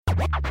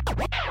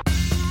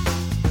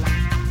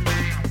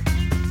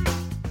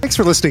Thanks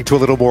for listening to A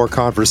Little More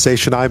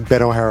Conversation. I'm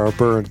Ben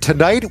O'Hara-Byrne.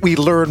 Tonight, we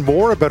learn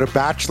more about a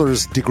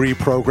bachelor's degree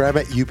program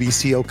at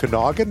UBC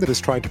Okanagan that is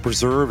trying to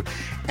preserve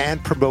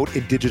and promote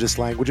Indigenous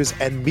languages,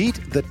 and meet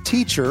the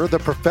teacher, the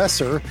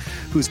professor,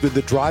 who's been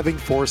the driving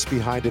force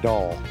behind it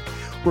all.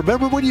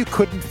 Remember when you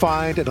couldn't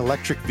find an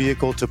electric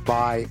vehicle to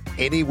buy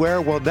anywhere?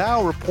 Well,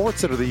 now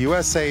reports out of the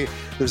U.S. say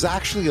there's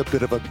actually a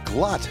bit of a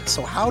glut.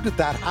 So how did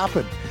that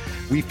happen?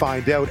 We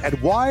find out. And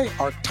why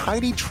are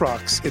tiny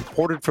trucks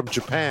imported from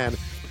Japan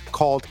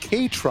called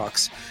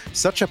K-trucks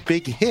such a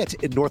big hit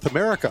in North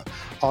America?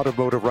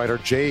 Automotive writer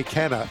Jay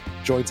Kana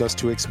joins us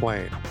to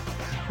explain.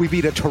 We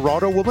meet a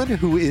Toronto woman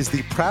who is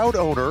the proud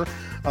owner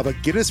of a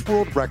Guinness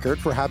World Record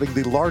for having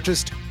the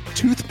largest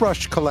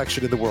toothbrush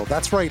collection in the world.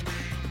 That's right,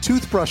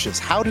 toothbrushes.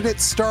 How did it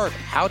start?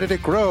 How did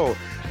it grow?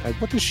 And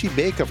what does she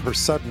make of her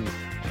sudden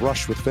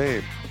brush with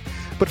fame?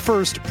 But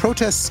first,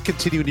 protests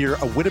continue near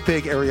a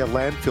Winnipeg-area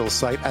landfill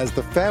site as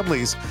the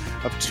families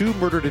of two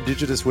murdered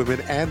Indigenous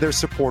women and their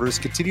supporters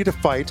continue to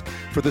fight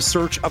for the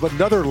search of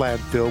another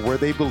landfill where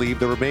they believe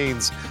the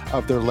remains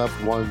of their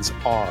loved ones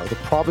are. The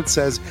province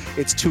says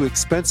it's too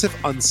expensive,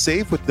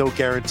 unsafe, with no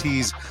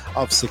guarantees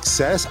of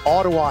success.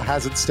 Ottawa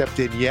hasn't stepped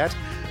in yet.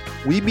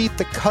 We meet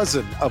the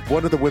cousin of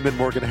one of the women,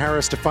 Morgan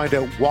Harris, to find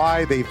out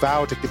why they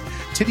vow to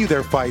continue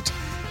their fight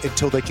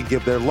until they can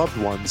give their loved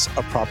ones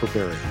a proper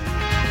burial.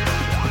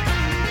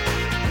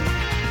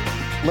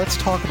 Let's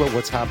talk about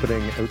what's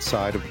happening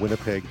outside of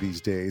Winnipeg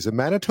these days. A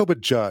Manitoba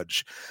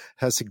judge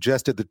has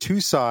suggested the two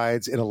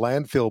sides in a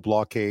landfill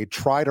blockade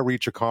try to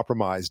reach a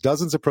compromise.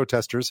 Dozens of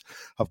protesters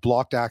have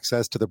blocked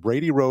access to the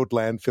Brady Road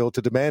landfill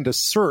to demand a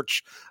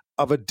search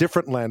of a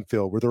different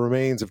landfill where the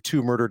remains of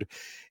two murdered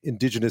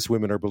Indigenous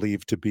women are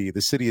believed to be.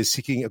 The city is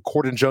seeking a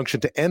court injunction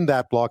to end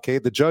that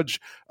blockade. The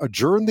judge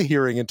adjourned the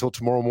hearing until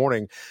tomorrow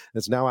morning and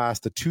has now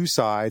asked the two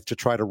sides to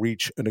try to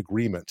reach an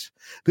agreement.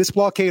 This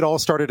blockade all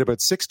started about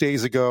 6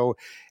 days ago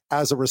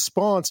as a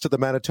response to the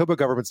Manitoba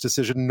government's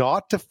decision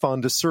not to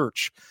fund a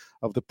search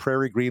of the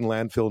Prairie Green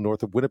landfill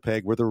north of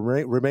Winnipeg, where the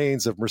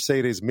remains of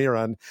Mercedes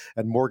Miran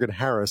and Morgan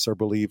Harris are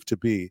believed to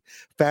be.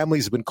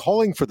 Families have been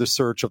calling for the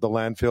search of the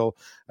landfill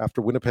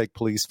after Winnipeg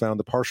police found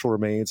the partial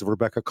remains of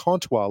Rebecca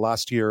Comtois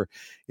last year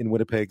in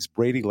Winnipeg's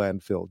Brady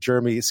landfill.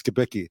 Jeremy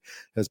Skibicki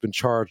has been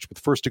charged with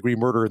first-degree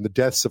murder in the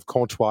deaths of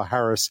Comtois,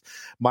 Harris,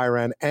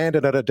 Miran, and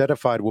an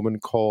unidentified woman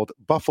called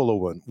Buffalo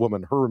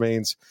Woman. Her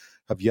remains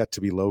have yet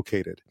to be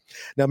located.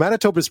 Now,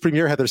 Manitoba's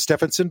Premier Heather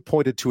Stephenson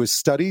pointed to a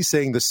study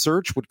saying the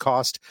search would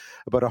cost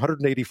about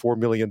 $184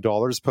 million,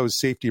 pose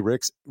safety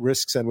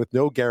risks, and with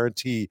no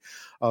guarantee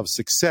of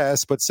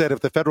success, but said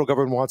if the federal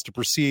government wants to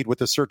proceed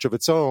with a search of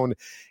its own,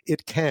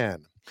 it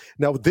can.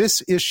 Now,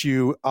 this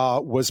issue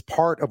was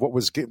part of what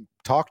was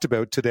talked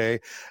about today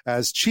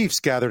as chiefs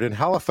gathered in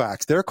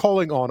Halifax. They're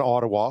calling on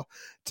Ottawa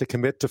to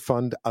commit to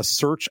fund a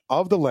search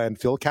of the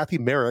landfill. Kathy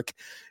Merrick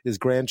is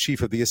Grand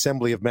Chief of the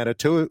Assembly of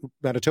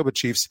Manitoba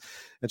Chiefs,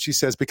 and she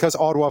says because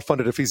Ottawa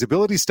funded a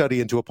feasibility study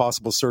into a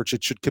possible search,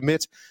 it should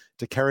commit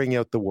to carrying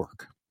out the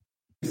work.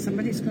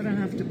 Somebody's going to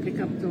have to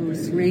pick up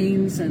those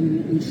reins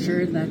and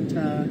ensure that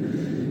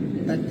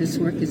that this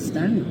work is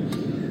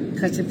done.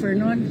 Because if we're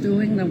not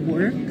doing the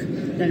work,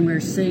 then we're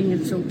saying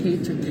it's okay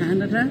to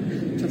Canada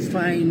to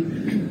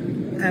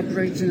find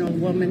Aboriginal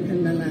women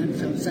in the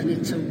landfills, and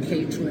it's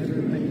okay to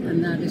everybody.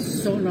 And that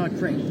is so not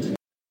right.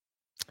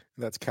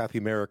 That's Kathy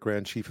Merrick,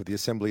 Grand Chief of the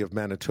Assembly of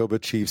Manitoba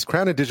Chiefs.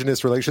 Crown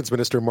Indigenous Relations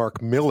Minister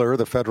Mark Miller,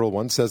 the federal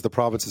one, says the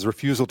province's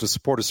refusal to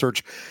support a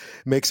search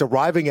makes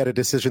arriving at a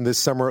decision this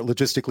summer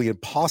logistically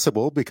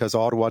impossible because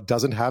Ottawa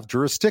doesn't have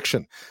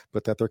jurisdiction,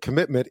 but that their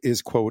commitment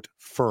is, quote,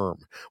 firm.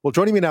 Well,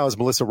 joining me now is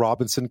Melissa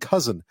Robinson,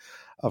 cousin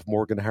of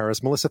Morgan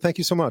Harris. Melissa, thank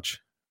you so much.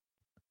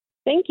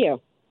 Thank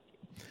you.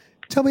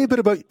 Tell me a bit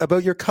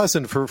about your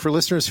cousin for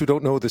listeners who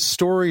don't know the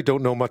story,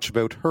 don't know much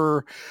about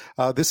her.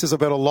 This is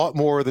about a lot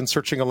more than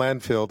searching a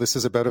landfill. This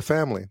is about a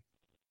family.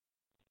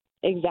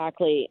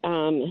 Exactly.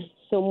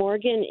 So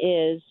Morgan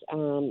is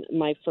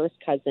my first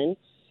cousin.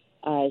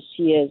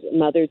 She is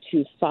mother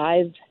to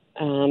 5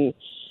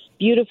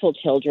 beautiful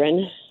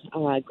children,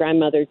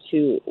 grandmother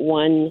to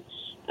one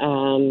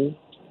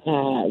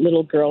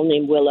little girl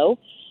named Willow.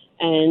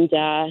 And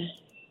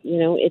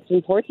it's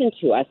important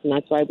to us, and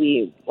that's why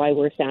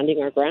we're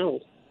standing our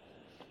ground.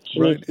 She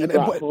needs to be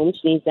brought home.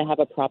 She needs to have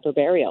a proper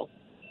burial.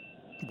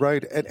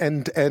 Right,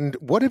 and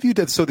what have you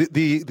done? So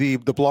the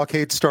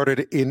blockade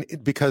started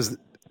because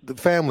the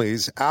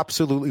families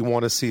absolutely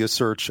want to see a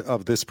search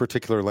of this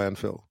particular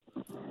landfill.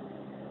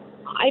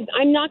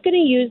 I'm not going to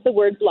use the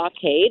word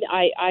blockade.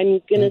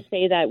 I'm going to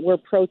say that we're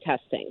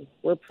protesting.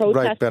 We're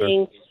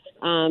protesting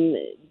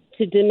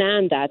to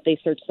demand that they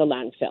search the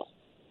landfill.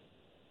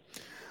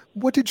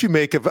 What did you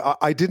make of,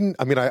 I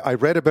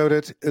read about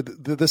it,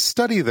 the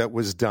study that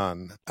was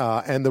done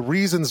and the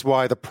reasons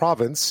why the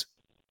province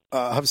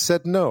have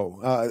said no.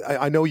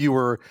 I know you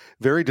were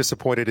very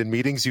disappointed in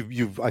meetings.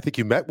 I think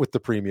you met with the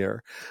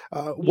Premier.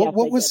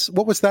 What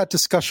was that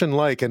discussion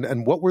like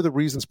and what were the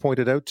reasons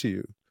pointed out to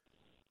you?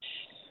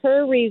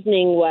 Her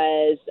reasoning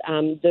was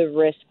the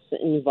risks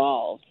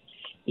involved.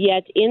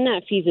 Yet in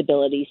that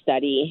feasibility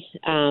study,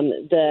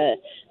 the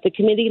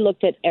committee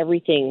looked at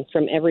everything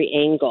from every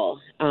angle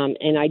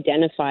and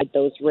identified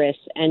those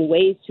risks and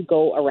ways to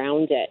go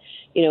around it,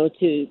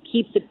 to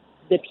keep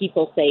the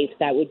people safe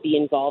that would be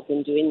involved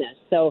in doing this.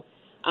 So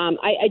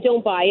I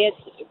don't buy it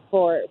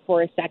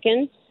for a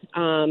second.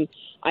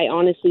 I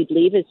honestly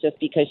believe it's just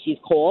because she's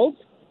cold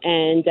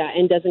and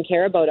doesn't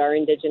care about our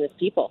Indigenous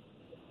people.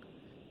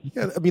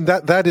 Yeah, I mean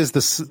that is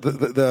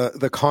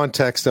the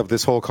context of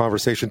this whole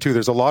conversation too.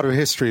 There's a lot of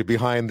history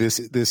behind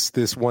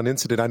this one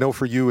incident. I know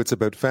for you it's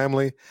about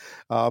family,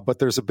 but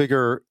there's a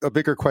bigger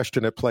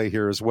question at play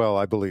here as well,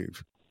 I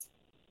believe.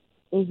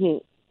 Mm-hmm.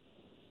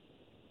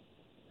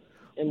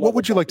 What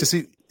would you like to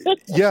see?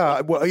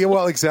 Yeah,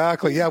 well,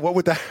 exactly. Yeah, what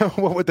would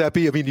that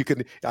be? I mean,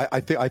 I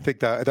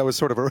think that was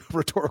sort of a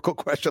rhetorical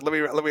question.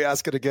 Let me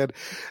ask it again.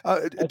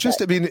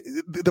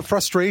 The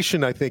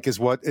frustration, I think, is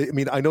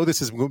I know this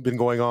has been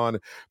going on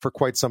for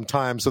quite some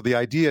time. So the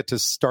idea to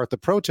start the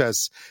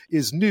protests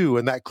is new,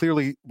 and that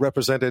clearly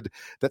represented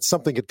that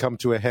something had come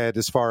to a head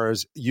as far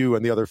as you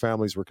and the other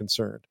families were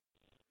concerned.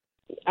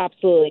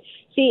 Absolutely.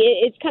 See,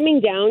 it's coming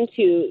down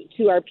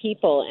to our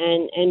people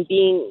and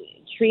being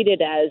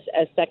treated as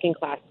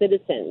second-class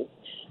citizens.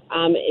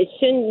 It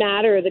shouldn't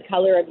matter the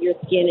color of your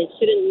skin. It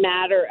shouldn't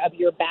matter of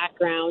your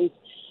background,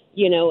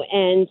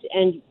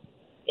 and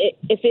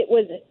if it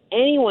was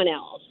anyone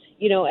else,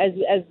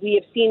 as we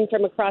have seen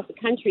from across the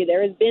country,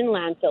 there has been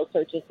landfill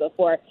searches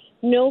before.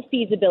 No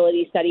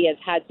feasibility study has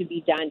had to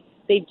be done.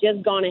 They've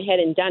just gone ahead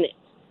and done it.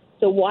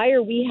 So why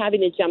are we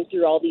having to jump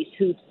through all these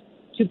hoops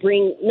to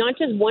bring not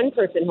just one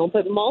person home,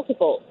 but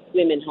multiple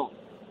women home?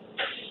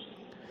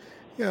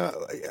 Yeah,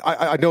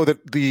 I know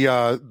that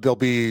they'll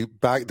be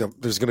back.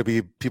 There's going to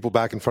be people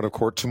back in front of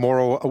court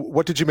tomorrow.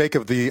 What did you make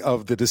of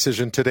the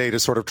decision today to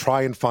sort of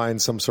try and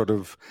find some sort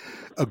of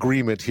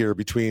agreement here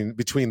between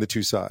the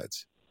two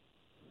sides?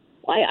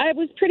 I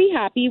was pretty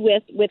happy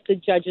with the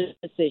judge's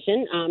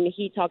decision.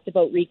 He talked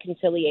about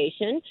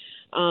reconciliation,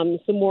 so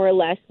more or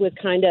less was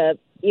kind of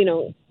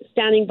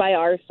standing by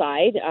our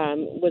side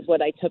was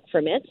what I took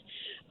from it.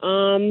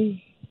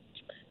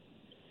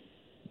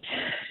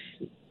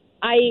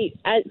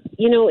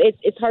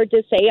 It's hard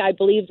to say. I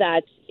believe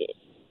that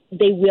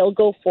they will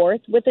go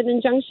forth with an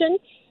injunction,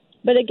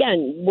 but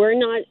again, we're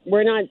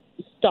not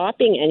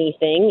stopping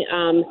anything.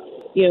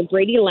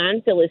 Brady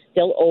Landfill is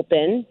still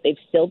open. They've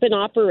still been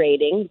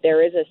operating.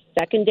 There is a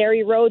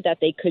secondary road that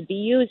they could be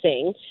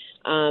using.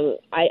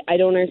 I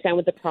don't understand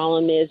what the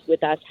problem is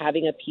with us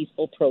having a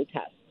peaceful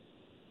protest.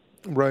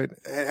 Right.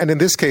 And in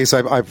this case,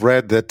 I've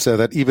read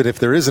that even if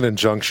there is an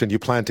injunction, you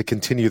plan to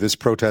continue this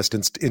protest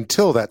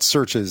until that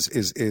search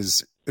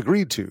is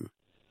agreed to.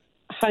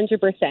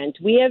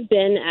 100%. We have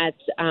been at,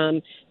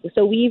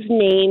 so we've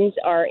named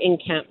our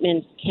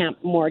encampment Camp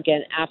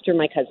Morgan after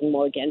my cousin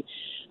Morgan.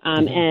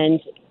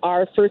 And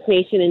our First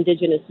Nation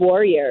Indigenous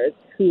warriors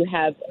who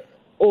have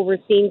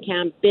overseen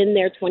camp, been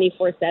there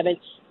 24/7,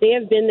 they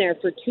have been there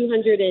for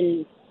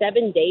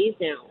 207 days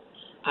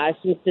now,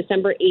 since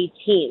December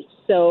 18th.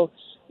 So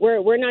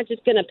we're not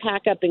just going to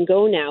pack up and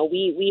go now.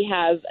 We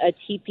have a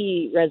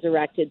teepee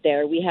resurrected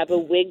there. We have a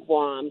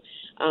wigwam.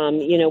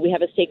 We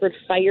have a sacred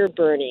fire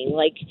burning.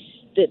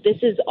 This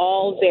is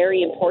all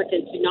very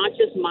important to not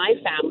just my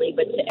family,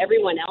 but to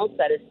everyone else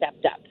that has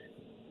stepped up.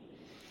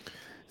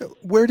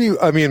 Where do you,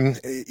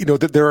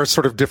 there are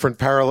sort of different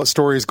parallel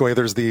stories going.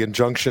 There's the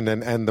injunction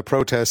and the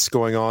protests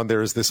going on.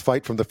 There's this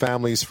fight from the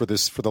families for the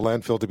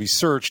landfill to be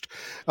searched.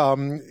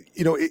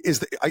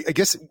 Is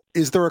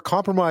there a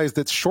compromise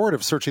that's short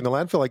of searching the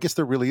landfill? I guess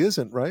there really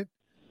isn't, right?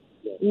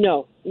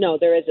 No,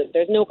 there isn't.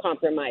 There's no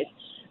compromise.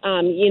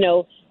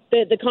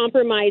 The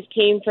compromise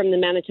came from the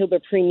Manitoba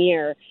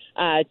Premier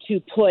to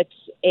put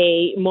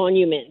a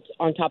monument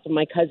on top of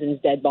my cousin's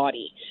dead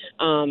body.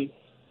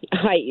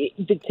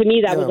 To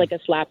me, that was like a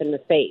slap in the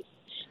face.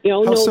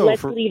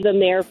 Let's leave them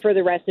there for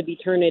the rest of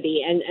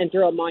eternity and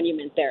throw a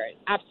monument there.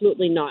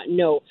 Absolutely not.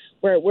 No,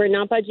 we're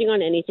not budging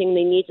on anything.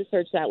 They need to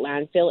search that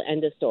landfill.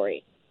 End of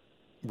story.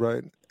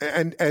 Right,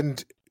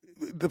 and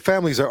the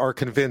families are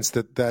convinced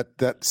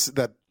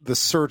that the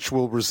search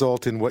will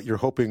result in what you're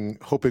hoping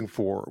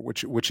for,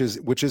 which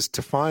is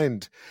to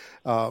find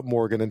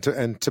Morgan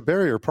and to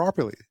bury her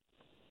properly.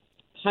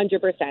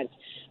 100%.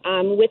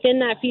 Within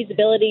that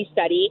feasibility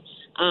study,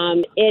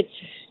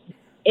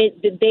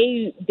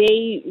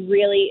 they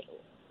really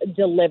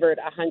delivered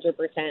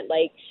 100%.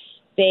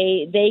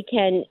 They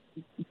can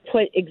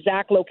put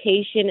exact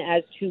location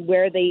as to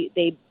where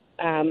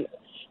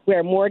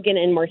where Morgan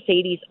and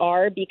Mercedes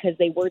are, because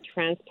they were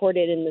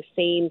transported in the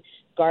same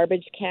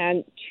garbage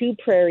can to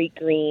Prairie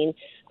Green.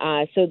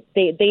 So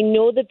they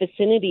know the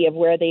vicinity of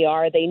where they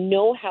are. They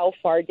know how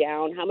far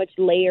down, how much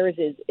layers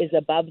is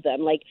above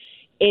them.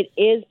 It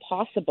is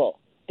possible.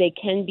 They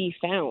can be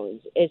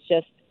found.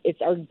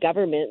 It's our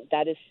government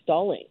that is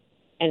stalling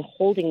and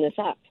holding this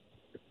up.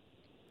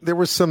 There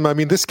was some,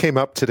 this came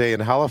up today in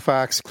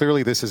Halifax.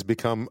 Clearly, this has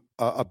become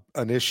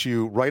an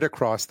issue right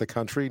across the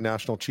country.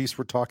 National chiefs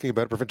were talking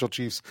about it. Provincial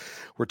chiefs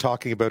were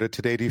talking about it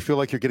today. Do you feel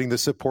like you're getting the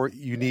support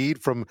you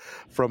need from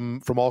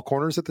all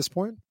corners at this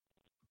point?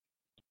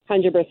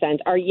 100%.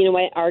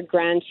 Our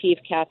Grand Chief,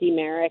 Kathy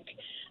Merrick,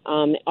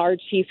 our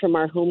chief from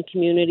our home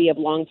community of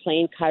Long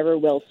Plain,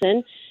 Kyra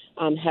Wilson,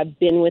 have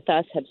been with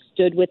us, have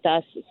stood with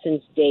us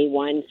since day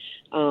one.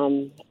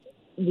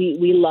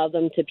 We love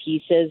them to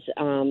pieces,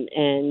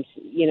 and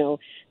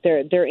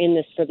they're in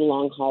this for the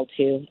long haul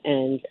too,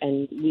 and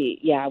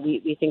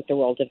we think the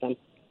world of them.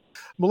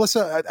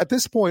 Melissa, at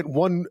this point,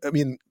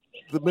 the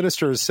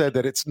minister has said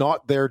that it's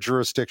not their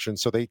jurisdiction,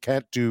 so they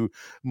can't do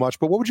much.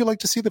 But what would you like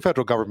to see the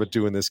federal government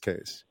do in this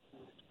case?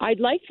 I'd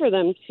like for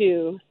them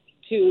to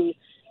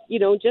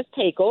just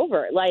take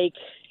over. Like,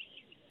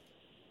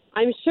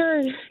 I'm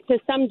sure to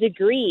some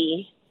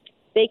degree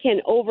they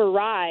can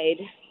override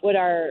what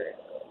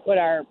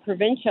our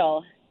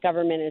provincial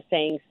government is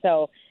saying.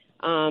 So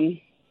I'm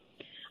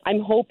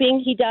hoping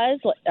he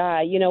does.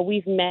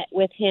 We've met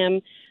with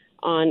him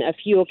on a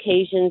few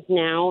occasions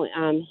now.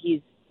 He's,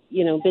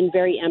 been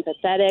very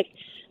empathetic,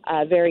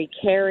 very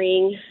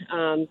caring.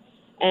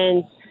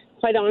 And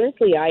quite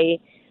honestly,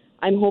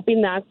 I'm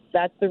hoping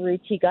that's the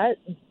route he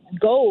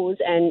goes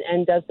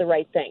and does the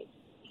right thing.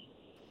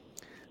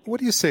 What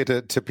do you say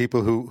to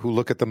people who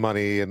look at the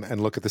money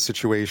and look at the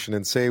situation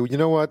and say, you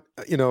know what,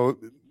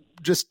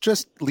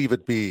 just leave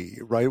it be,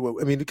 right?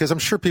 Because I'm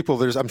sure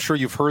I'm sure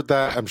you've heard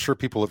that. I'm sure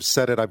people have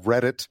said it. I've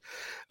read it.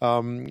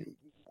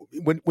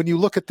 When you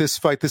look at this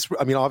fight,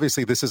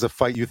 obviously this is a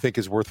fight you think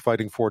is worth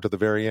fighting for to the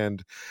very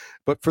end.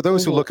 But for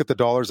those who look at the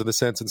dollars and the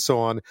cents and so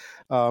on,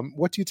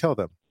 what do you tell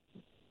them?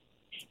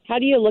 How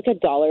do you look at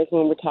dollars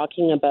when we're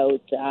talking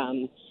about,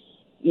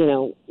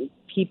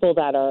 people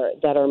that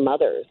are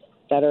mothers,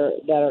 that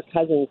are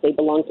cousins? They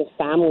belong to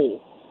families.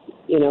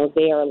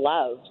 They are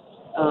loved.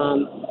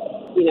 And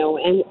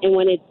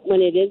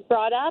when it is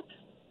brought up,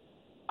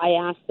 I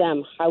ask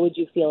them, how would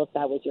you feel if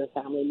that was your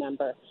family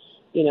member?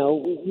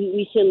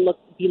 We shouldn't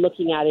be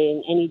looking at it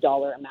in any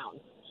dollar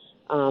amount.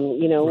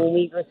 When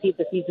we received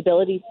the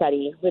feasibility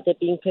study, with it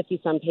being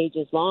 50-some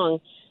pages long,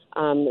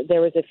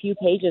 there was a few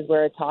pages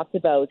where it talked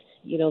about,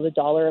 the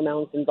dollar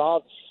amounts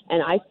involved.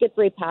 And I skipped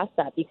right past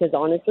that because,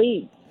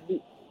 honestly,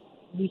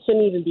 we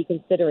shouldn't even be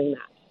considering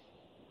that.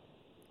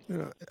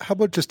 How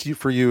about just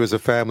for you as a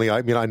family?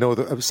 I know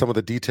some of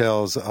the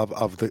details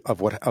of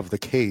the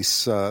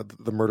case,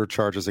 the murder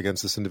charges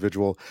against this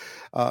individual.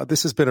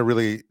 This has been a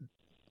really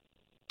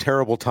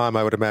terrible time,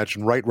 I would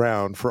imagine, right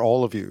round for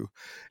all of you.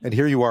 And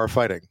here you are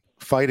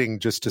fighting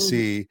just to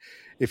see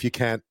if you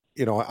can't.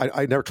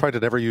 I never tried to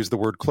never use the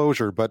word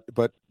closure, but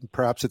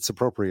perhaps it's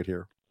appropriate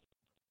here.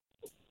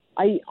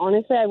 I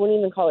wouldn't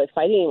even call it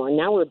fighting anymore.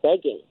 Now we're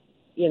begging.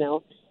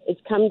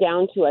 It's come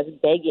down to us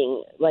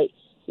begging, like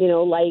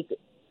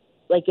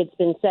it's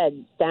been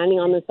said, standing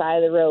on the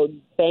side of the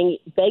road,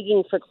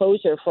 begging for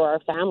closure for our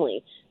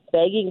family,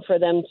 begging for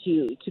them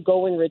to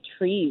go and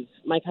retrieve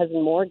my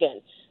cousin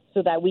Morgan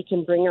so that we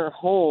can bring her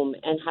home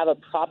and have a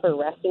proper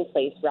resting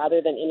place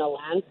rather than in a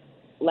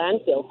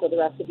landfill for the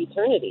rest of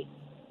eternity.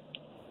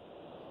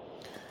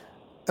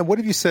 And what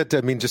have you said?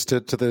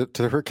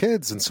 To her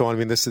kids and so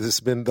on. This has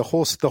been the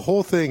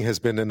whole thing has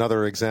been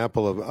another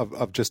example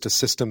of just a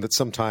system that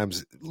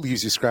sometimes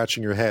leaves you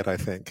scratching your head, I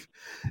think,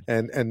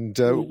 and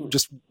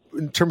just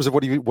in terms of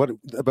what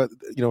about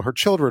her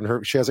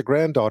children? She has a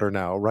granddaughter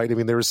now, right?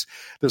 There's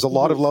a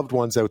lot of loved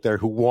ones out there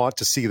who want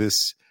to see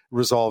this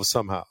resolved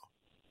somehow.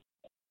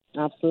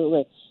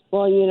 Absolutely.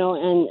 Well,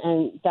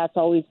 and that's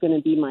always going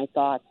to be my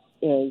thoughts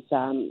is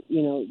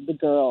the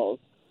girls,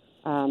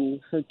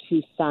 her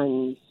two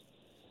sons.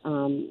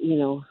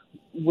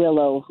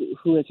 Willow,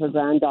 who is her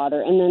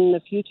granddaughter, and then the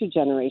future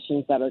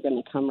generations that are going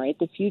to come, right?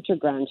 The future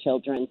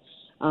grandchildren.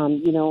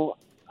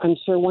 I'm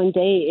sure one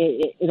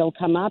day it'll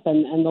come up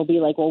and they'll be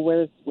like, well,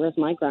 where's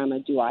my grandma?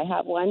 Do I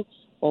have one?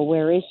 Well,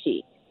 where is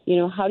she?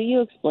 How do you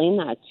explain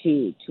that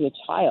to a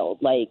child?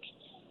 Like,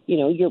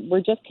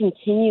 we're just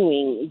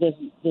continuing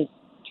this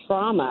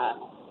trauma,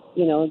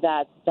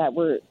 that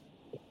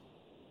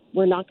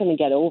we're not going to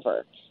get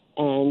over.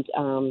 And,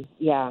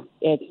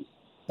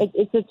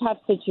 it's a tough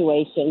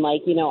situation.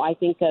 Like, I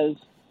think of,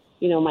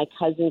 my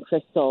cousin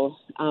Crystal,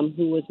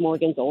 who was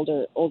Morgan's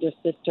older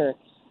sister,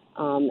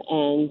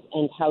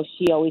 and how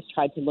she always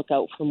tried to look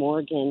out for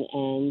Morgan.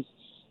 And,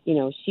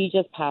 she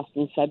just passed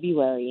in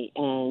February,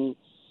 and,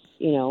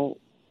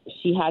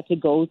 she had to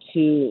go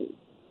to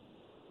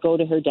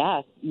her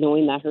death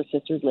knowing that her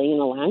sister's laying in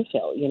a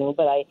landfill,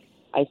 but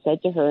I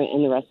said to her,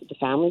 and the rest of the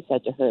family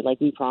said to her,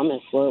 like, we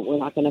promise we're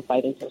not going to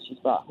fight until she's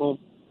brought home.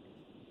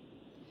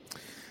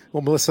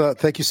 Well, Melissa,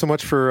 thank you so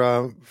much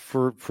for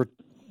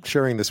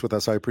sharing this with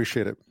us. I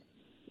appreciate it.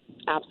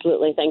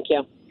 Absolutely. Thank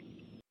you.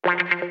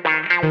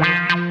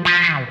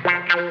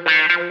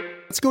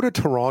 Let's go to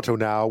Toronto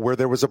now, where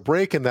there was a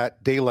break in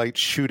that daylight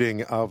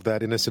shooting of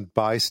that innocent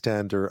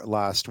bystander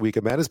last week.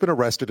 A man has been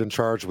arrested and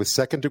charged with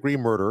second-degree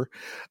murder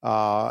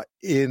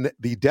in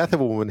the death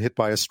of a woman hit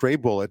by a stray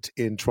bullet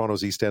in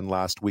Toronto's East End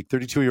last week.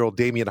 32-year-old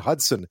Damien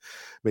Hudson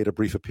made a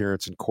brief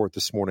appearance in court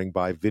this morning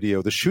by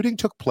video. The shooting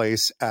took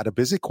place at a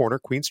busy corner,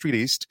 Queen Street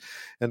East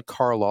and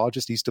Carlaw,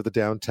 just east of the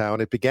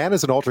downtown. It began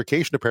as an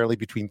altercation, apparently,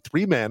 between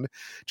three men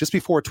just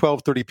before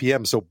 12:30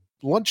 p.m., so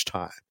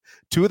lunchtime.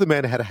 Two of the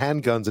men had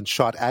handguns and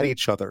shot at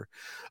each other.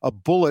 A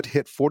bullet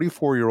hit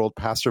 44-year-old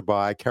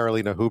passerby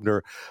Carolina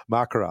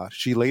Hubner-Makara.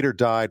 She later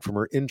died from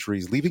her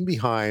injuries, leaving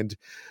behind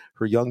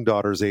her young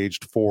daughters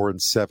aged 4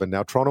 and 7.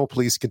 Now, Toronto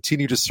police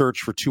continue to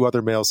search for two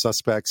other male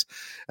suspects,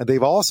 and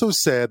they've also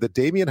said that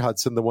Damien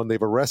Hudson, the one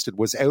they've arrested,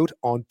 was out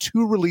on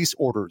 2 release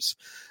orders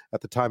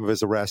at the time of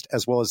his arrest,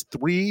 as well as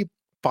 3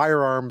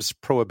 firearms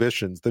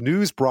prohibitions. The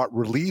news brought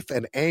relief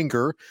and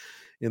anger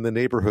in the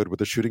neighborhood where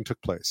the shooting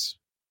took place.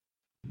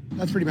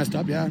 That's pretty messed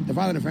up, yeah. The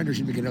violent offender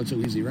shouldn't be getting out so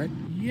easy, right?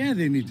 Yeah,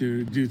 they need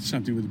to do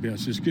something with the bail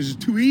system because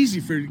it's too easy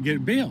for it to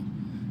get bail.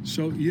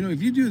 So,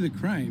 if you do the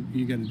crime,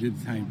 you got to do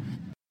the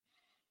time.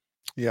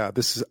 Yeah,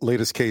 this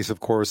latest case,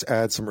 of course,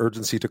 adds some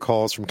urgency to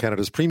calls from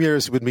Canada's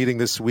premiers who've been meeting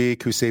this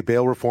week, who say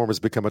bail reform has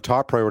become a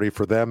top priority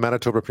for them.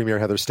 Manitoba Premier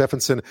Heather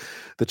Stephenson,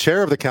 the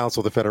chair of the Council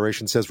of the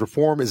Federation, says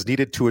reform is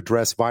needed to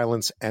address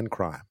violence and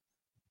crime.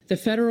 The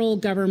federal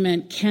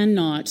government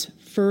cannot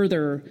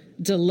further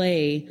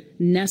delay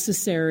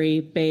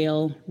necessary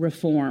bail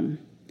reform.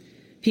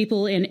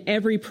 People in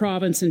every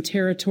province and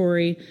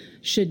territory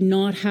should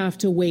not have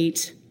to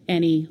wait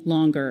any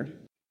longer.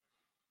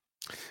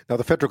 Now,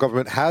 the federal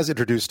government has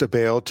introduced a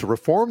bill to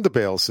reform the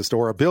bail system,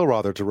 or a bill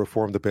rather to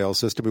reform the bail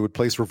system. It would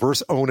place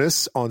reverse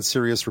onus on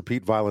serious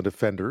repeat violent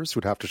offenders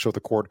who'd have to show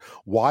the court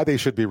why they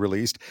should be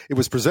released. It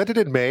was presented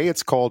in May.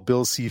 It's called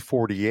Bill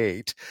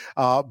C-48,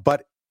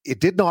 but it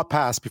did not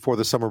pass before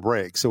the summer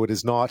break, so it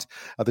is not,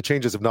 the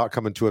changes have not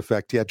come into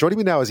effect yet. Joining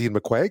me now is Ian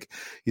McCuaig.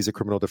 He's a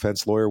criminal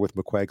defense lawyer with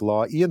McCuaig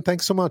Law. Ian,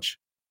 thanks so much.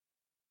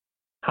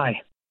 Hi.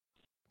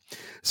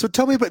 So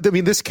tell me about,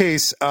 this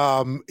case,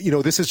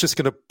 this is just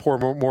going to pour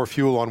more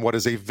fuel on what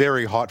is a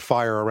very hot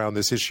fire around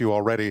this issue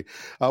already.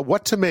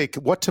 What to make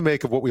of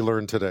what we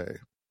learned today?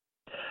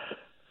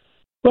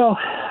 Well,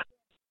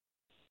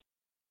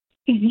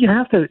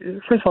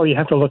 first of all, you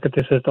have to look at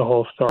this as the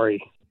whole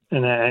story.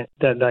 And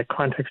that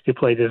context you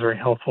played is very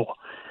helpful.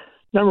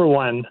 Number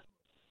one,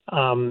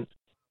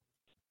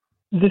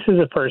 this is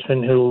a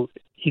person who,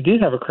 he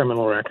did have a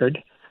criminal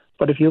record,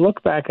 but if you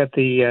look back at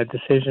the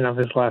decision of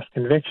his last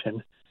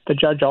conviction, the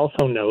judge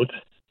also notes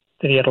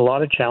that he had a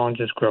lot of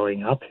challenges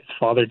growing up. His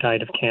father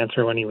died of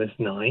cancer when he was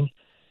 9.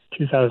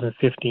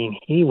 2015,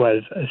 he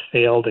was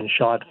assailed and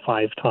shot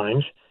 5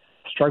 times,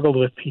 struggled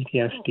with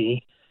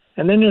PTSD.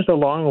 And then there's a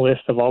long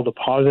list of all the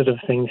positive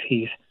things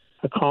he's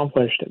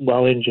accomplished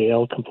while in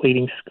jail,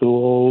 completing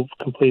school,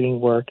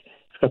 completing work.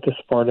 He's got the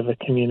support of the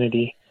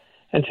community.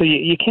 And so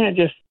you can't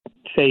just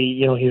say,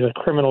 he's a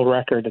criminal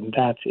record and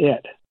that's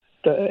it.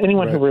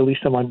 Anyone who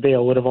released him on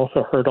bail would have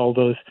also heard all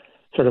those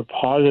sort of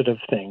positive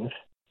things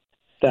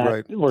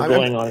that were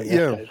going on in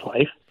this guy's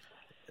life.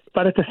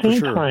 But at the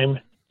same time,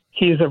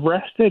 he is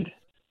arrested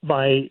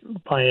by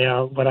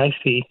what I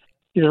see.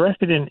 He's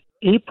arrested in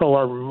April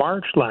or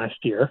March last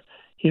year.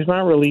 He's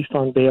not released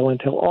on bail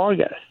until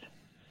August.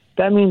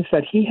 That means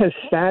that he has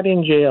sat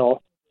in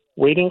jail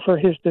waiting for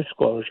his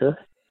disclosure,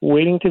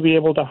 waiting to be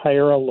able to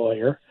hire a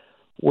lawyer,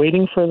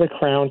 waiting for the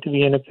Crown to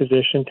be in a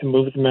position to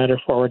move the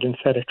matter forward and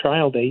set a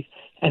trial date.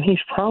 And he's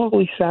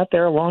probably sat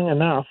there long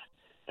enough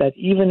that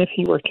even if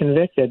he were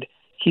convicted,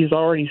 he's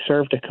already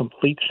served a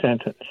complete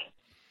sentence.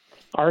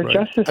 Our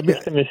justice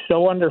system is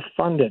so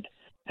underfunded.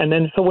 And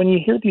then so when you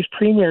hear these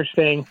premiers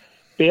saying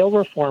bail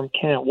reform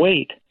can't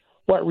wait,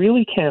 what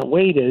really can't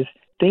wait is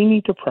they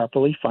need to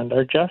properly fund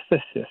our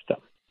justice system.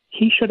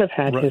 He should have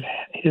had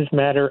his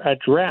matter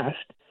addressed,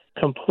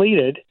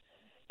 completed,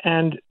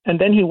 and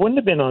then he wouldn't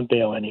have been on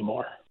bail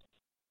anymore.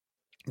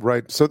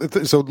 Right. So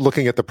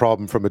looking at the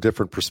problem from a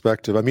different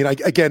perspective,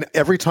 again,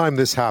 every time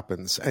this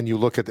happens and you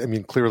look at,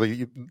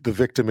 clearly the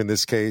victim in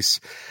this case,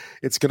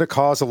 it's going to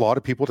cause a lot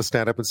of people to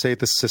stand up and say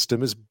the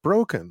system is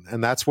broken.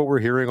 And that's what we're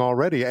hearing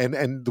already.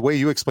 And the way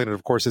you explain it,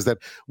 of course, is that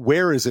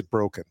where is it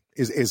broken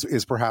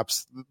is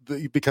perhaps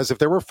because if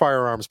there were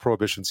firearms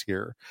prohibitions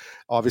here,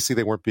 obviously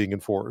they weren't being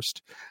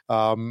enforced.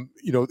 I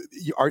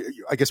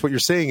guess what you're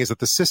saying is that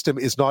the system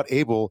is not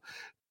able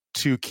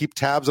to keep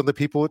tabs on the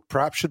people it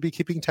perhaps should be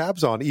keeping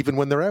tabs on, even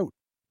when they're out.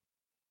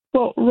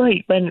 Well,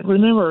 right. And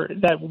remember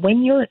that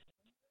when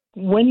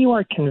you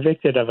are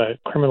convicted of a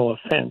criminal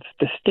offense,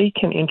 the state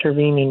can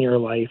intervene in your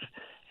life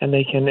and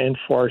they can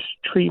enforce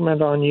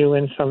treatment on you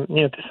in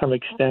to some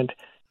extent.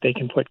 They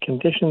can put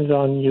conditions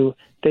on you.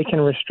 They can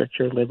restrict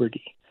your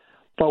liberty.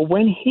 But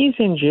when he's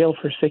in jail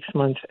for 6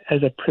 months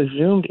as a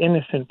presumed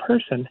innocent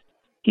person,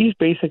 he's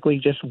basically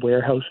just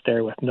warehoused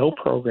there with no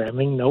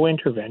programming, no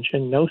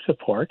intervention, no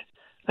support,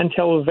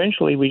 until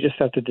eventually we just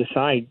have to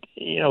decide,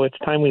 it's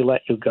time we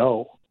let you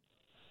go,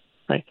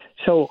 right?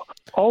 So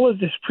all of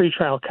this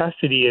pretrial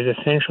custody is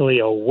essentially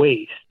a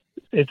waste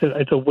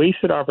it's a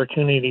wasted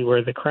opportunity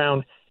where the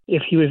Crown,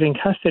 if he was in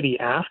custody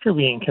after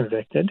being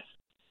convicted,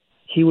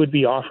 he would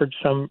be offered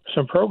some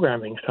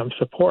programming, some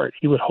support.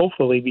 He would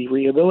hopefully be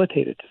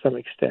rehabilitated to some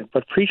extent.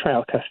 But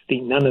pretrial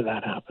custody, none of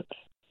that happens,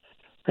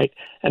 right?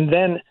 And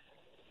then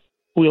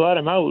we let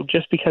him out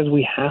just because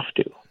we have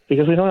to,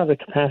 because we don't have the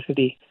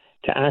capacity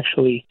to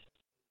actually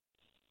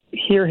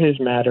hear his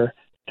matter,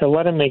 to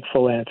let him make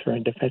full answer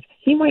in defense.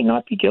 He might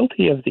not be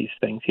guilty of these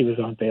things he was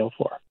on bail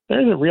for.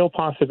 There's a real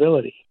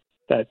possibility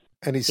that.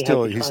 And he's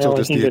still just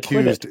the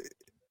accused.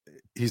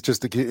 He's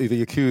just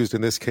the accused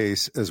in this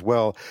case as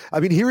well. I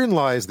mean, herein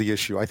lies the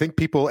issue. I think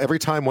people, every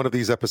time one of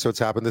these episodes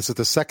happen, this is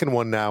the second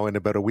one now in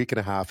about a week and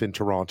a half in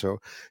Toronto,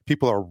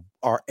 people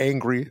are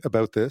angry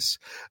about this.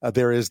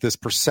 There is this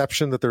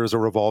perception that there is a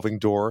revolving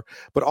door.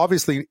 But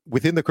obviously,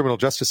 within the criminal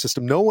justice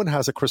system, no one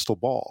has a crystal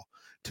ball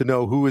to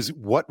know who is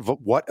what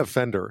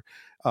offender.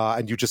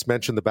 And you just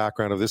mentioned the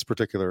background of this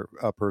particular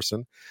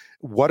person.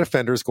 What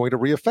offender is going to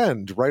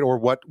reoffend, right? Or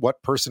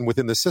what person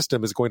within the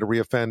system is going to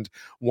reoffend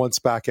once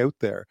back out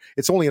there?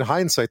 It's only in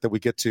hindsight that we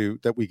get to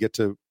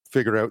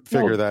figure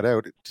that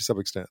out to some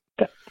extent.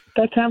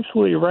 That's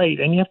absolutely right.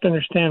 And you have to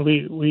understand,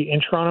 we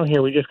in Toronto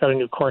here, we just got a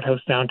new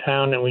courthouse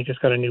downtown, and we just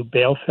got a new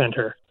bail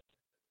center.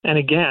 And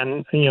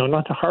again,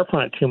 not to harp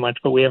on it too much,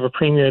 but we have a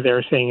premier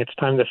there saying it's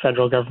time the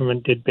federal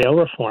government did bail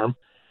reform.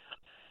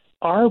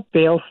 Our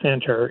bail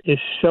center is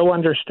so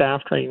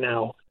understaffed right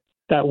now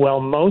that while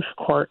most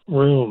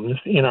courtrooms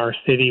in our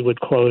city would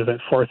close at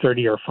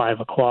 4:30 or 5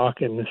 o'clock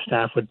and the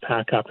staff would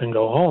pack up and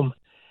go home,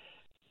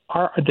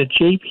 the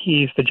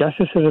JPs, the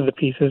justices of the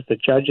peace, the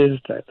judges,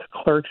 the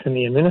clerks, and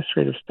the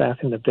administrative staff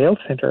in the bail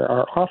center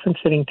are often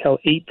sitting till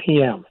 8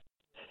 p.m.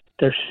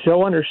 They're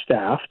so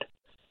understaffed,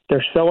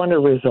 they're so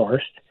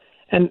under-resourced,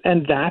 and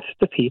that's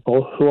the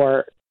people who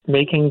are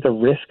making the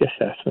risk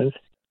assessments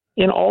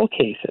in all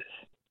cases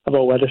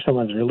about whether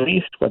someone's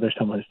released, whether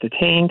someone's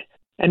detained.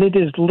 And it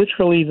is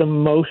literally the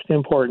most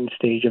important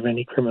stage of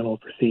any criminal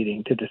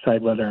proceeding to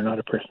decide whether or not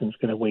a person is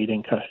going to wait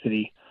in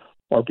custody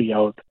or be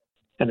out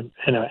and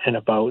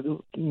about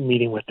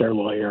meeting with their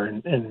lawyer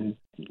and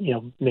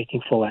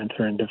making full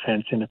answer in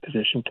defense in a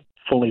position to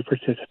fully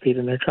participate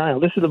in their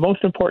trial. This is the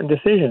most important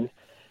decision,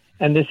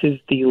 and this is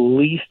the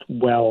least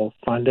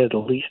well-funded,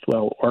 least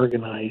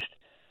well-organized.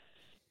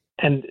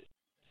 And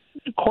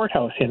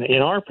courthouse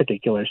in our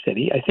particular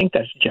city, I think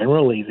that's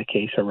generally the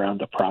case around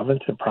the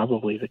province and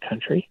probably the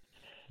country.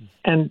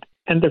 And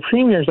the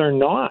premiers are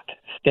not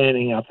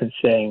standing up and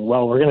saying,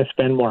 well, we're going to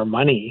spend more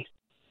money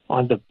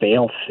on the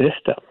bail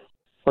system.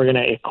 We're going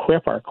to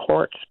equip our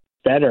courts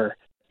better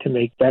to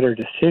make better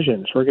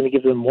decisions. We're going to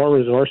give them more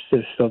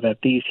resources so that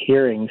these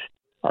hearings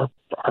are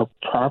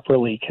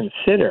properly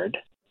considered.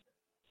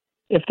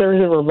 If there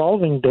is a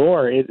revolving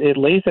door, it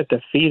lays at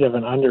the feet of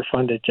an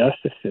underfunded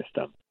justice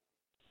system,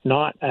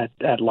 not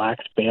at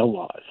lax bail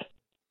laws.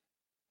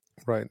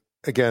 Right.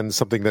 Again,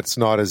 something that's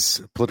not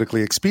as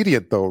politically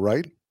expedient, though,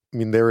 right? I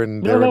mean,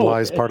 therein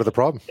lies part of the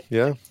problem.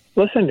 Yeah.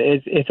 Listen,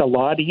 it's a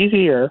lot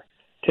easier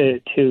to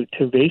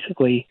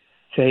basically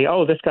say,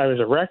 oh, this guy was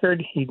a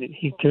record.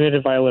 He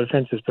committed violent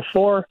offenses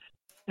before,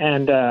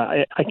 and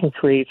I can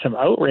create some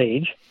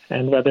outrage.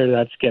 And whether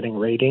that's getting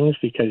ratings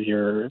because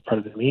you're part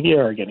of the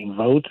media or getting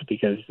votes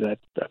because that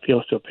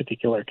appeals to a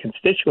particular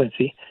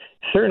constituency,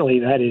 certainly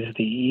that is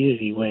the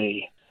easy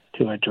way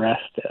to address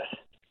this.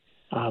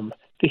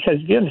 Because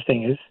the other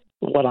thing is,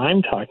 what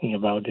I'm talking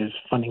about is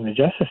funding the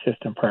justice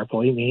system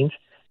properly means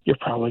you're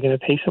probably going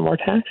to pay some more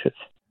taxes.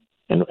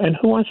 And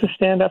who wants to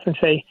stand up and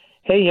say,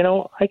 hey,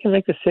 I can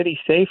make the city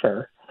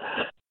safer.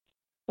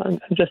 I'm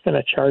just going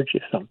to charge you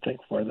something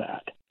for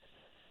that.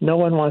 No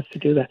one wants to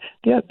do that.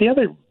 The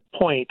other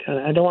point, and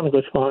I don't want to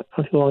go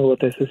too long about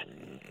this, is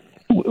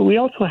we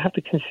also have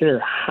to consider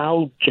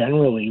how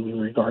generally we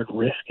regard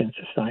risk in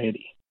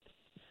society.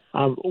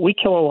 We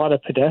kill a lot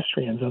of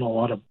pedestrians and a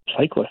lot of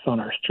cyclists on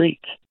our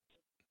streets.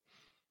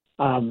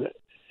 And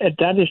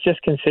that is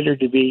just considered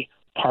to be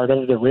part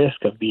of the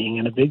risk of being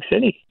in a big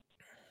city,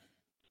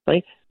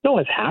 right? No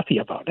one's happy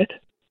about it,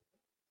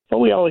 but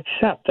we all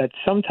accept that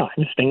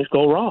sometimes things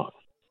go wrong.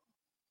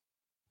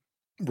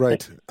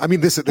 Right. I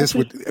mean, this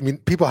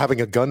would people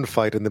having a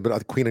gunfight in the middle,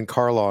 Queen and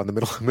Carlaw in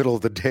the middle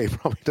of the day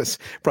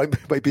probably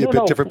might be a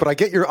bit different. But I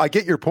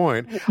get your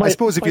point. I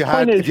suppose if you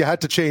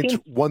had to change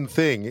one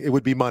thing, it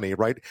would be money,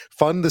 right?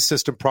 Fund the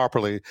system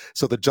properly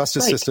so the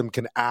justice system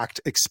can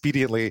act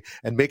expediently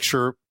and make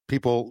sure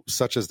people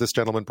such as this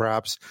gentleman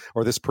perhaps,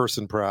 or this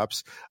person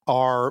perhaps,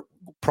 are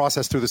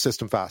processed through the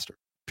system faster,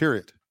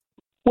 period.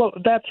 Well,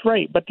 that's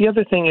right. But the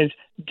other thing is,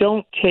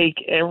 don't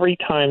take every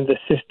time the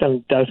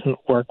system doesn't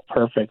work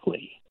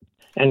perfectly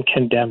and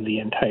condemn the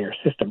entire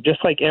system.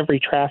 Just like every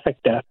traffic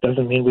death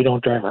doesn't mean we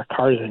don't drive our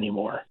cars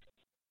anymore.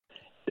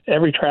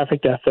 Every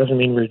traffic death doesn't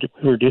mean we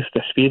reduce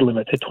the speed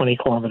limit to 20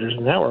 kilometers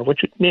an hour,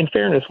 which in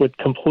fairness would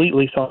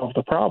completely solve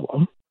the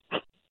problem.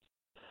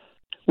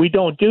 We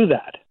don't do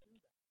that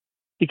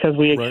because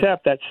we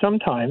accept that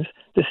sometimes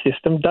the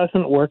system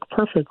doesn't work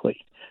perfectly.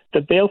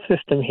 The bail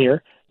system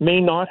here may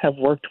not have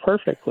worked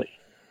perfectly.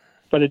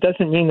 But it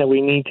doesn't mean that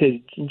we need to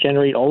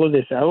generate all of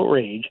this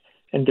outrage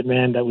and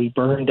demand that we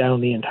burn down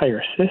the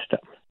entire system.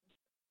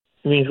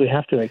 It means we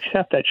have to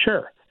accept that,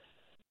 sure,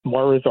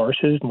 more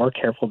resources, more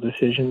careful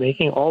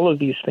decision-making, all of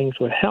these things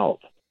would help.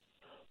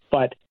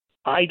 But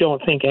I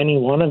don't think any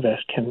one of us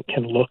can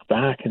look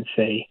back and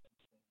say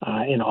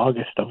in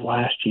August of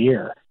last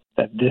year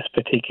that this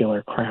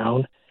particular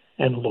Crown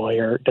and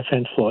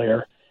defense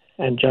lawyer,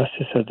 and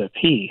Justice of the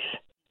Peace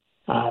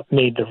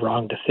made the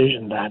wrong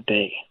decision that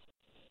day.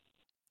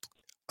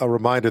 A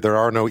reminder, there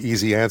are no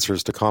easy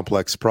answers to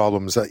complex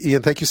problems.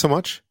 Ian, thank you so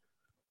much.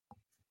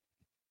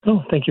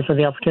 Oh, thank you for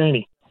the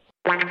opportunity.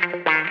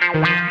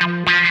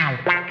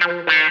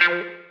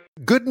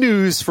 Good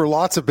news for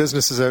lots of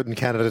businesses out in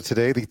Canada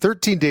today. The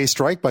 13-day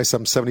strike by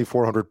some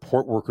 7,400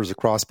 port workers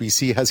across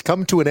BC has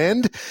come to an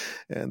end,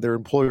 and their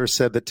employers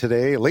said that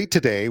late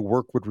today,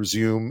 work would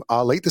resume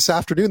late this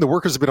afternoon. The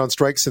workers have been on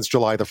strike since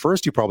July the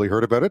 1st. You probably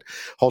heard about it,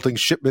 halting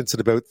shipments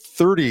at about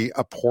 30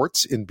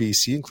 ports in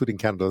BC, including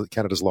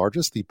Canada's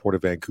largest, the Port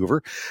of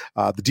Vancouver.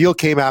 The deal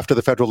came after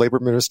the Federal Labour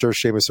Minister,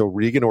 Seamus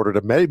O'Regan, ordered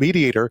a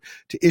mediator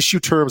to issue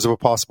terms of a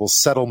possible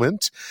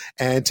settlement.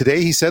 And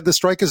today he said the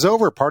strike is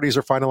over. Parties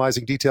are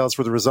finalizing details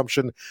for the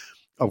resumption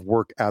of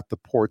work at the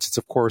ports. It's,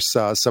 of course,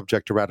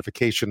 subject to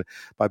ratification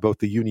by both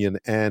the union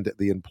and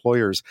the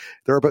employers.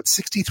 There are about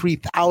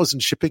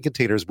 63,000 shipping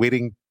containers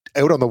waiting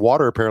out on the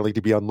water, apparently,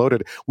 to be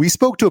unloaded. We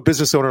spoke to a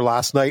business owner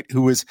last night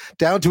who is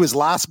down to his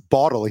last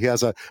bottle. He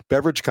has a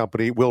beverage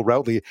company, Will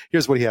Routley.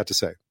 Here's what he had to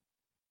say.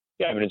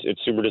 Yeah, I mean,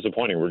 it's super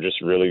disappointing. We're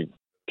just really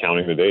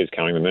counting the days,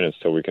 counting the minutes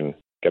till we can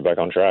get back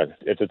on track.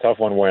 It's a tough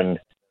one when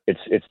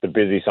it's the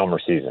busy summer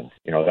season.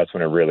 You know, that's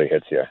when it really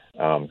hits you.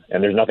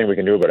 And there's nothing we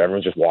can do about it.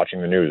 Everyone's just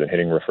watching the news and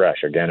hitting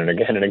refresh again and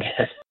again and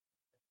again.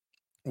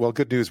 Well,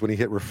 good news when he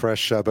hit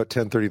refresh about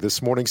 10:30 this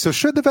morning. So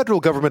should the federal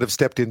government have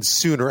stepped in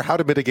sooner? How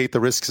to mitigate the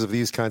risks of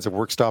these kinds of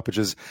work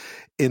stoppages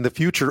in the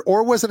future?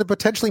 Or was it a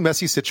potentially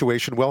messy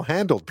situation well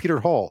handled? Peter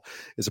Hall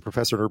is a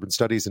professor in urban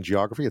studies and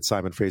geography at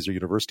Fraser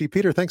University.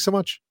 Peter, thanks so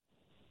much.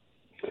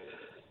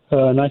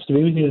 Nice to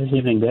be with you this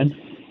evening, Ben.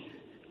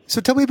 So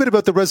tell me a bit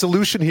about the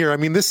resolution here. I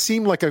mean, this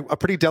seemed like a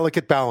pretty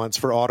delicate balance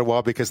for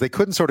Ottawa because they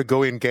couldn't sort of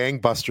go in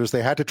gangbusters.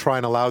 They had to try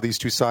and allow these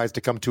two sides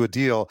to come to a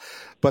deal.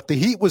 But the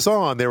heat was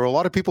on. There were a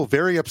lot of people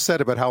very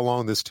upset about how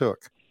long this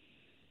took.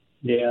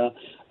 Yeah,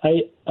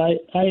 I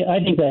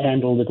think they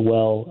handled it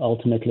well,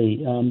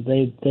 ultimately.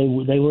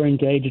 They were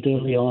engaged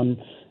early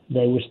on.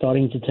 They were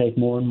starting to take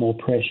more and more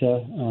pressure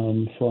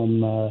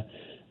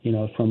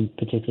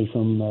particularly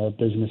from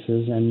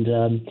businesses.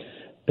 And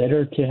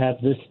better to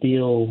have this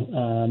deal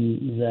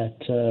that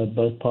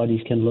both parties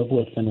can live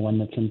with than one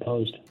that's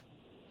imposed.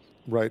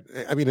 Right.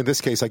 I mean, in this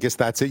case, I guess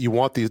that's it. You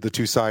want the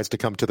two sides to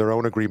come to their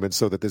own agreement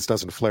so that this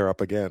doesn't flare up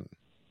again.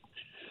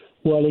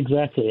 Well,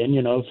 exactly. And,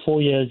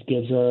 4 years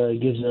gives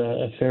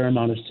a fair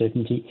amount of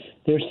certainty.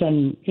 There's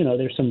some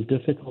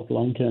difficult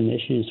long-term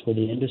issues for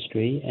the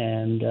industry,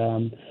 and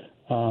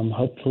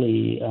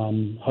hopefully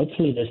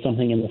there's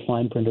something in the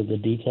fine print of the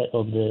detail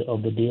of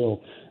the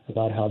deal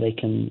about how they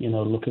can,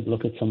 look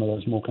at some of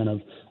those more kind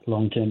of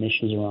long-term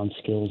issues around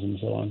skills and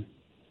so on.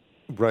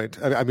 Right.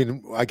 I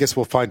mean, I guess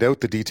we'll find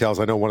out the details.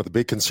 I know one of the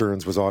big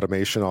concerns was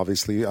automation,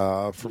 obviously,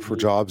 for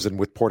jobs and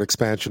with port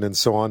expansion and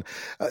so on.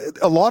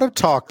 A lot of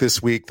talk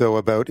this week, though,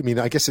 about,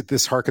 I guess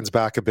this harkens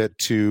back a bit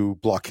to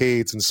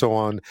blockades and so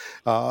on,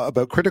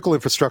 about critical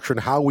infrastructure and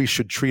how we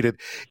should treat it.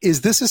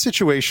 Is this a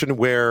situation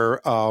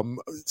where,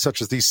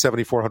 such as these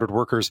 7,400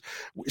 workers,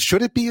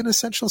 should it be an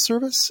essential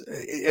service?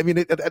 I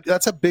mean,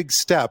 that's a big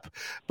step,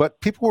 but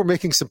people were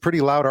making some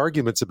pretty loud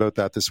arguments about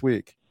that this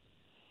week.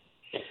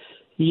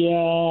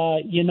 Yeah,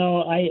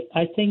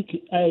 I think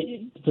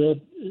the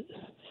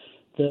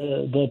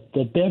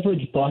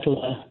beverage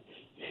bottler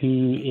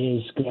who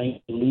is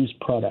going to lose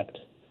product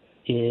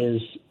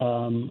is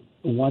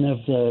one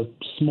of the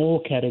small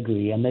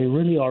category, and they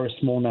really are a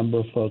small number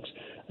of folks,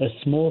 a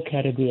small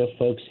category of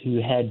folks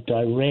who had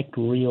direct,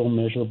 real,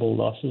 measurable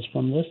losses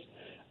from this.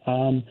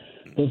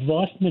 The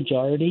vast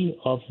majority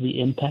of the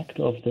impact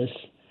of this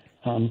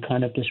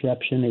kind of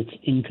disruption, it's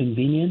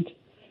inconvenient.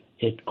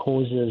 It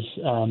causes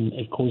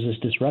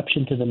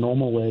disruption to the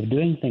normal way of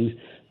doing things,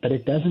 but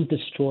it doesn't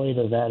destroy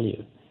the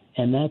value.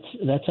 And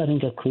that's I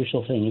think a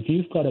crucial thing. If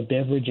you've got a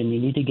beverage and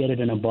you need to get it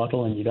in a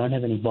bottle and you don't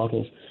have any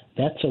bottles,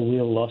 that's a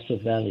real loss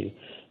of value.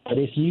 But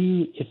if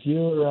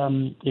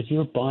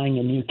you're buying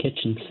a new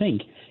kitchen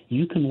sink,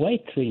 you can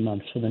wait 3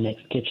 months for the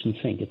next kitchen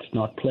sink. It's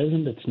not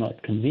pleasant, it's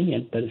not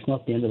convenient, but it's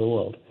not the end of the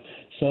world.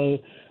 So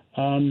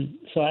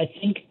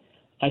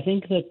I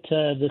think that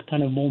the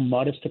kind of more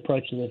modest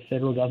approach of the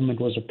federal government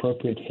was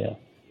appropriate here.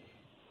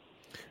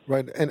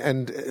 Right.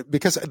 And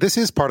because this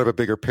is part of a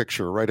bigger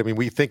picture, right? I mean,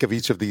 we think of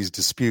each of these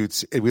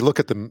disputes and we look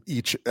at them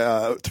each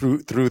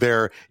through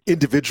their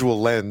individual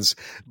lens.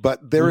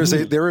 But there is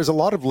a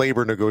lot of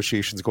labor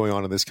negotiations going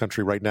on in this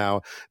country right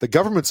now. The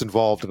government's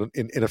involved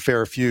in a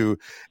fair few,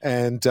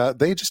 and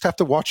they just have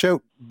to watch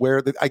out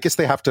where I guess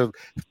they have to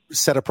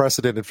set a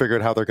precedent and figure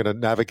out how they're going to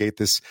navigate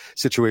this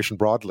situation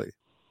broadly.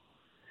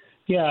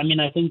 Yeah, I mean,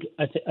 I think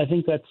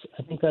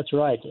that's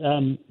right.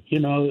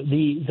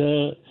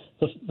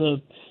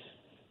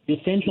 The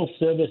essential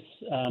service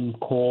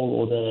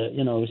call,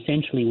 or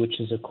essentially, which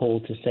is a call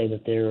to say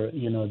that there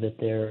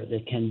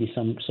can be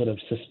some sort of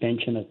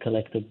suspension of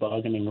collective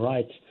bargaining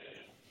rights,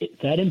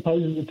 that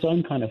imposes its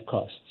own kind of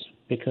costs,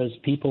 because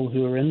people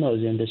who are in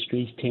those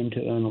industries tend to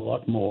earn a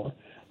lot more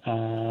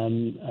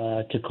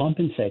to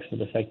compensate for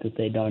the fact that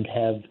they don't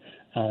have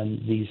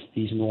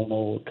these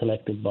normal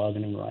collective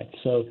bargaining rights.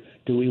 So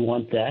do we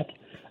want that?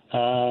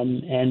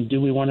 And do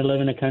we want to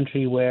live in a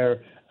country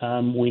where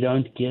we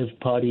don't give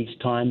parties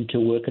time to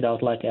work it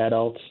out like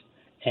adults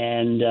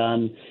and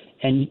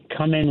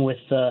come in with,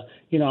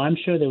 I'm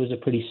sure there was a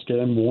pretty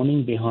stern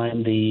warning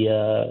behind the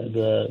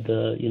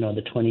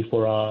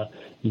 24-hour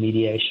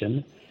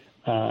mediation.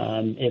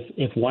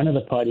 If one of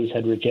the parties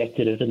had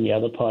rejected it and the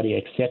other party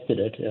accepted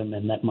it,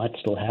 and that might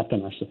still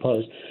happen, I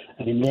suppose.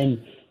 I mean,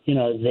 then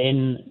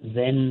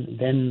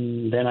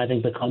I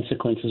think the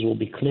consequences will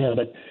be clear.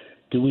 But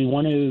do we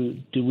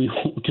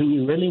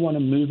really want to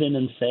move in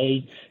and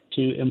say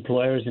to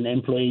employers and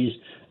employees,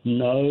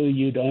 no,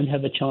 you don't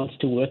have a chance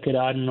to work it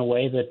out in a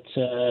way that's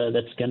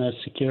going to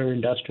secure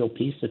industrial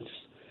peace?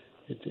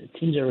 It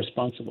seems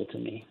irresponsible to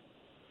me.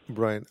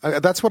 Right.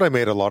 That's what I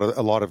made a lot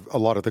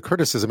of the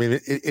criticism. I mean,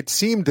 it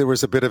seemed there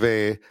was a bit of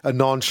a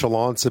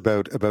nonchalance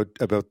about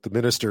the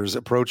minister's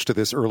approach to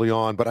this early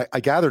on. But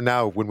I gather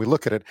now, when we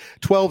look at it,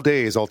 12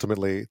 days,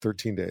 ultimately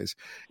 13 days,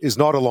 is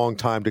not a long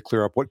time to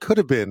clear up what could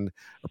have been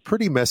a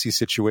pretty messy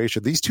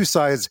situation. These two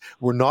sides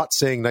were not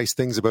saying nice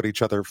things about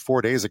each other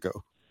 4 days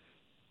ago.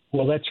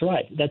 Well, that's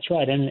right.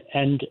 And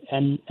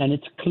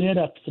it's cleared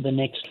up for the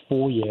next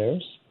 4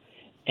 years.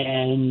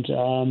 And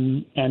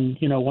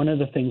one of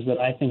the things that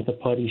I think the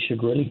parties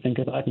should really think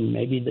about, and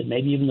maybe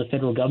even the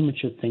federal government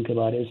should think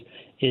about, is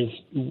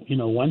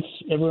once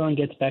everyone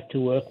gets back to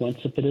work, once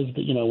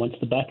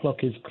the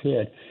backlog is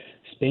cleared,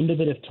 spend a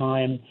bit of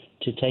time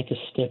to take a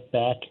step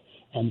back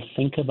and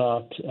think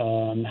about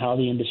how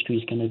the industry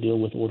is going to deal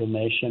with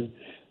automation.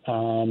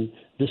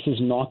 This is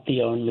not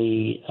the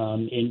only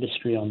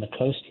industry on the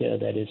coast here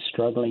that is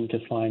struggling to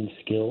find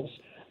skills.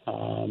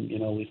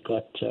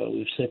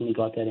 We've certainly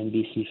got that in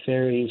BC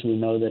Ferries. We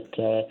know that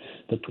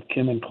the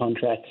procurement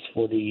contracts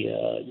for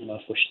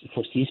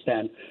for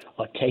C-SPAN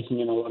are taking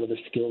in a lot of the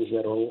skills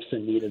that are also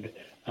needed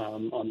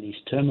on these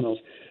terminals.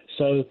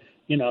 So,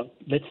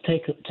 let's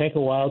take a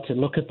while to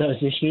look at those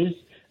issues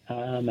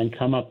and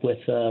come up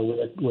with a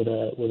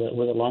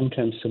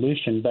long-term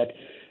solution. But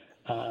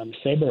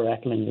saber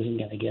rattling isn't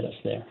going to get us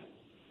there.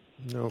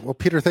 No. Well,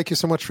 Peter, thank you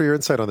so much for your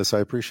insight on this. I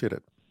appreciate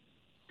it.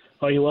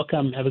 Oh, you're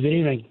welcome. Have a good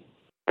evening.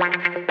 I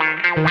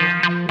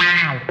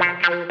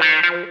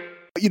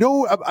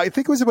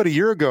think it was about a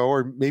year ago,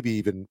 or maybe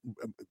even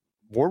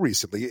more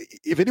recently,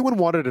 if anyone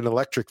wanted an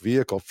electric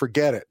vehicle,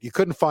 forget it. You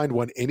couldn't find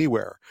one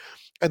anywhere.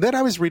 And then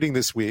I was reading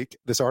this week,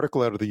 this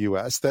article out of the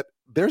U.S., that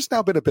there's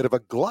now been a bit of a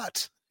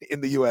glut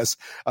in the U.S.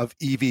 of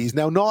EVs.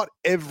 Now, not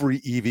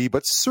every EV,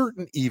 but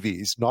certain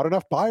EVs. Not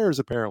enough buyers,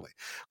 apparently.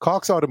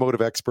 Cox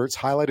Automotive experts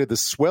highlighted the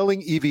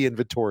swelling EV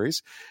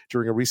inventories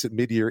during a recent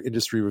mid-year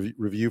industry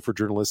review for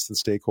journalists and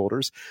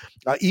stakeholders.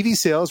 EV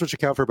sales, which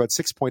account for about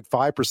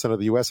 6.5% of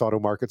the U.S. auto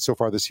market so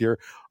far this year,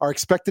 are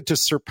expected to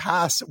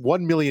surpass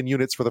 1 million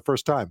units for the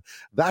first time.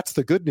 That's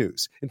the good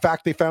news. In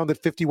fact, they found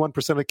that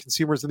 51% of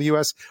consumers in the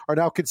U.S. are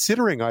now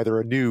considering either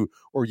a new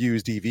or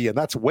used EV, and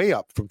that's way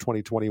up from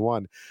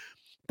 2021.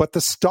 But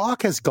the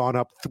stock has gone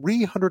up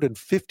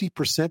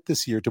 350%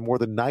 this year to more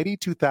than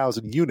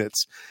 92,000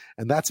 units.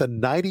 And that's a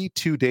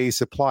 92-day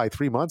supply,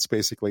 3 months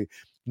basically,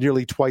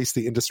 nearly twice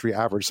the industry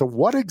average. So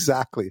what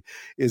exactly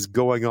is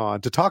going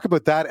on? To talk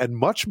about that and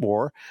much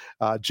more,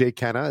 Jay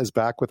Kana is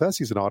back with us.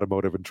 He's an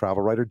automotive and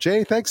travel writer.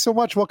 Jay, thanks so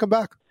much. Welcome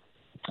back.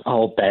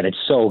 Oh, Ben, it's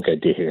so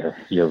good to hear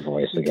your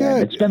voice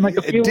again. Good. It's been like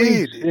a few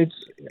weeks.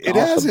 It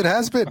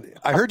has been.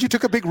 I heard you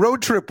took a big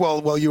road trip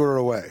while you were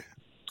away.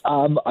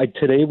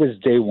 Today was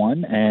day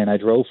one, and I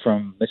drove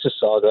from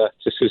Mississauga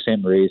to Sault Ste.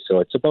 Marie, so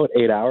it's about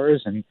 8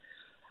 hours, and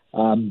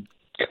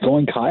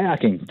going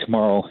kayaking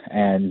tomorrow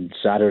and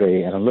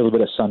Saturday, and a little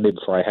bit of Sunday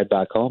before I head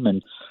back home.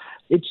 And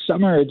it's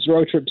summer; it's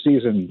road trip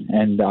season,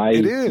 and I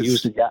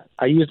used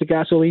a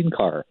gasoline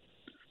car,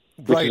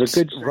 which is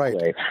a good segue.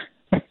 Right.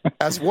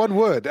 As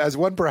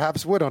one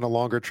perhaps would on a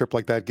longer trip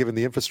like that, given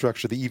the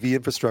infrastructure, the EV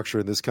infrastructure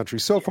in this country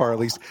so far, at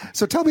least.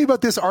 So tell me about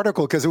this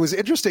article, because it was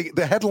interesting.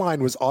 The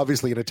headline was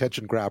obviously an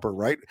attention grabber,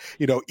 right?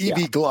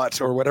 EV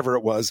glut or whatever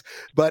it was.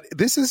 But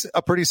this is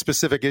a pretty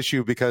specific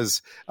issue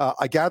because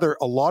I gather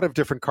a lot of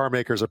different car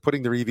makers are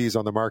putting their EVs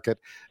on the market.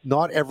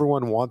 Not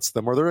everyone wants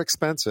them, or they're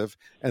expensive.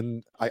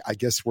 And I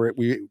guess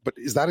but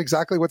is that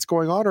exactly what's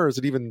going on, or is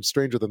it even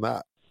stranger than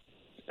that?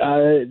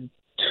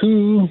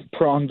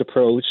 Two-pronged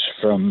approach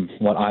from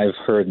what I've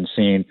heard and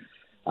seen.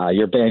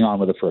 You're bang on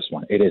with the first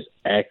one. It is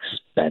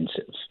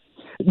expensive.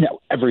 No,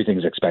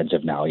 everything's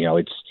expensive now.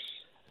 It's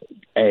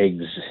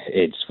eggs,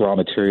 it's raw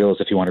materials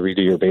if you want to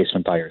redo your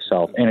basement by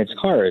yourself, and it's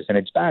cars, and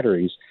it's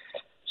batteries.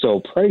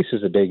 So price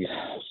is a big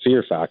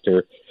fear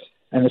factor.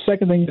 And the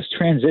second thing is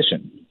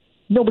transition.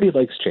 nobody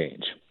likes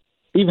change.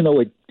 Even though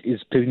it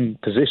is being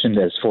positioned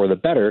as for the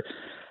better,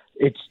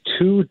 it's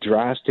too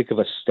drastic of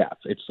a step.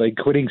 It's like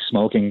quitting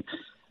smoking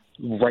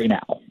right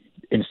now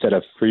instead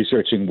of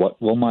researching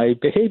what will my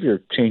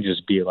behavior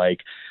changes be like,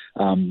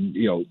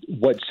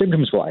 what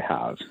symptoms will I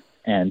have?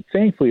 And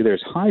thankfully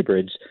there's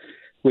hybrids,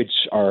 which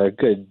are a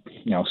good,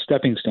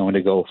 stepping stone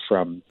to go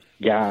from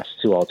gas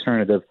to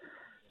alternative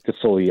to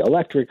fully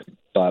electric.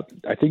 But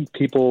I think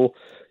people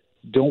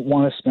don't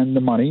want to spend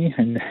the money.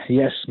 And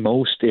yes,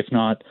 most, if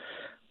not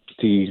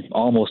the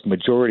almost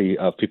majority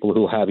of people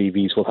who have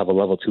EVs will have a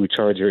level 2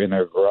 charger in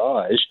their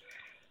garage.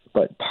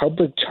 But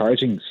public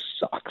charging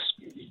sucks.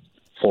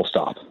 Full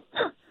stop.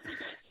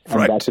 And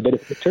right. That's a bit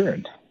of a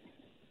turn.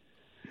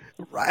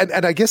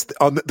 And I guess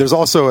there's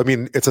also,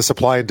 it's a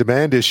supply and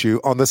demand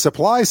issue. On the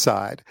supply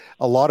side,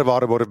 a lot of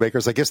automotive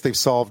makers, I guess they've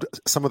solved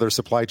some of their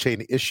supply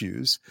chain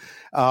issues,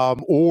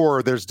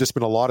 or there's just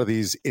been a lot of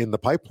these in the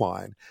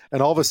pipeline,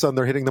 and all of a sudden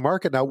they're hitting the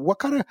market. Now,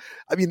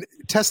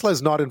 Tesla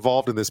is not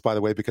involved in this, by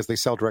the way, because they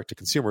sell direct to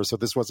consumers, so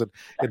this wasn't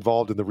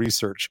involved in the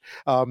research.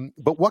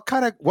 But what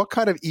kind of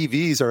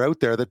EVs are out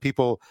there that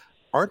people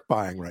aren't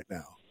buying right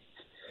now?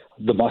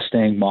 The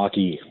Mustang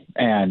Mach-E,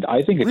 and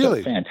I think it's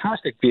a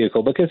fantastic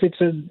vehicle because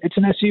it's an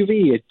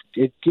SUV.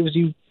 It gives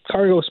you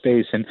cargo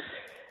space, and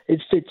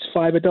it fits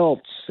 5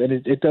 adults, and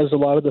it does a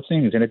lot of the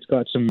things, and it's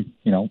got some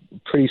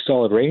pretty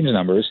solid range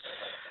numbers,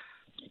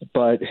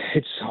 but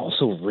it's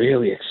also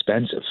really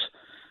expensive.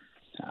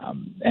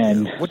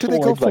 And what do they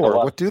go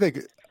for? What do they?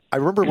 I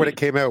remember when it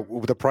came out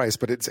with the price,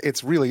 but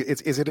it's really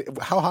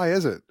how high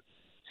is it?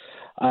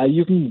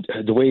 You can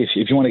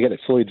if you want to get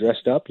it fully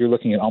dressed up, you're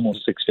looking at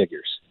almost 6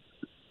 figures.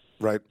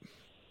 Right.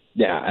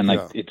 Yeah, and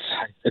I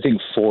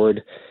think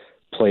Ford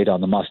played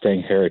on the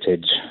Mustang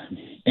heritage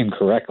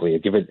incorrectly.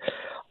 Give it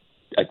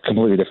a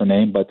completely different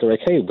name, but they're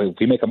like, hey,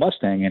 we make a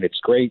Mustang and it's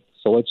great,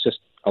 so let's just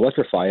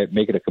electrify it,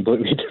 make it a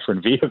completely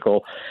different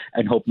vehicle,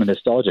 and hope the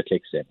nostalgia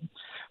kicks in.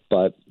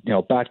 But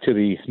back to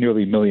the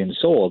nearly 1 million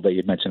sold that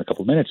you mentioned a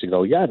couple of minutes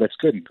ago. Yeah, that's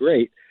good and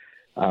great.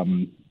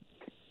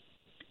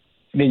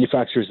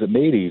 Manufacturers that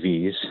made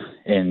EVs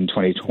in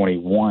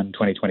 2021,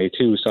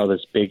 2022 saw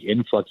this big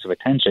influx of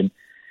attention.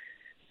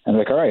 And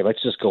they're like, all right,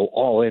 let's just go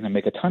all in and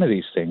make a ton of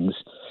these things.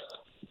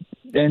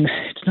 And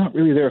it's not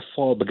really their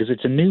fault because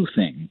it's a new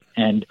thing.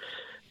 And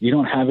you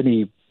don't have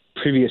any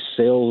previous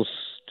sales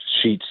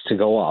sheets to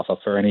go off of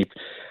or any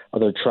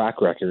other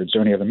track records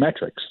or any other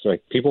metrics.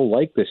 Like, people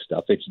like this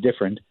stuff. It's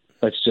different.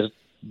 Let's just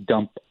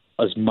dump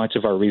as much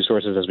of our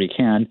resources as we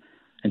can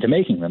into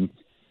making them.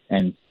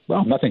 And,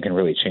 well, nothing can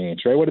really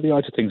change, right? What are the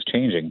odds of things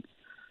changing?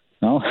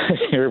 Well,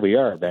 here we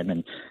are, Ben,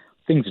 and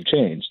things have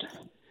changed.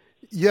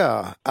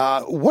 Yeah.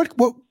 What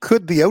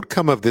could the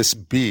outcome of this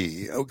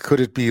be?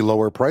 Could it be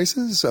lower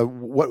prices?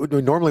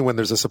 Normally when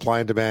there's a supply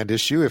and demand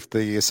issue, if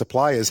the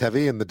supply is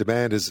heavy and the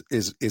demand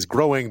is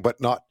growing but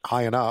not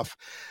high enough,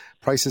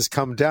 prices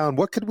come down.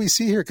 What could we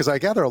see here? Because I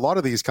gather a lot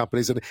of these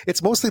companies, and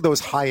it's mostly those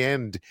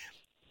high-end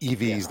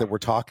EVs that we're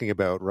talking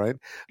about, right?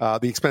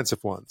 The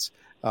expensive ones,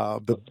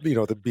 the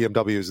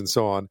BMWs and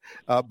so on.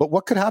 But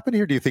what could happen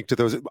here, do you think, to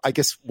those? I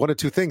guess one of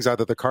two things: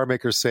 either the car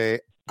makers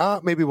say,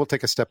 maybe we'll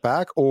take a step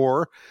back,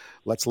 or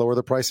let's lower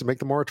the price and make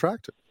them more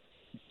attractive.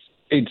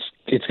 It's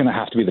going to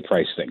have to be the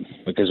price thing,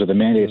 because with the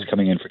mandates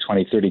coming in for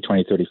 2030,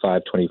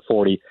 2035,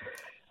 2040,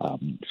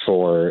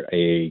 for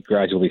a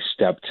gradually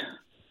stepped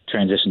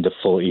transition to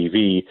full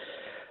EV,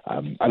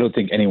 I don't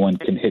think anyone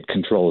can hit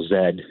Control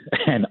Z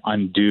and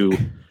undo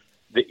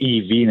the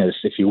EV-ness,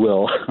 if you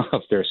will,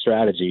 of their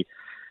strategy.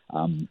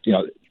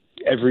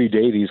 Every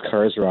day these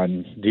cars are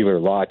on dealer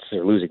lots,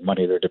 they're losing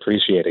money, they're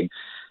depreciating.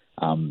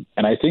 And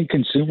I think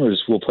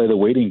consumers will play the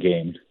waiting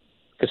game,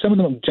 because some of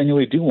them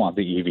genuinely do want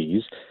the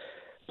EVs,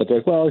 but they're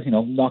like, well,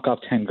 knock off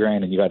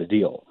 $10,000 and you got a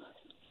deal.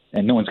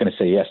 And no one's going to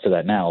say yes to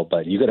that now,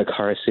 but you got a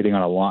car sitting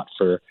on a lot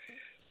for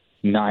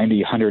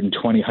 90,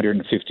 120,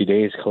 150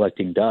 days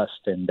collecting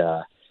dust, and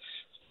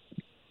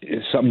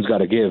something's got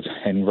to give.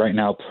 And right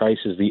now, price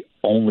is the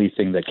only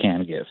thing that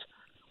can give.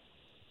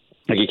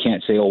 Like, you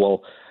can't say, oh,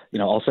 well,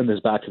 I'll send this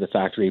back to the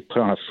factory, put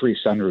on a free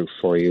sunroof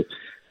for you,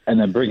 and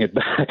then bring it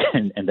back,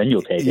 and then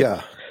you'll take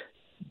it.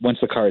 Once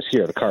the car is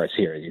here, the car is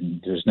here.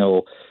 There's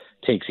no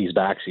takesies,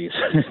 backsies.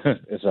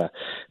 It's a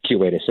cute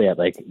way to say it.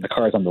 Like, the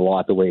car's on the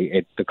lot,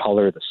 the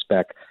color, the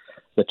spec,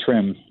 the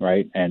trim,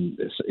 right? And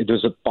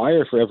there's a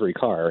buyer for every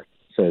car,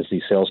 says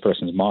the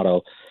salesperson's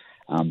motto.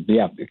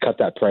 Cut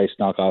that price,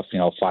 knock off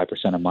 5%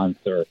 a month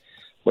or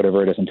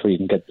whatever it is until you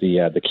can get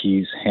the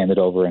keys handed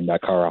over and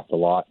that car off the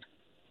lot.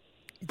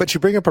 But you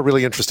bring up a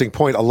really interesting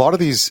point. A lot of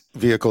these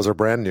vehicles are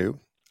brand new.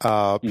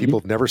 People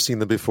have never seen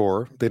them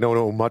before. They don't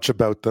know much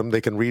about them.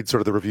 They can read sort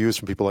of the reviews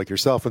from people like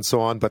yourself and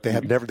so on, but they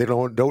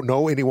don't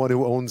know anyone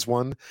who owns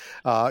one.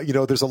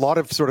 There's a lot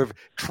of sort of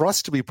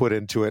trust to be put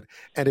into it.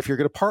 And if you're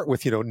going to part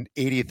with,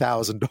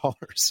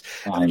 $80,000,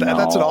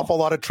 that's an awful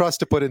lot of trust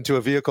to put into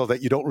a vehicle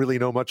that you don't really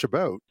know much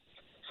about.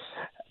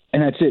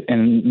 And that's it.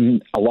 And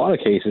in a lot of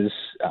cases,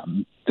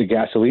 the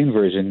gasoline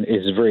version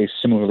is very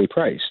similarly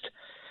priced.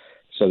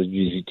 So do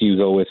you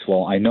go with,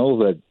 well, I know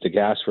that the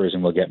gas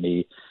version will get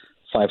me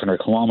 500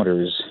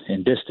 kilometers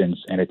in distance,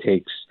 and it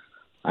takes,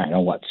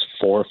 4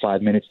 or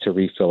 5 minutes to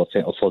refill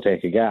a full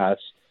tank of gas,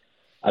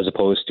 as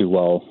opposed to,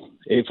 well,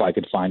 if I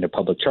could find a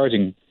public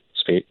charging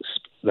space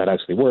that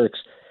actually works,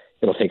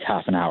 it'll take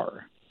half an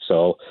hour.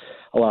 So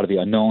a lot of the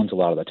unknowns, a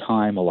lot of the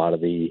time,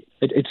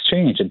 it's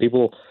change, and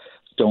people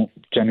don't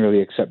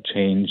generally accept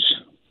change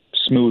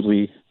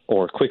smoothly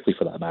or quickly,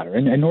 for that matter,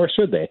 and nor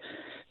should they.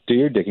 Do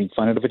your digging,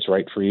 find out if it's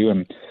right for you,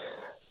 and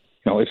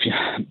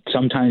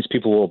sometimes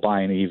people will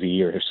buy an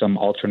EV or some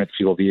alternate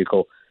fuel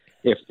vehicle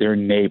if their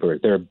neighbor,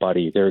 their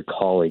buddy, their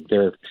colleague,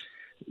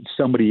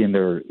 somebody in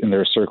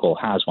their circle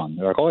has one.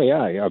 They're like, oh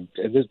yeah,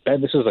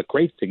 this is a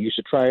great thing. You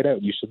should try it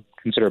out. You should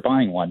consider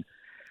buying one.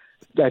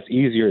 That's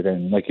easier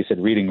than, like you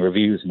said, reading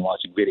reviews and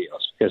watching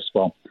videos, because,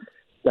 well,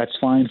 that's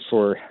fine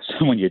for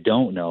someone you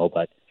don't know,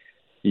 but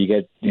you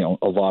get,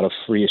 a lot of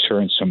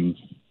reassurance from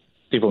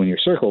people in your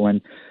circle,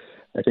 and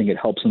I think it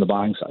helps in the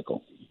buying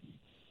cycle.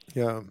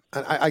 Yeah.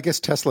 And I guess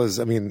Tesla's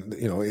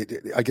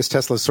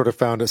sort of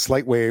found a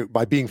slight way,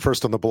 by being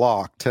first on the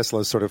block,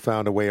 Tesla's sort of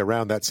found a way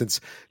around that,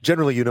 since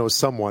generally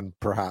someone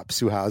perhaps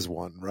who has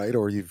one, right?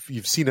 Or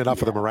you've seen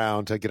enough of them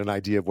around to get an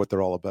idea of what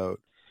they're all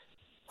about.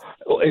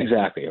 Well,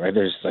 exactly, right?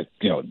 There's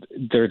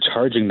their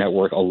charging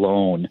network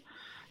alone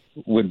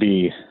would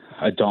be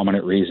a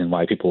dominant reason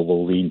why people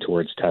will lean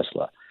towards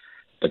Tesla,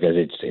 because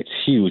it's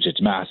huge,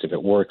 it's massive,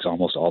 it works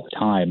almost all the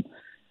time,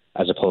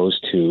 as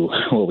opposed to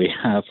what we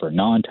have for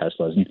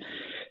non-Teslas. And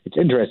it's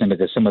interesting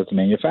because some of the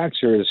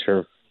manufacturers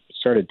have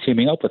started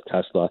teaming up with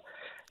Tesla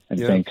and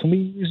saying, can we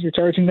use your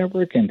charging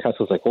network? And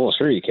Tesla's like, well,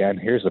 sure you can.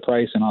 Here's the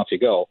price, and off you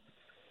go.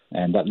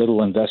 And that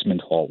little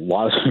investment, a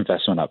lot of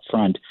investment up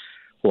front,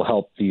 will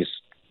help these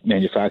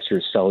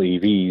manufacturers sell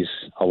EVs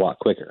a lot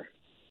quicker.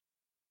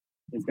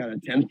 It's got a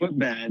 10-foot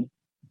bed.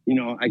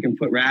 I can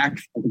put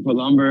racks, I can put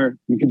lumber.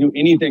 You can do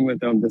anything with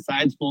them. The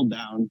sides fold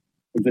down.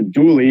 It's a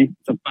dually.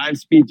 It's a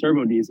 5-speed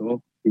turbo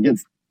diesel. It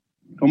gets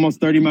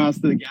almost 30 miles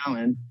to the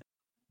gallon.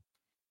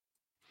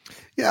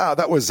 Yeah,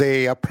 that was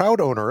a proud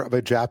owner of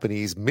a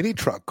Japanese mini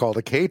truck called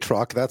a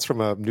K-Truck. That's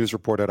from a news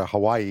report out of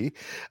Hawaii.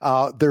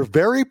 They're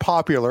very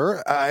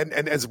popular, and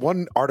as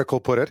one article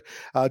put it,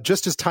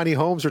 just as tiny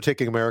homes are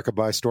taking America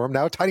by storm,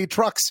 now tiny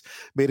trucks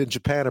made in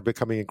Japan are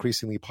becoming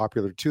increasingly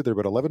popular too. They're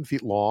about 11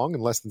 feet long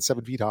and less than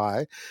 7 feet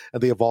high,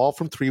 and they evolved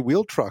from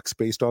 3-wheel trucks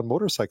based on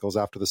motorcycles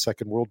after the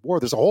Second World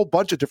War. There's a whole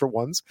bunch of different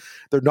ones.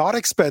 They're not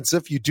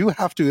expensive. You do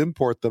have to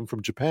import them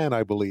from Japan,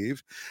 I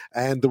believe,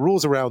 and the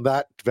rules around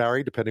that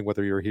vary depending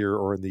whether you're here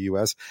or in the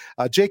U.S.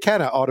 Jay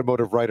Kana,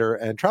 automotive writer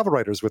and travel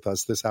writer, is with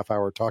us this half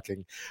hour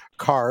talking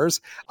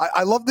cars.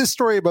 I love this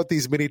story about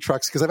these mini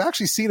trucks because I've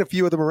actually seen a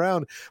few of them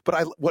around,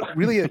 but what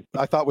really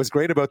I thought was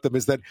great about them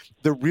is that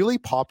they're really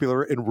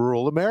popular in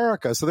rural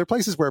America. So they're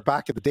places where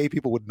back in the day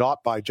people would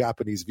not buy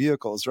Japanese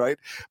vehicles, right?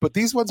 But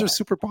these ones are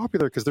super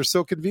popular because they're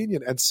so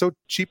convenient and so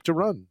cheap to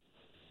run.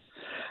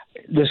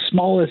 The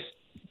smallest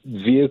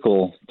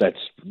vehicle that's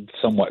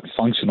somewhat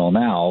functional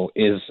now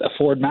is a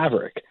Ford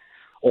Maverick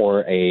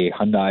or a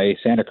Hyundai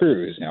Santa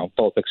Cruz,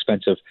 both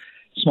expensive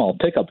small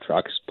pickup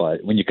trucks.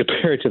 But when you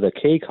compare it to the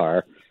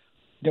K-Car,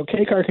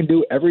 K-Car can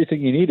do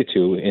everything you need it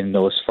to in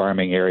those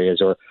farming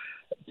areas, or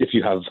if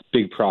you have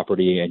big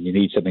property and you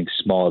need something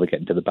small to get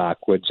into the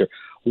backwoods or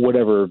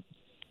whatever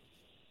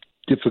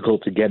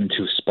difficult to get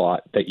into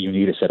spot that you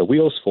need a set of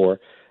wheels for,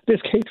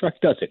 this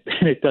K-Truck does it,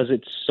 and it does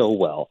it so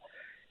well.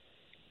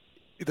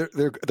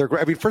 They're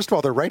I mean, first of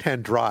all, they're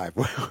right-hand drive,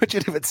 which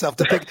in of itself,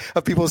 to think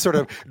of people sort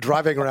of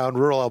driving around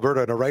rural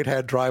Alberta in a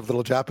right-hand drive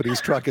little Japanese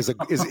truck is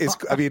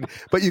I mean,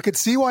 but you can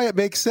see why it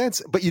makes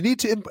sense. But you need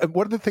to,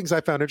 one of the things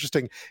I found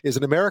interesting is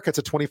in America, it's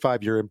a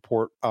 25-year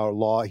import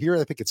law. Here,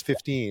 I think it's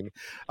 15,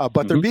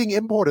 but they're being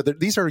imported.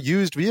 These are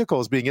used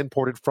vehicles being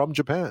imported from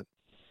Japan.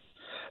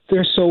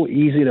 They're so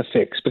easy to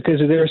fix because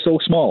they're so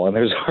small and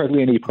there's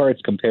hardly any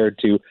parts compared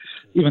to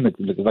even,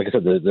 like I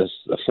said, the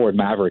Ford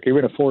Maverick,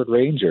 even a Ford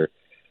Ranger.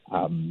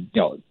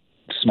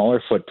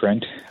 Smaller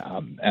footprint,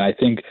 and I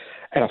think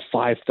at a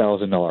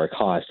 $5,000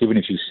 cost, even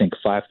if you sink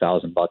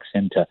 $5,000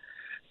 into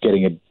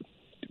getting it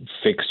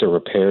fixed or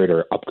repaired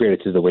or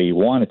upgraded to the way you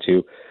want it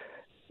to,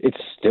 it's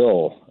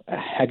still a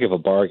heck of a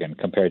bargain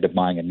compared to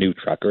buying a new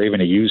truck or even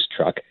a used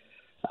truck,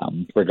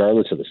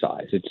 regardless of the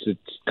size.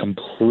 It's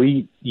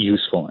complete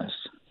usefulness.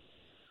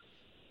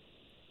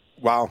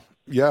 Wow.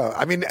 Yeah,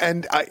 I mean,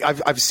 and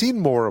I've seen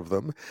more of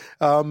them.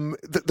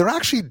 They're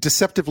actually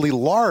deceptively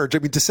large. I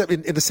mean,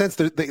 in the sense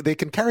that they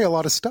can carry a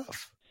lot of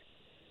stuff.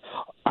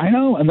 I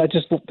know, and that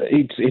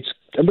it's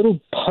a little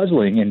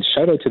puzzling. And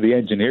shout out to the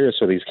engineers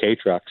for these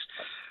K-Trucks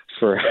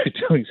for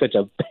doing such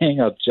a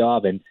bang-up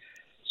job in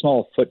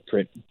small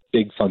footprint,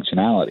 big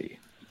functionality.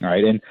 All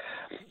right, and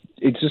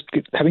it's just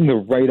having the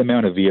right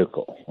amount of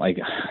vehicle. Like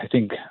I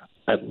think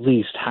at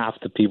least half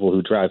the people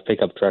who drive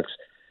pickup trucks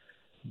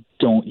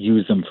don't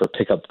use them for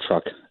pickup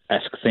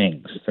truck-esque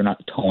things. They're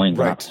not towing,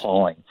 they're not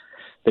hauling.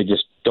 They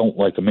just don't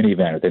like a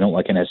minivan or they don't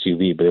like an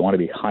SUV, but they want to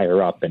be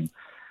higher up. And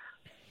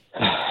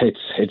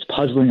it's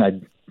puzzling.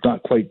 I'm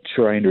not quite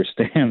sure I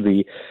understand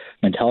the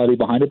mentality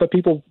behind it, but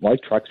people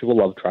like trucks. People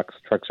love trucks.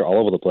 Trucks are all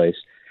over the place.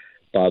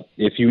 But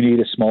if you need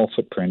a small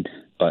footprint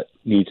but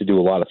need to do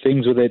a lot of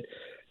things with it,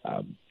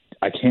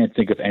 I can't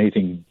think of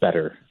anything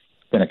better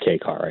than a K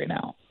car right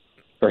now.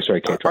 Or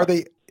sorry, K truck. Are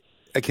they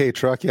a K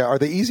truck? Yeah. Are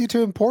they easy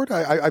to import?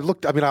 I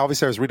looked. I mean,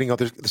 obviously, I was reading.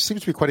 There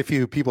seems to be quite a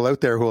few people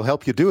out there who will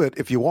help you do it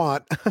if you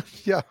want.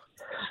 Yeah.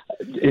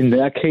 In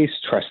that case,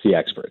 trust the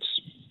experts.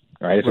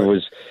 Right. If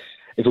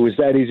it was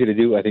that easy to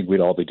do, I think we'd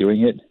all be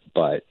doing it.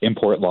 But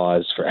import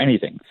laws for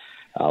anything,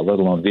 let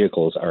alone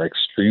vehicles, are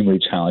extremely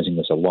challenging.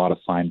 There's a lot of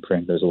fine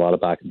print. There's a lot of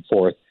back and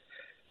forth.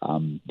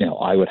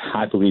 I would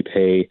happily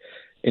pay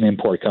an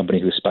import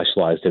company who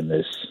specialized in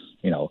this,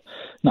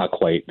 not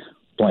quite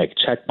blank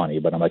check money,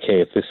 but I'm like,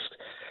 hey, if this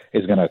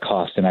is going to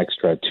cost an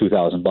extra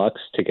 $2,000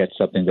 to get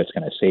something that's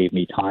going to save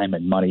me time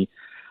and money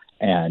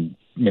and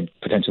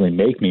potentially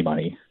make me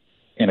money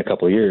in a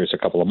couple of years, a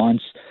couple of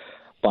months,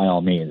 by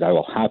all means, I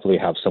will happily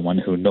have someone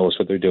who knows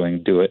what they're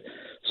doing do it,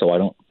 so I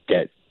don't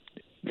get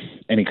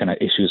any kind of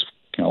issues.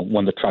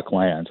 When the truck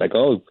lands, I go,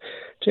 oh,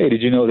 Jay,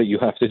 did you know that you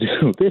have to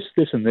do this,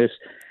 this, and this,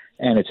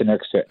 and it's an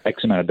extra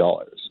X amount of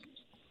dollars.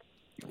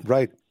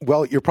 Right.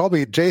 Well,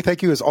 Jay,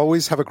 thank you as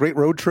always. Have a great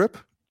road trip.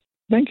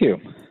 Thank you.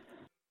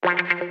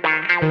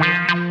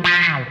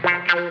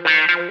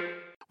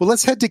 Well,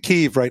 let's head to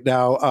Kyiv right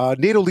now.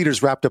 NATO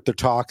leaders wrapped up their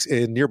talks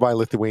in nearby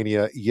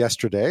Lithuania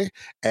yesterday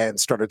and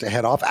started to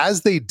head off.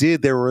 As they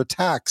did, there were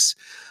attacks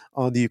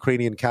on the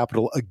Ukrainian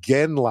capital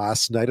again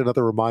last night.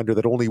 Another reminder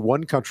that only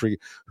one country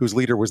whose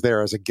leader was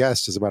there as a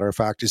guest, as a matter of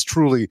fact, is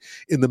truly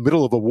in the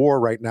middle of a war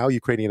right now.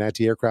 Ukrainian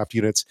anti-aircraft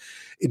units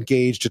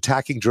engaged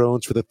attacking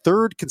drones for the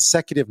third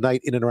consecutive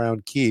night in and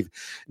around Kyiv.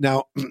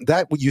 Now,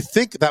 that you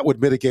think that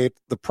would mitigate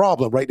the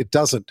problem, right? It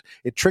doesn't.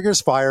 It triggers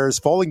fires,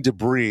 falling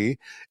debris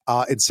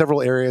in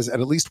several areas,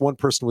 and at least one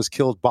person was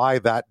killed by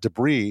that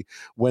debris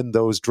when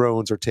those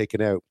drones are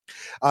taken out.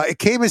 It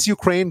came as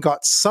Ukraine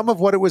got some of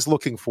what it was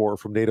looking for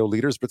from NATO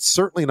leaders, but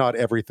certainly not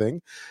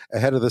everything.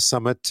 Ahead of the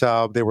summit,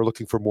 they were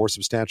looking for a more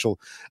substantial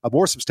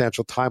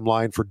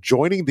timeline for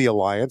joining the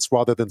alliance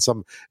rather than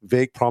some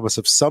vague promise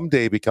of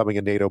someday becoming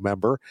a NATO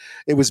member.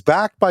 It was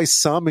backed by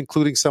some,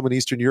 including some in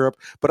Eastern Europe,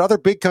 but other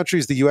big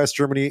countries, the US,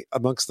 Germany,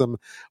 amongst them,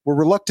 were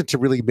reluctant to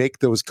really make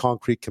those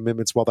concrete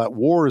commitments while that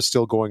war is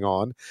still going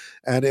on.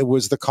 And it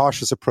was the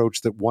cautious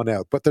approach that won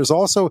out. But there's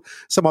also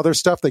some other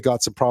stuff. They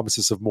got some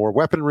promises of more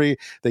weaponry.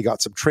 They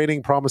got some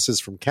training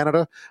promises from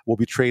Canada. We'll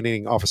be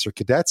training officer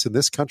cadets in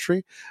this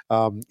country,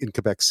 in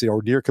Quebec City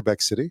or near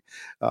Quebec City,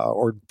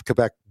 or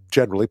Quebec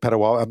generally,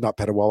 not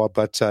Petawawa,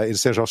 but in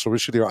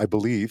Saint-Jean-sur-Richelieu, I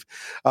believe.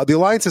 The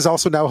alliance is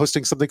also now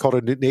hosting something called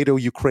a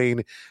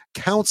NATO-Ukraine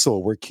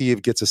Council, where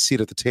Kyiv gets a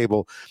seat at the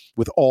table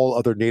with all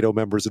other NATO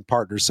members and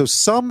partners. So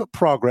some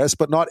progress,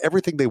 but not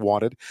everything they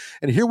wanted.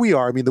 And here we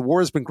are. I mean, the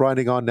war has been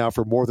grinding on now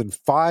for more than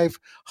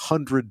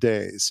 500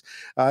 days.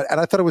 And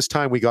I thought it was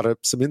time we got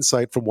some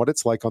insight from what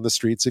it's like on the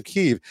streets of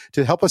Kyiv.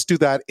 To help us do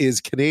that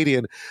is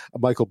Canadian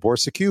Michael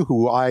Bociurkiw,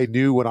 who I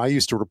knew when I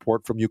used to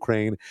report from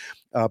Ukraine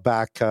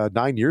back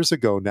 9 years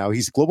ago now.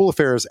 He's global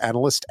affairs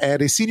analyst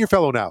and a senior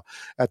fellow now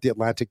at the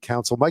Atlantic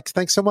Council. Mike,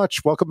 thanks so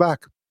much. Welcome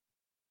back.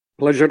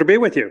 Pleasure to be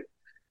with you.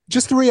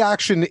 Just the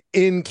reaction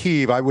in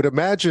Kyiv, I would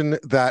imagine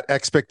that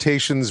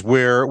expectations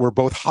were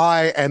both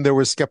high and there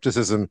was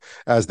skepticism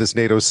as this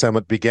NATO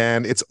summit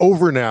began. It's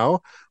over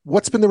now.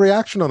 What's been the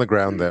reaction on the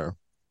ground there?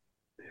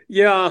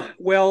 Yeah,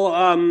 well,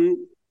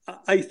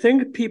 I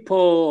think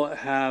people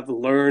have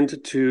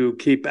learned to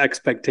keep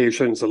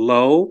expectations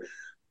low.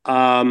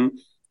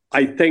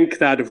 I think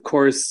that, of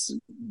course,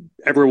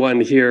 everyone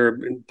here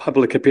in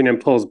public opinion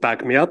polls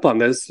back me up on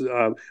this,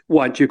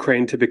 want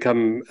Ukraine to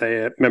become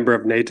a member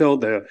of NATO.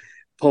 The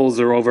polls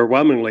are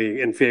overwhelmingly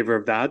in favor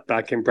of that,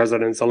 backing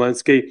President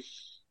Zelensky.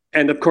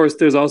 And of course,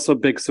 there's also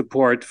big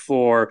support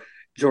for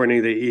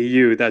joining the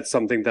EU. That's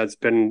something that's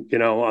been,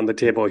 on the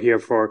table here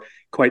for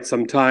quite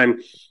some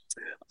time.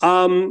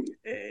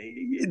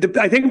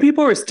 I think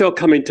people are still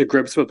coming to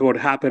grips with what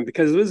happened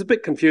because it was a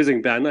bit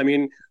confusing, Ben. I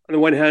mean, on the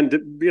one hand,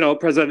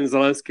 President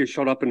Zelensky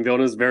showed up in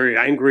Vilnius very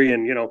angry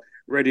and,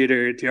 ready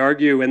to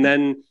argue. And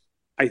then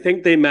I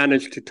think they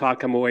managed to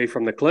talk him away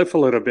from the cliff a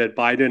little bit,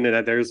 Biden and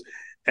others.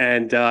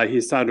 And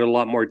he sounded a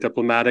lot more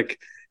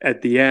diplomatic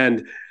at the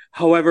end.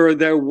 However,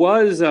 there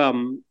was a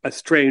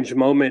strange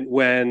moment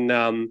when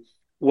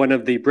one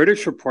of the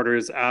British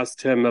reporters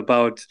asked him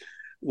about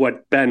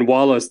what Ben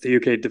Wallace, the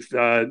UK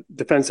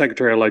defense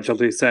secretary,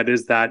 allegedly said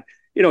is that,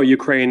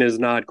 Ukraine is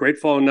not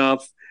grateful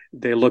enough.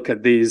 They look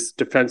at these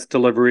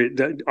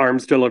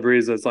arms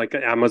deliveries as like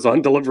an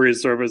Amazon delivery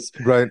service.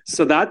 Right.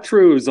 So that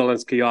threw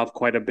Zelensky off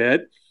quite a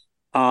bit.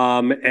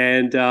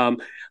 I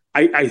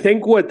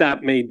think what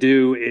that may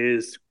do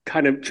is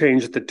kind of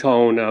change the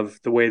tone of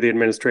the way the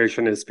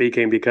administration is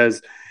speaking,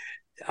 because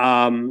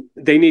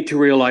they need to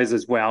realize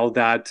as well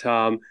that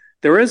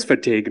there is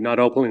fatigue, not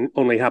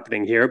only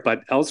happening here,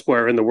 but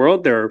elsewhere in the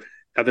world. There are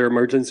other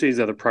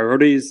emergencies, other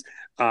priorities,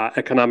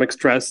 economic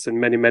stress in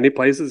many, many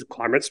places,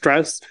 climate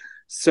stress.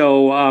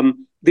 So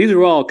these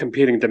are all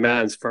competing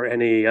demands for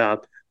any,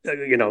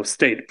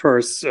 state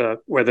purse,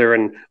 whether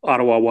in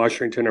Ottawa,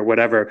 Washington, or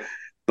whatever.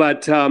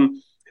 But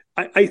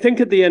I think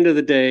at the end of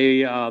the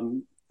day,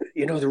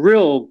 the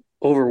real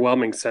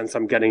overwhelming sense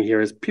I'm getting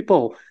here is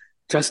people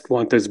just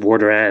want this war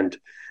to end,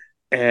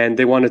 and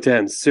they want it to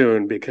end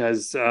soon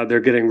because they're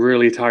getting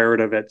really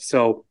tired of it.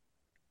 So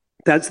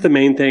that's the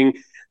main thing.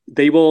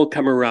 They will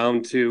come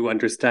around to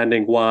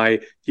understanding why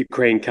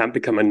Ukraine can't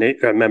become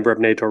a member of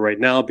NATO right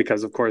now,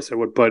 because, of course, it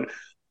would put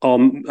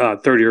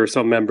 30 or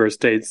so member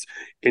states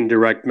in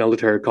direct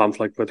military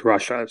conflict with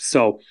Russia.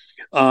 So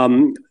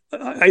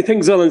I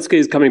think Zelensky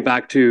is coming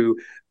back to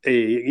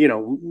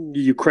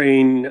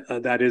Ukraine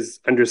that is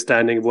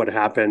understanding what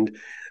happened.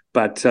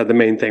 But the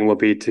main thing will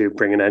be to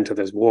bring an end to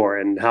this war.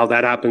 And how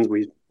that happens,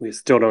 we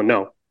still don't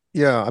know.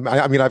 Yeah,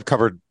 I mean, I've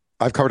covered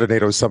a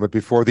NATO summit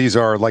before. These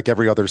are like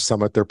every other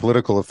summit; they're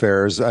political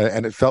affairs,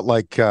 and it felt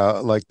like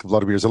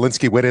Vladimir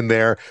Zelensky went in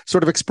there,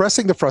 sort of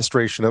expressing the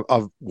frustration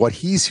of what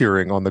he's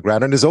hearing on the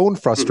ground and his own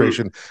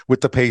frustration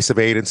with the pace of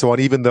aid and so on.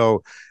 Even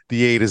though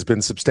the aid has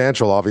been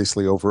substantial,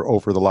 obviously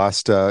over the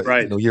last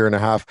year and a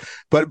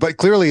half, but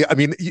clearly, I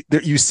mean,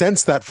 you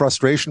sense that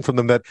frustration from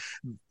them that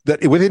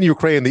within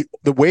Ukraine,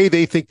 the way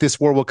they think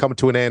this war will come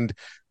to an end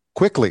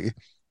quickly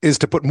is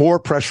to put more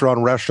pressure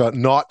on Russia,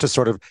 not to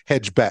sort of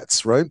hedge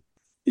bets, right?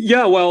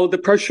 Yeah, well, the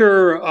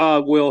pressure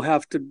will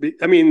have to be,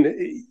 I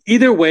mean,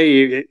 either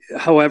way,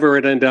 however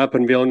it ended up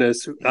in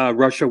Vilnius,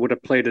 Russia would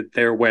have played it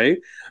their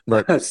way.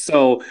 Right.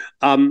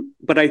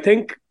 But I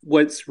think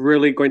what's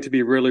really going to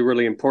be really,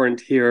 really important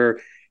here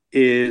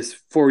is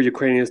for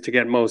Ukrainians to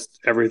get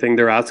most everything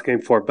they're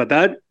asking for. But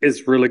that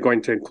is really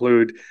going to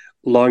include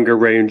longer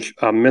range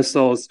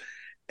missiles.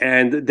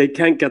 And they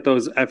can't get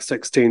those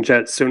F-16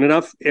 jets soon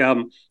enough.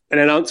 An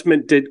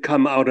announcement did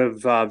come out of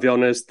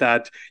Vilnius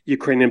that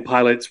Ukrainian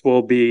pilots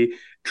will be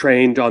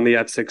trained on the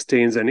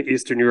F-16s in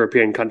Eastern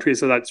European countries.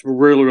 So that's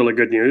really, really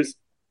good news.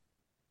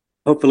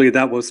 Hopefully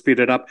that will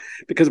speed it up,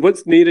 because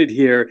what's needed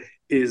here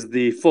is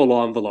the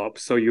full envelope.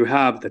 So you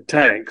have the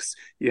tanks,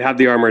 you have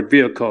the armored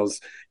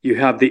vehicles, you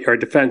have the air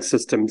defense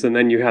systems, and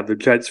then you have the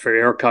jets for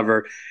air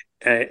cover.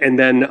 And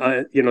then,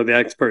 the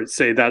experts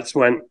say that's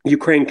when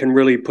Ukraine can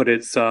really put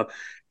its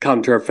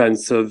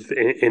counteroffensive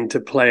into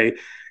play.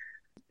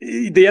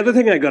 The other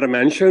thing I got to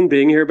mention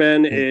being here,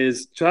 Ben,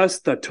 is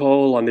just the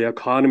toll on the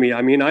economy.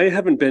 I mean, I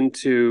haven't been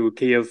to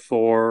Kyiv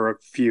for a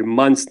few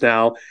months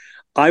now.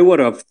 I would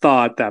have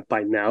thought that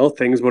by now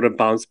things would have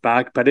bounced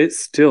back, but it's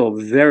still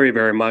very,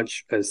 very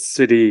much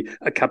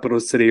a capital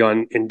city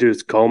on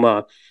induced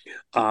coma.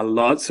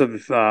 Lots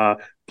of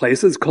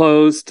places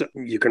closed.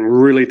 You can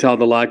really tell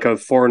the lack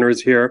of foreigners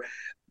here.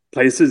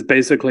 Places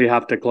basically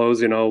have to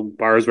close,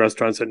 bars,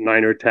 restaurants at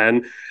 9 or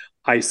 10.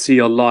 I see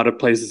a lot of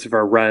places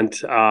for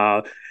rent.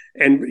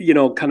 And,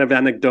 kind of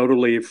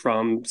anecdotally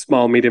from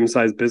small,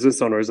 medium-sized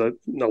business owners, a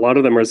lot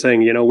of them are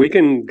saying, we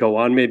can go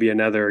on maybe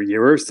another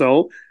year or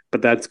so,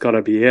 but that's going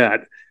to be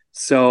it.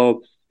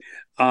 So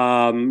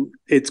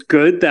it's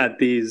good that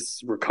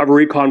these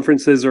recovery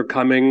conferences are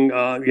coming.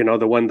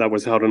 The one that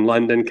was held in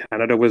London,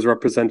 Canada was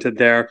represented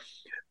there.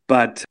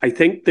 But I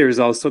think there's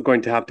also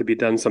going to have to be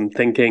done some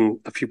thinking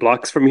a few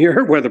blocks from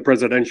here, where the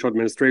presidential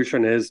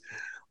administration is,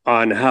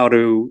 on how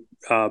to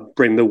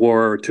bring the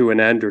war to an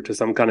end or to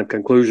some kind of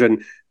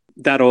conclusion.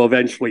 That'll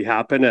eventually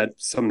happen at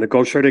some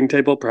negotiating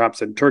table,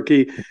 perhaps in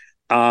Turkey.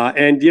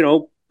 And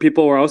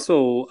people are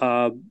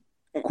also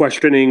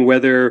questioning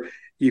whether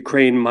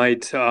Ukraine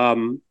might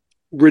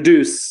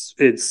reduce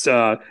its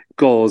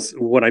goals.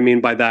 What I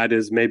mean by that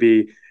is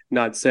maybe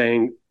not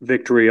saying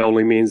victory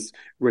only means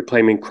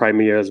reclaiming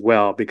Crimea as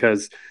well,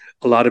 because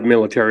a lot of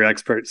military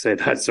experts say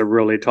that's a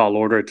really tall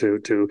order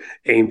to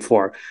aim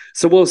for.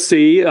 So we'll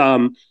see.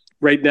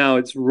 Right now,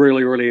 it's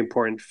really, really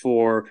important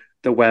for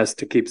the West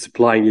to keep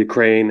supplying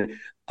Ukraine.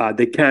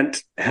 They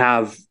can't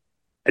have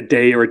a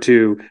day or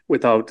two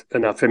without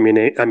enough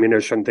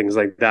ammunition, things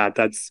like that.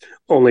 That's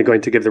only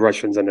going to give the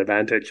Russians an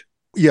advantage.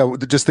 Yeah,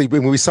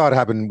 when we saw it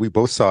happen, we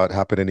both saw it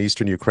happen in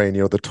eastern Ukraine.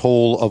 The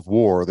toll of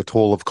war, the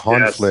toll of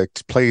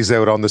conflict plays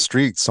out on the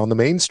streets, on the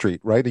main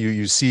street, right?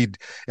 You see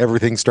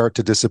everything start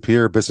to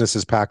disappear.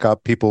 Businesses pack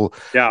up. People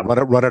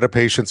run out of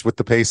patience with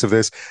the pace of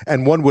this.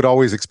 And one would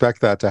always expect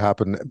that to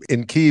happen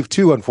in Kyiv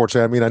too,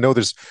 unfortunately. I mean, I know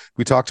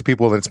we talk to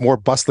people and it's more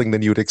bustling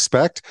than you'd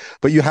expect,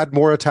 but you had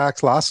more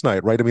attacks last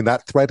night, right? I mean,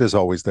 that threat is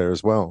always there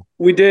as well.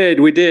 We did.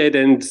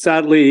 And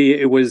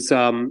sadly, it was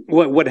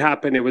what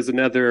happened. It was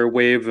another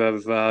wave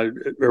of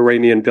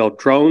Iranian-built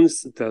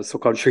drones, the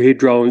so-called Shahed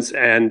drones.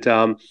 And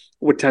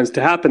what tends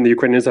to happen, the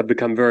Ukrainians have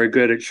become very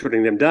good at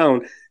shooting them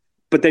down.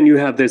 But then you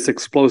have this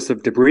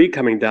explosive debris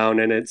coming down,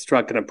 and it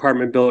struck an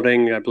apartment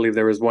building. I believe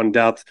there was one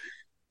death,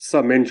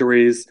 some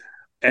injuries.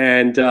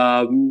 And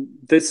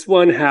this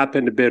one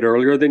happened a bit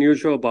earlier than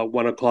usual, about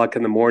 1 o'clock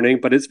in the morning,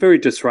 but it's very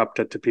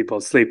disruptive to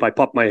people's sleep. I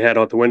popped my head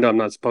out the window. I'm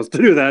not supposed to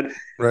do that,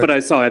 but I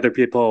saw other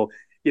people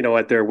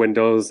at their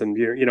windows, and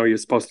you're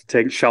supposed to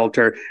take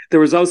shelter. There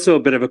was also a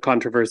bit of a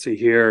controversy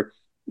here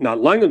not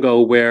long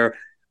ago where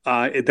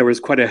there was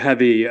quite a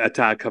heavy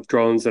attack of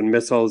drones and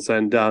missiles,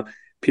 and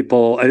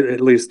people,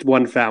 at least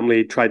one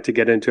family, tried to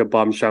get into a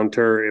bomb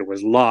shelter. It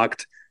was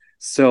locked.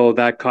 So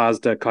that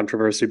caused a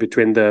controversy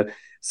between the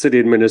city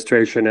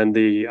administration and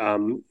the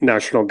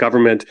national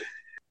government.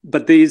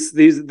 But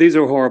these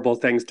are horrible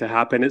things to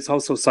happen. It's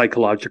also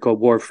psychological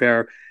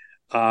warfare.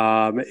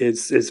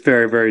 It's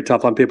very, very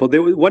tough on people.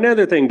 There was one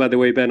other thing, by the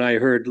way, Ben, I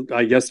heard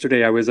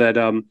yesterday. I was at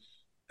a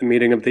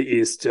meeting of the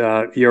East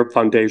Europe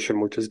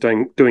Foundation, which is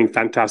doing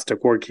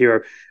fantastic work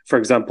here. For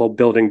example,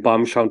 building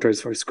bomb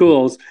shelters for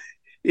schools.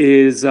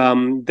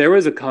 There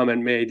was a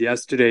comment made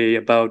yesterday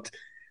about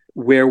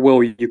where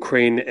will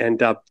Ukraine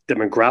end up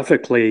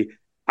demographically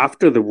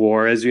after the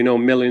war. As you know,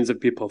 millions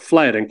of people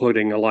fled,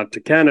 including a lot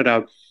to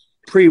Canada.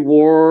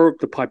 Pre-war,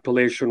 the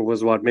population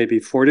was maybe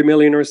 40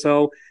 million or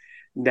so.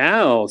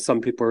 Now, some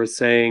people are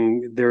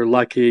saying they're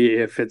lucky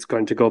if it's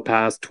going to go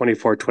past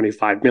 24,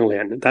 25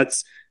 million.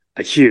 That's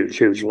a huge,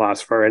 huge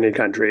loss for any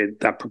country,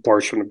 that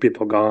proportion of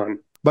people gone.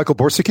 Michael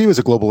Bociurkiw is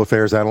a global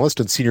affairs analyst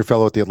and senior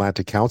fellow at the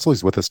Atlantic Council.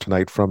 He's with us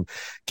tonight from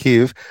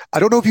Kyiv. I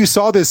don't know if you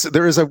saw this.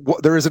 There is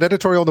an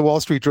editorial in the Wall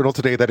Street Journal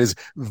today that is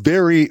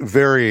very,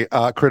 very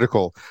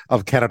critical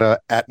of Canada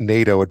at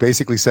NATO. It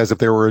basically says if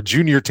there were a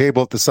junior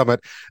table at the summit,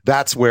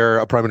 that's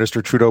where Prime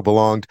Minister Trudeau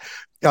belonged.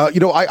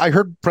 I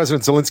heard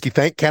President Zelensky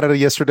thank Canada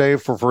yesterday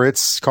for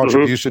its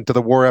contribution to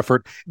the war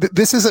effort.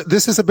 This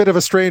is a bit of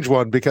a strange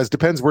one because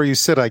depends where you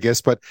sit, I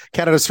guess. But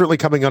Canada's certainly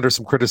coming under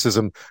some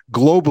criticism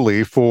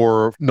globally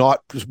for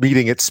not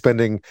meeting its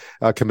spending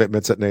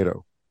commitments at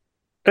NATO.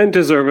 And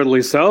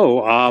deservedly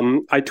so.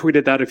 I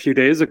tweeted that a few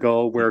days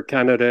ago, where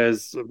Canada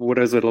is, a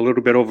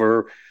little bit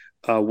over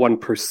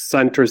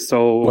 1% or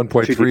so.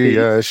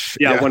 1.3-ish.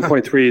 Yeah,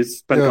 1.3 is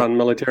spent on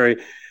military,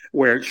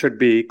 where it should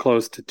be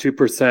close to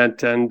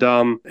 2%.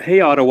 And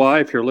hey, Ottawa,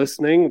 if you're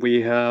listening,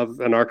 we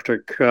have an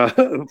Arctic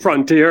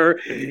frontier,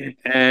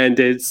 and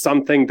it's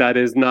something that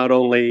is not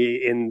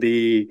only in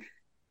the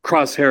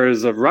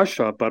crosshairs of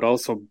Russia, but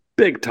also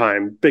big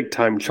time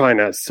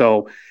China.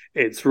 So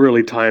it's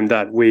really time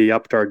that we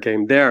upped our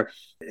game there.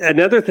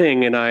 Another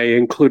thing, and I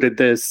included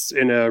this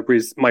in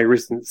my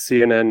recent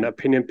CNN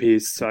opinion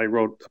piece. I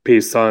wrote a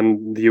piece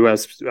on the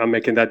U.S.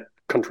 Making that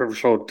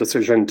controversial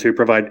decision to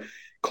provide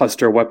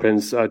cluster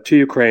weapons to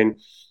Ukraine,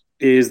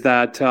 is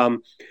that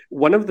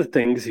one of the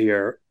things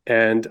here,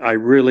 and I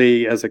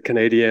really, as a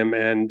Canadian,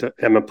 and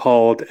am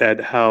appalled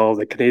at how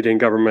the Canadian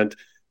government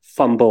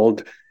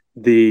fumbled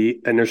the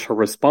initial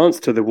response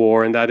to the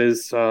war, and that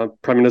is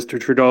Prime Minister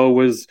Trudeau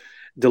was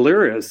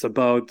delirious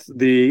about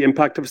the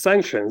impact of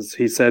sanctions.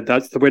 He said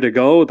that's the way to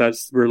go.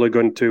 That's really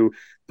going to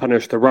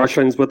punish the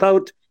Russians,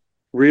 without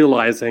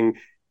realizing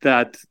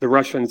that the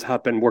Russians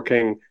have been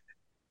working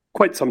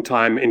quite some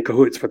time in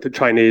cahoots with the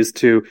Chinese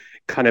to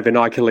kind of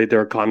inoculate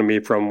their economy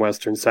from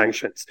Western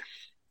sanctions.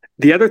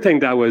 The other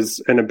thing that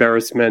was an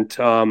embarrassment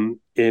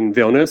in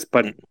Vilnius,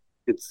 but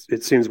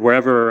it seems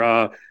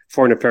wherever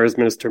Foreign Affairs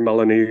Minister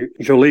Melanie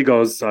Joly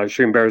goes,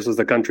 she embarrasses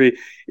the country.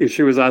 If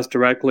she was asked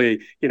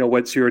directly,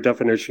 what's your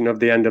definition of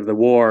the end of the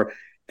war?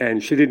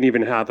 And she didn't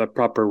even have a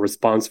proper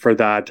response for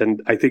that. And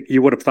I think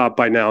you would have thought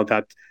by now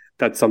that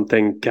that's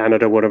something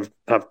Canada would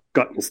have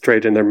gotten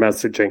straight in their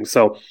messaging.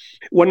 So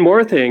one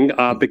more thing,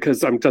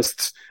 because I'm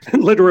just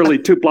literally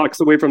 2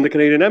 blocks away from the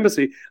Canadian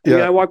Embassy.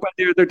 I walked by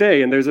the other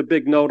day, and there's a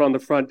big note on the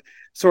front.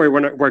 Sorry,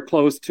 we're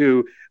close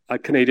to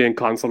Canadian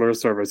consular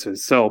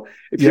services. So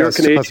if you're a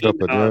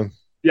Canadian,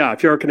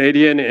 if you're a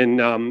Canadian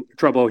in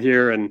trouble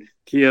here in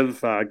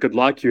Kyiv, good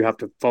luck. You have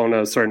to phone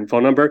a certain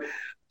phone number.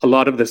 A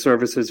lot of the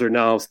services are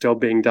now still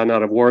being done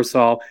out of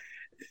Warsaw.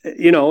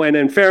 And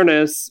in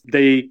fairness,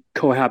 they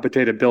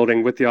cohabitate a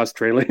building with the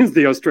Australians.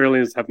 The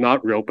Australians have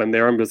not reopened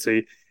their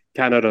embassy.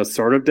 Canada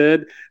sort of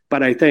did.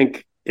 But I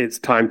think it's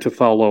time to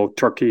follow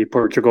Turkey,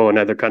 Portugal, and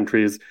other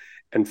countries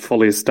and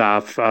fully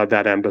staff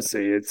that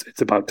embassy.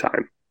 It's about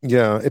time.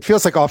 Yeah, it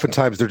feels like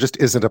oftentimes there just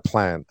isn't a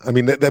plan. I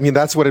mean,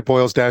 that's what it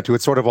boils down to.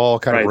 It's sort of all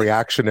kind of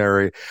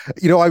reactionary.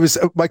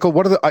 Michael,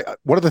 one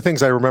of the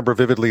things I remember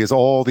vividly is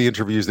all the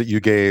interviews that you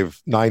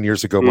gave 9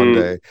 years ago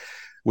Monday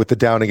with the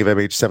downing of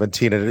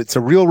MH17. And it's a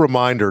real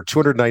reminder,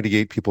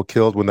 298 people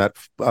killed when that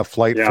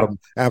flight from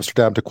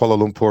Amsterdam to Kuala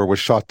Lumpur was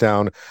shot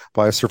down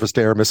by a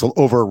surface-to-air missile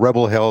over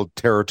rebel-held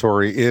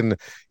territory in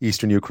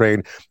eastern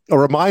Ukraine. A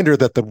reminder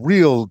that the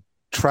real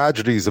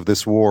tragedies of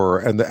this war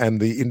and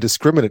the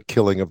indiscriminate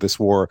killing of this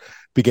war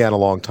began a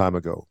long time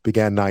ago,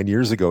 began 9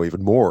 years ago,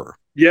 even more.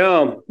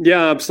 Yeah,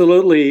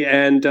 absolutely.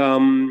 And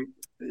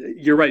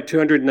you're right,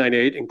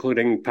 298,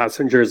 including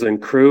passengers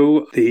and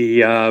crew.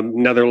 The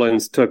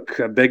Netherlands took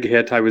a big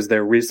hit. I was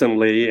there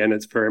recently, and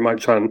it's very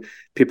much on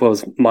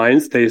people's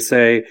minds. They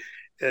say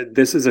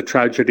this is a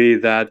tragedy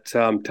that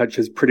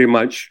touches pretty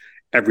much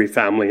every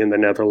family in the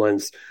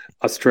Netherlands,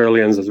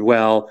 Australians as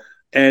well.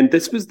 And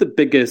this was the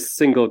biggest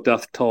single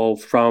death toll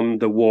from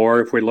the war,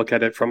 if we look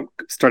at it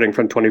starting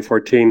from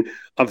 2014,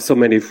 of so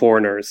many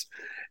foreigners.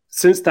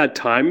 Since that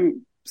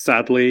time,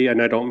 sadly,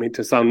 and I don't mean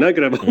to sound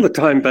negative all the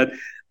time, but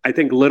I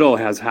think little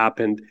has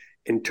happened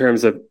in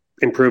terms of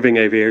improving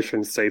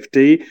aviation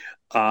safety,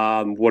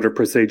 what are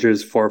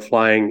procedures for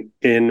flying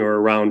in or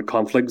around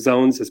conflict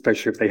zones,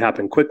 especially if they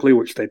happen quickly,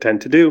 which they tend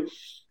to do.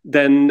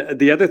 Then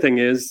the other thing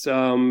is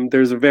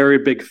there's a very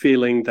big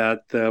feeling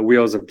that the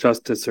wheels of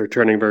justice are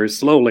turning very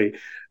slowly.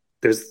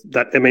 there's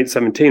that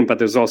M817, but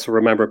there's also,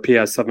 remember,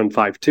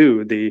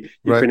 PS752, the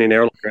Ukrainian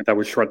airliner that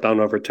was shot down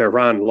over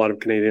Tehran. A lot of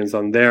Canadians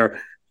on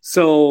there.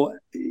 So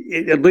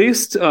at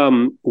least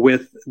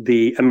with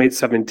the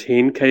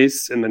M817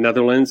 case in the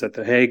Netherlands at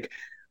The Hague,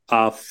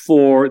 there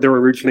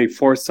were originally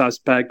 4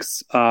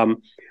 suspects.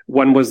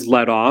 One was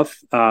let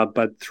off,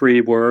 but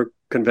 3 were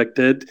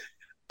convicted.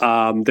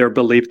 They're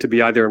believed to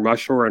be either in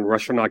Russia or in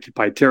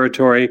Russian-occupied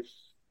territory.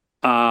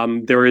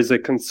 There is a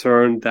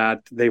concern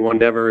that they will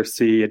never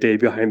see a day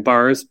behind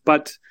bars.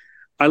 But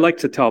I like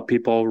to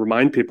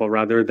remind people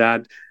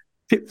that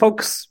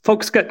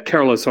folks get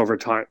careless over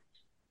time.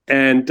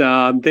 And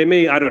they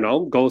may,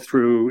 go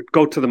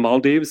to the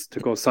Maldives to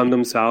go sun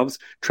themselves,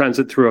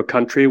 transit through a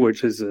country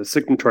which is a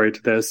signatory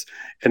to this,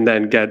 and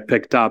then get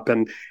picked up.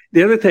 And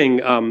the other thing,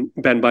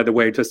 Ben, by the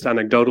way, just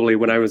anecdotally,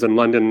 when I was in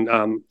London,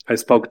 I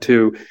spoke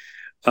to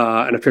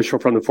an official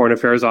from the Foreign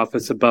Affairs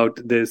Office about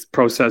this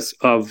process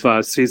of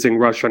seizing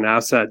Russian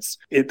assets.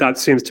 That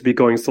seems to be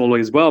going slowly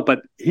as well.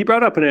 But he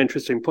brought up an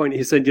interesting point.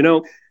 He said,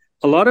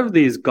 a lot of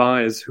these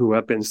guys who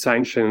have been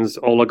sanctions,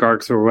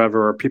 oligarchs or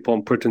whoever, or people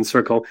in Putin's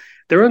circle,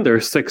 they're in their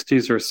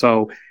 60s or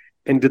so.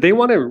 And do they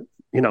want to,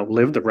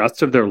 live the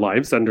rest of their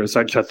lives under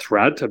such a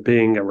threat of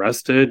being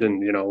arrested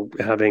and,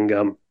 having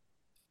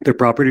their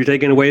property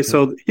taken away?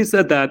 So he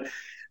said that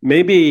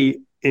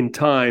maybe in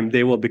time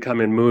they will become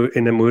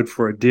in a mood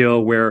for a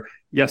deal where,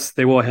 yes,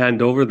 they will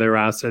hand over their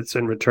assets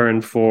in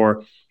return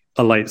for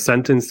a light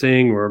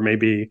sentencing or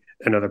maybe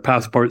another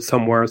passport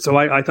somewhere. So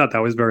I thought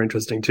that was very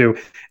interesting too.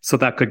 So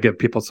that could give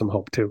people some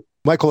hope too.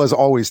 Michael, as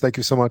always, thank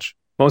you so much.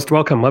 Most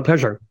welcome. My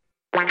pleasure.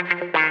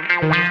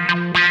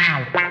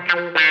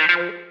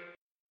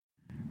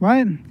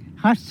 Well,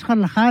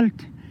 Haskell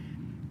Halt,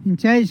 in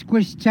Jay's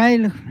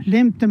Quistile,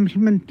 Limptum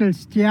Mental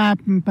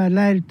Stiapen,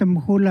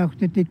 Palailtum Hulach,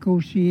 the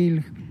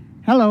Ticosil.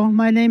 Hello,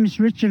 my name is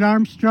Richard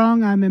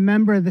Armstrong. I'm a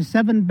member of the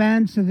 7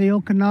 bands of the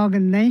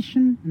Okanagan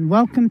Nation, and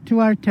welcome to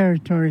our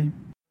territory.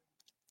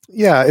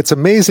 Yeah, it's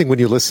amazing when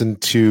you listen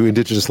to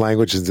Indigenous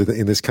languages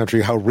in this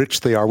country, how rich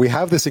they are. We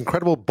have this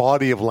incredible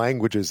body of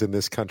languages in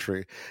this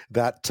country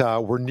that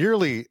were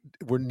nearly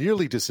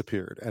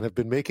disappeared and have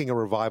been making a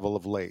revival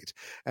of late.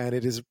 And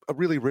it is a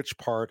really rich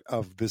part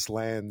of this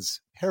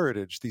land's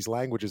heritage, these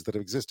languages that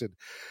have existed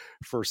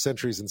for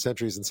centuries and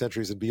centuries and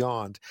centuries and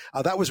beyond.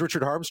 That was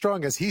Richard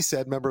Armstrong, as he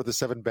said, member of the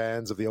 7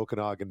 bands of the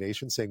Okanagan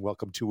Nation, saying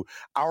welcome to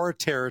our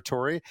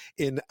territory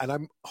and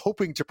I'm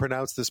hoping to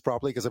pronounce this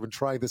properly because I've been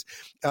trying this.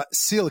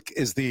 Syilx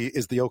is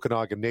the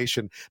Okanagan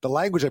Nation. The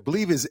language, I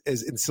believe, is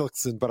in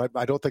Syilxan, but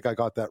I don't think I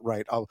got that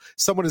right.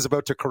 Someone is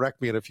about to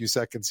correct me in a few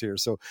seconds here,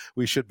 so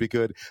we should be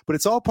good. But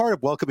it's all part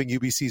of welcoming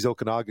UBC's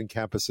Okanagan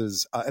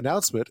campus's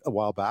announcement a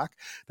while back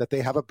that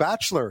they have a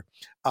bachelor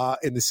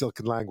in the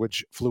Syilxan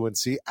language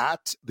fluency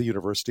at the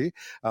university.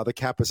 The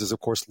campus is, of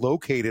course,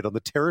 located on the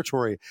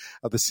territory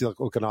of the Syilx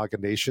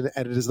Okanagan Nation,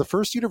 and it is the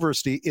first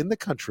university in the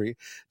country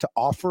to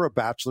offer a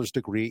bachelor's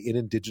degree in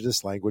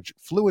Indigenous language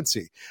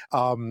fluency.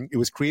 It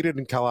was created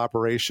in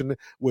collaboration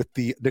with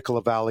the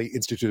Nicola Valley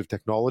Institute of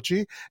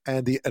Technology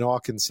and the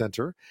Okanagan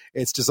Center.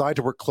 It's designed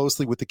to work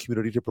closely with the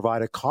community to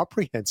provide a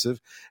comprehensive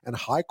and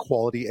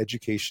high-quality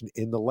education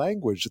in the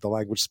language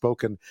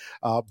spoken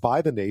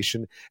by the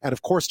nation, and,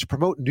 of course, to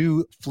promote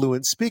new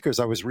fluent speakers.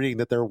 I was reading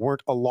that there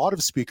weren't a lot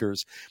of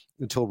speakers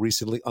until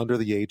recently under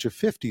the age of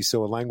 50,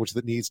 so a language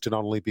that needs to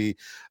not only be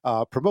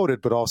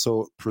promoted but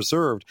also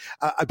preserved.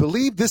 I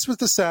believe this was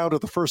the sound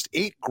of the first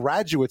 8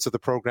 graduates of the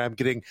program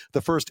getting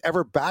the first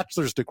ever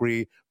bachelor's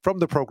degree from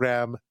the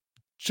program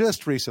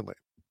just recently.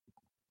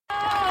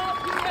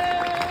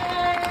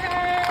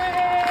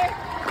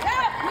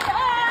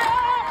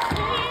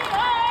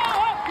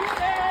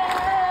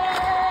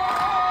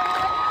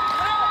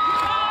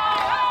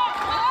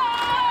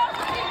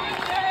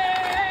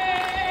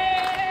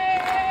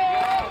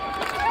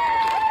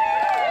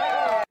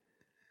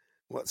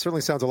 Well, it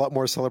certainly sounds a lot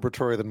more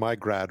celebratory than my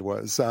grad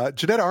was.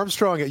 Jeannette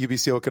Armstrong at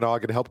UBC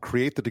Okanagan helped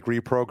create the degree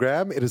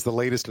program. It is the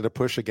latest in a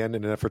push, again,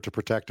 in an effort to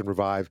protect and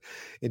revive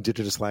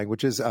Indigenous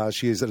languages.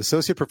 She is an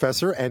associate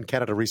professor and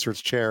Canada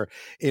Research Chair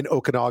in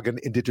Okanagan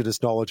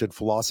Indigenous Knowledge and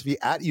Philosophy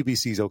at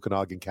UBC's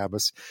Okanagan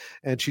campus.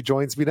 And she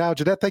joins me now.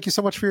 Jeannette, thank you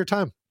so much for your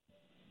time.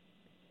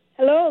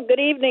 Hello, good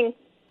evening.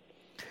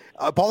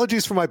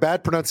 Apologies for my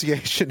bad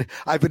pronunciation.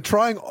 I've been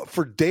trying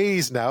for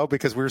days now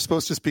because we were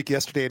supposed to speak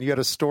yesterday and you had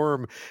a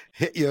storm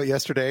hit you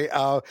yesterday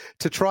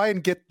to try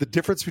and get the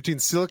difference between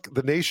Syilx,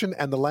 the nation,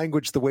 and the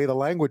language, the way the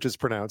language is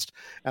pronounced.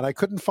 And I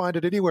couldn't find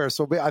it anywhere.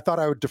 So I thought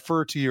I would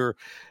defer to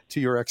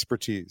your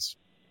expertise.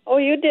 Oh,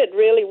 you did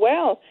really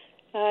well.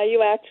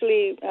 You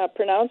actually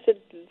pronounced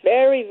it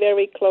very,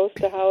 very close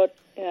to how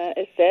it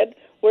is said.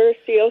 We're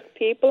Syilx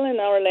people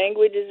and our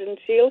language is in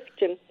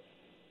Syilxan.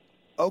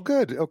 Oh,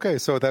 good. Okay,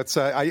 so that's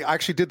I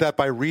actually did that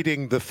by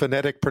reading the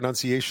phonetic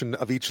pronunciation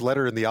of each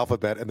letter in the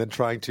alphabet and then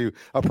trying to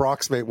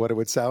approximate what it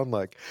would sound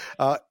like.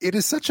 It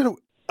is such a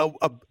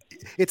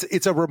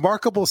It's a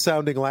remarkable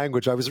sounding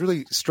language. I was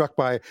really struck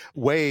by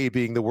wei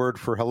being the word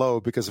for hello,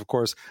 because of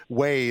course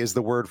wei is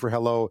the word for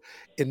hello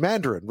in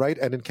Mandarin, right?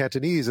 And in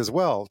Cantonese as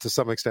well, to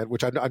some extent,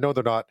 which I know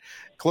they're not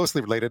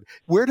closely related.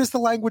 Where does the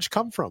language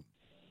come from?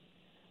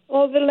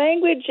 Well, the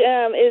language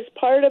is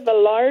part of a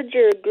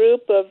larger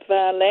group of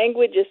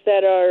languages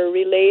that are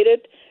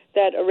related,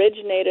 that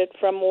originated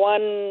from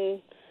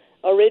one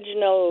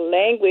original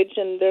language,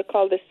 and they're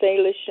called the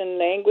Salishan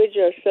language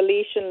or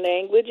Salesian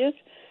languages.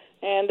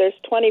 And there's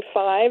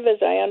 25, as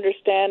I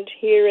understand,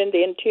 here in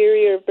the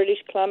interior of British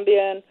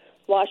Columbia and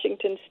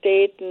Washington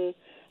State and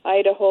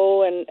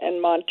Idaho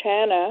and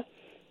Montana,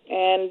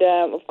 and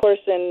of course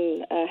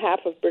in half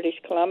of British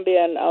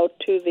Columbia and out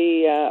to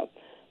the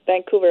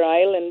Vancouver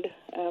Island,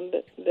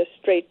 the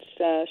Straits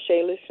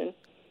Salishan.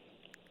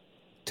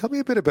 Tell me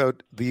a bit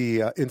about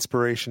the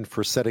inspiration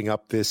for setting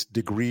up this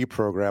degree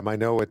program. I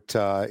know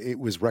it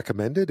was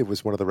recommended. It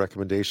was one of the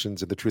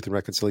recommendations of the Truth and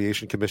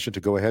Reconciliation Commission to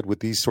go ahead with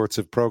these sorts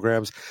of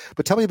programs.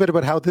 But tell me a bit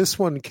about how this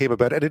one came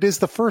about. And it is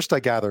the first, I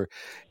gather,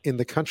 in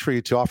the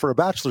country to offer a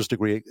bachelor's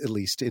degree, at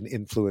least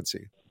in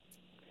fluency.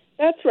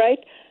 That's right.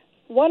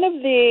 One of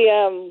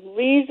the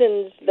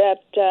reasons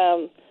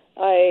that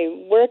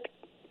I worked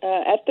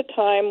at the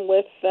time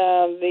with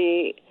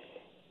the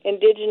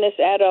Indigenous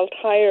Adult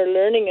Higher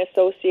Learning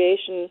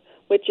Association,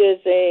 which is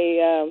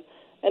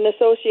an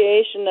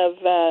association of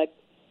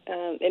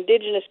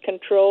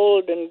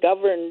Indigenous-controlled and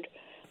governed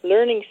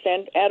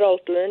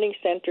adult learning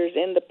centers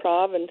in the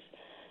province.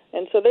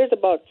 And so there's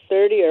about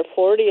 30 or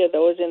 40 of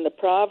those in the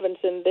province,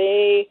 and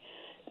they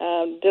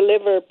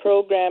deliver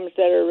programs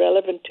that are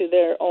relevant to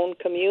their own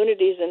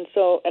communities. And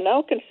so an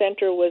Alkin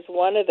Center was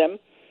one of them.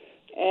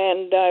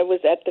 And I was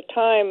at the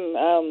time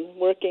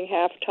working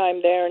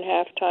half-time there and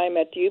half-time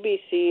at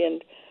UBC,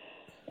 and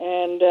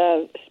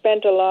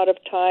spent a lot of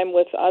time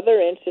with other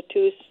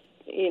institutes,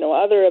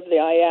 other of the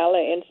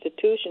IALA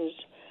institutions,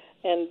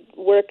 and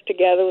worked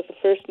together with the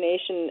First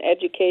Nation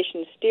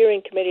Education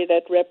Steering Committee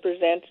that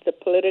represents the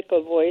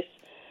political voice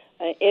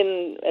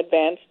in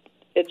advanced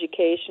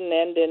education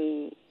and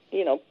in,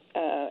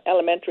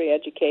 elementary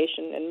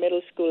education and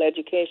middle school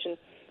education,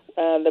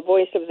 the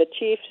voice of the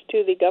chiefs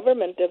to the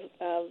government of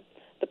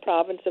the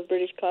province of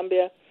British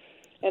Columbia,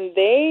 and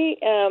they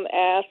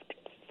asked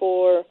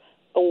for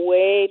a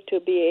way to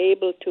be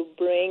able to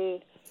bring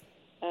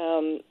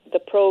the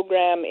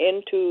program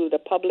into the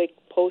public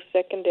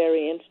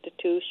post-secondary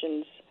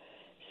institutions.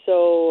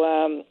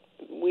 So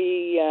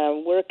we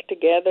worked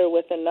together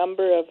with a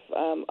number of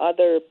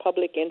other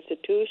public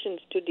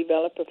institutions to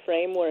develop a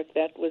framework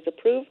that was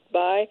approved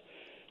by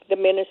the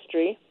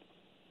Ministry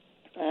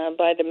of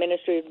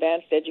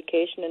Advanced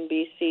Education in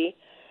BC.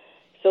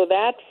 So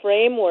that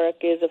framework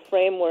is a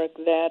framework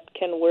that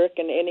can work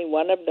in any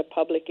one of the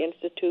public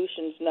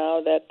institutions now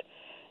that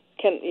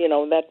can,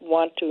 that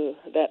want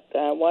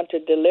to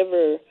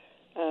deliver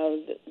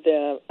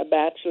a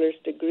bachelor's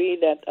degree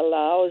that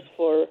allows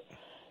for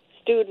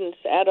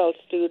adult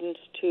students,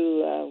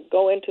 to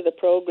go into the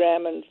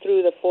program and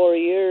through the 4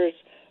 years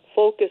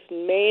focus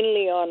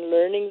mainly on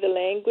learning the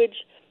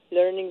language,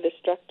 learning the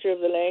structure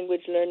of the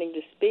language, learning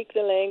to speak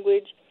the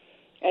language,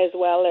 as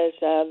well as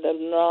the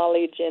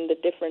knowledge in the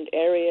different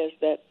areas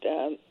that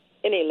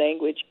any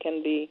language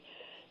can be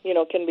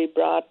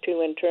brought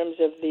to in terms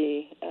of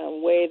the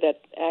way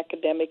that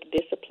academic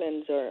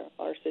disciplines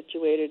are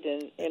situated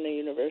in a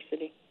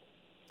university.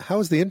 How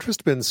has the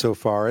interest been so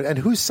far, and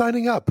who's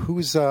signing up?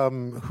 Who's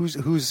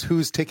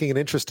taking an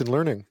interest in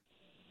learning?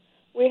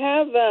 We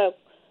have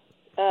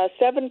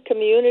 7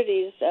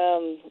 communities,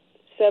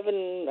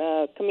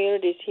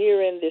 communities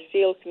here in the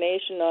Syilx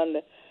Nation on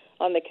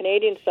the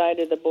Canadian side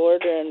of the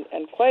border,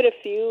 and quite a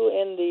few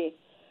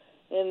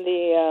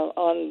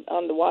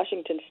on the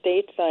Washington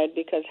State side,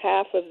 because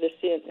half of the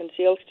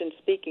Syilxton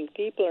speaking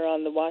people are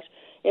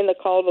in the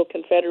Colville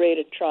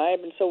Confederated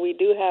Tribe, and so we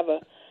do have a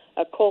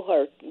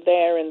cohort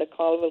there in the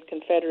Colville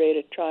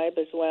Confederated Tribe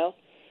as well.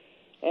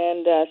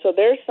 And so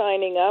they're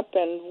signing up,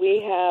 and we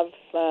have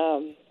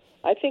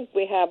I think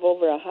we have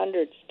over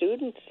 100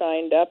 students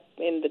signed up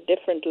in the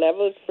different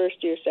levels: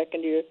 first year,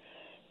 second year,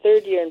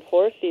 third year, and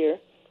fourth year.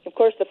 Of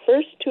course, the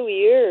first 2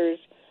 years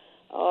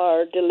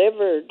are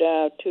delivered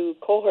to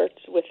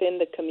cohorts within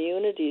their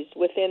communities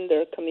with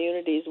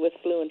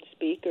fluent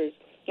speakers,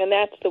 and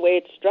that's the way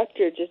it's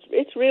structured.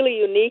 It's really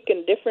unique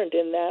and different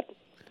in that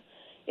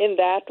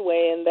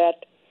way, in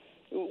that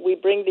we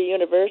bring the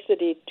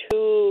university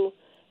to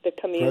the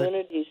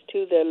communities, right,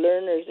 to the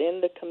learners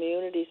in the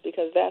communities,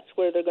 because that's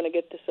where they're going to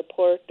get the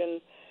support,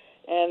 and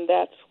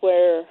that's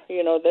where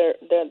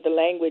the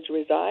language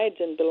resides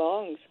and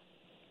belongs.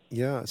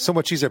 Yeah, so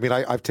much easier. I mean,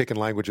 I've taken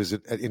languages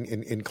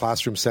in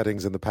classroom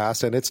settings in the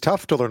past, and it's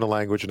tough to learn a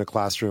language in a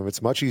classroom.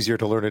 It's much easier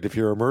to learn it if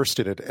you're immersed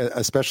in it,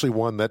 especially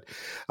one that,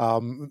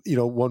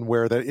 one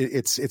where that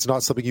it's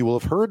not something you will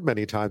have heard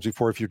many times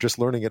before. If you're just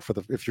learning it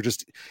if you're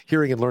just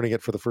hearing and learning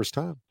it for the first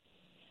time.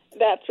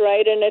 That's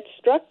right, and it's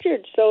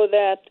structured so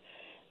that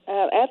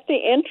at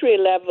the entry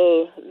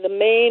level, the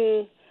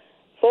main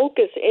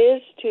focus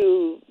is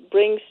to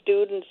bring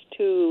students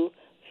to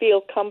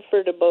feel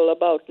comfortable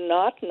about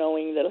not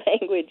knowing the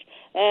language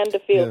and to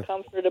feel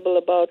comfortable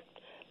about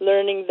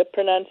learning the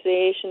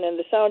pronunciation and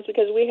the sounds,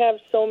 because we have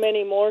so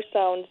many more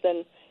sounds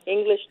than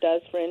English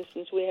does. For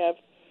instance, we have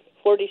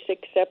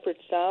 46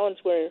 separate sounds,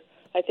 where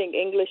I think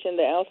English in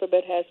the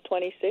alphabet has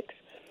 26.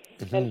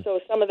 Mm-hmm. And so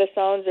some of the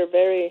sounds are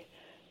very,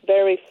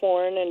 very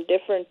foreign and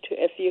different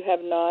if you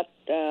have not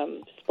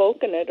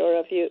spoken it, or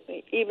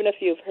even if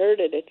you've heard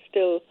it, it's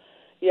still,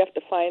 you have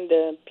to find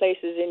the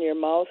places in your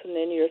mouth and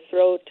in your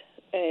throat,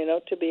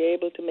 to be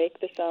able to make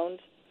the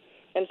sounds.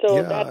 And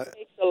so that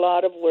takes a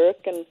lot of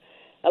work and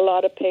a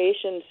lot of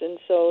patience. And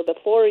so the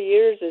 4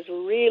 years is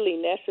really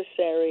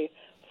necessary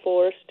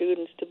for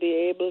students to be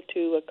able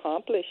to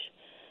accomplish,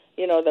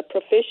 the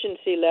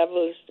proficiency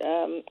levels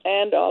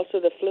and also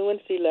the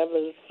fluency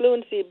levels.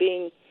 Fluency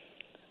being,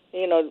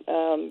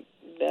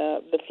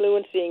 the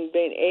fluency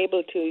being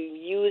able to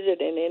use it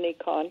in any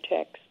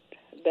context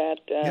that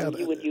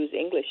you would use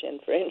English in,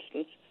 for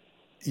instance.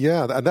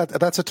 Yeah, and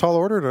that's a tall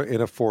order in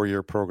a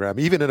 4-year program.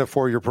 Even in a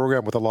 4-year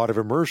program with a lot of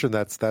immersion,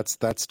 that's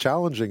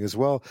challenging as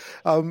well.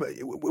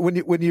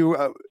 When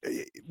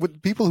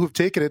people who've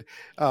taken it,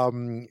 are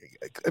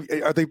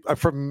they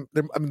from?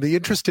 I mean, the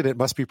interest in it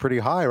must be pretty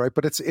high, right?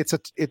 But it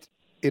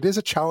is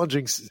a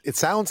challenging. It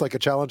sounds like a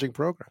challenging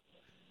program.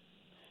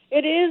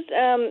 It is.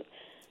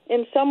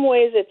 In some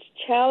ways, it's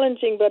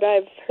challenging, but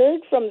I've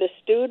heard from the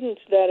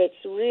students that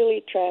it's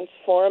really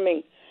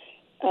transforming.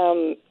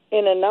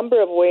 In a number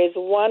of ways.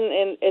 One,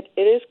 it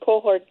is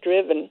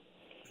cohort-driven,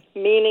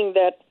 meaning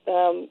that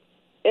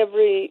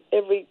every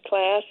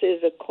class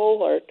is a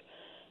cohort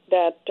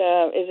that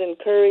is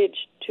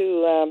encouraged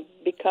to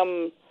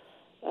become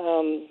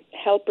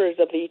helpers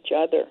of each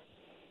other.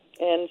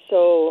 And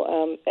so,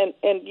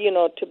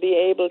 to be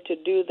able to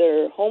do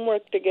their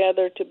homework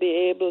together, to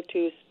be able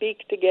to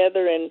speak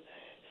together in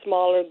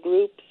smaller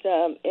groups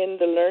in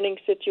the learning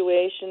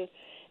situation,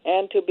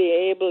 and to be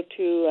able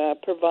to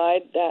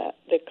provide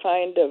the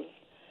kind of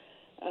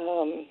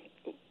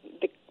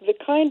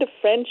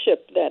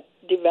friendship that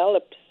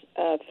develops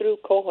through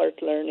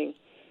cohort learning.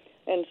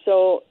 And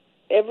so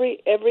every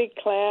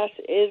class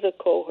is a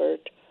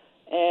cohort,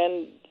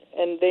 and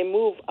they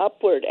move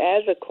upward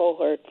as a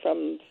cohort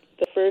from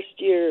the first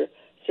year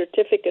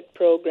certificate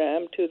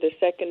program to the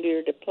second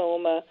year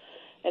diploma,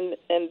 and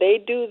they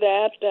do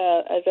that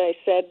as I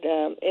said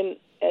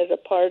as a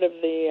part of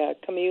the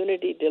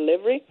community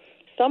delivery.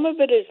 Some of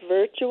it is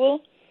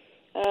virtual,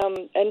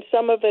 and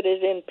some of it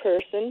is in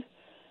person.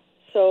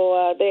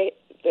 So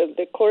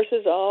the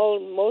courses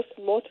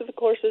most of the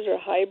courses are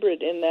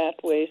hybrid in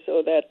that way,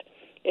 so that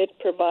it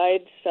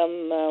provides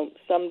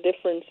some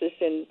differences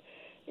in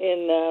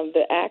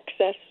the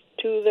access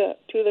to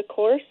the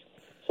course.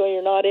 So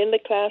you're not in the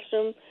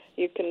classroom;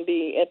 you can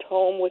be at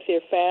home with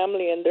your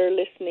family, and they're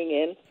listening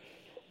in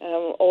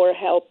or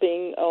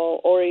helping,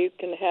 or you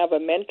can have a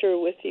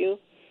mentor with you,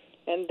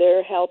 and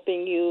they're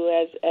helping you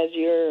as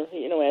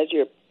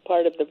you're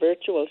part of the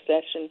virtual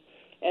session.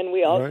 And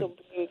we also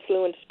bring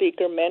fluent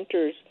speaker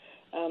mentors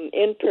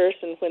in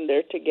person when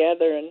they're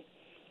together,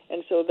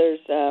 and so there's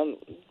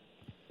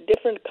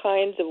different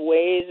kinds of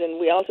ways, and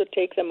we also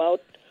take them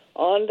out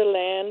on the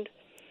land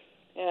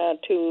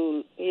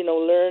to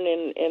learn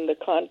in the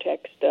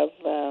context of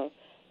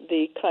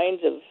the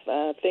kinds of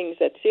things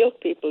that Syilx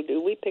people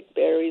do. We pick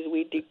berries,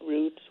 we dig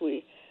roots,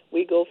 we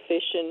go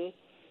fishing.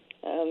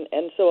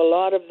 And so a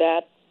lot of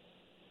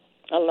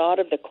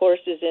the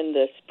courses in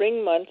the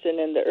spring months and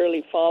in the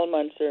early fall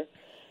months are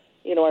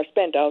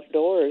spent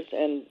outdoors,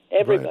 and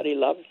everybody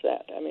loves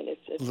that. I mean,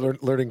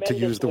 it's learning to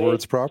use the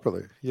words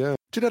properly. Yeah.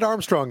 Jeannette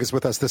Armstrong is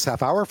with us this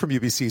half hour from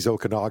UBC's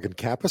Okanagan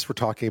campus. We're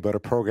talking about a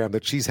program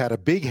that she's had a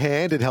big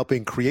hand in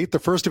helping create, the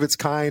first of its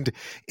kind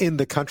in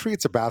the country.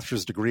 It's a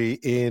bachelor's degree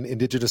in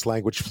Indigenous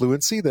language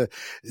fluency, the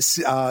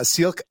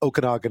Syilx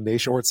Okanagan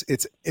Nation, or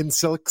it's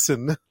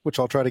Insilxin, which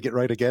I'll try to get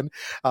right again,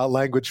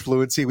 language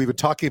fluency. We've been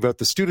talking about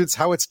the students,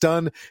 how it's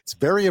done. It's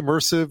very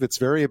immersive. It's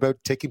very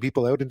about taking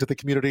people out into the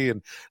community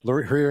and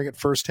hearing it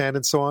firsthand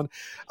and so on.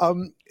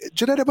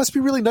 Jeannette, it must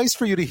be really nice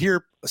for you to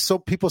hear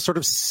people sort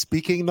of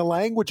speaking the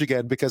language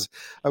again, because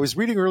I was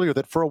reading earlier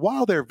that for a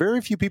while there,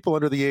 very few people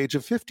under the age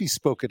of 50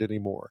 spoke it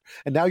anymore.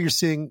 And now you're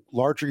seeing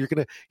you're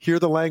going to hear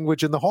the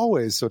language in the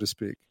hallways, so to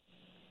speak.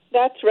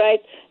 That's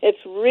right.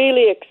 It's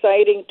really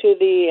exciting to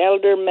the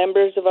elder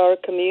members of our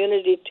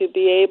community to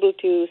be able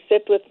to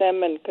sit with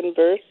them and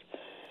converse.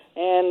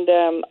 And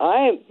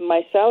I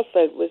myself,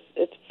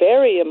 it's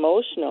very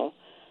emotional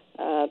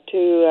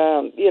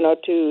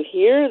to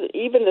hear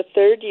even the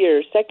third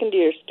year, second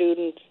year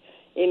students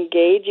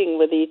engaging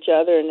with each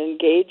other and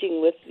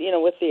engaging with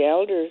the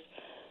elders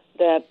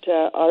that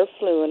are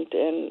fluent,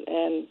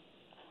 and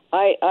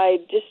I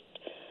just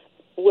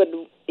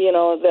would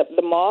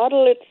the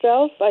model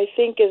itself, I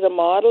think, is a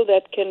model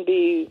that can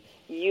be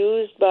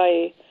used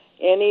by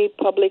any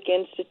public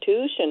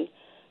institution,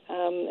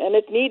 and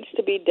it needs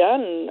to be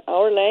done.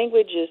 Our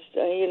languages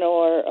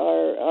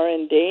are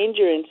in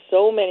danger in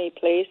so many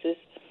places.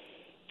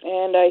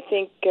 And I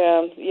think,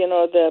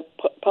 the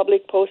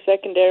public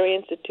post-secondary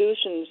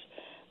institutions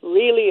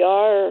really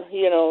are,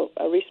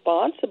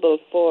 responsible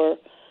for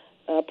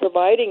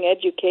providing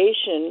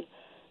education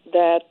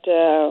that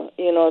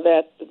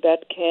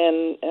that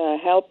can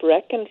help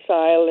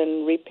reconcile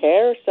and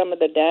repair some of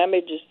the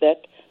damages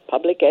that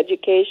public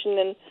education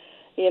and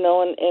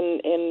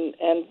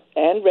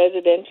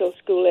residential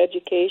school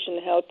education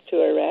help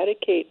to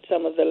eradicate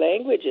some of the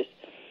languages.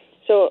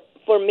 So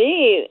for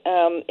me,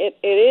 it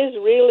is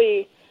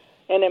really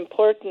an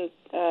important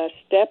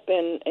step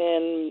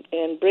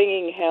in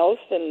bringing health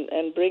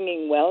and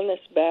bringing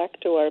wellness back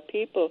to our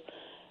people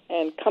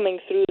and coming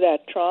through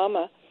that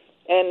trauma.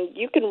 And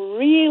you can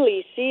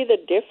really see the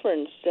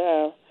difference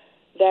that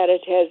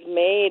it has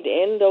made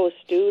in those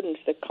students,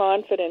 the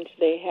confidence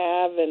they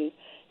have and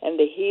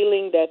the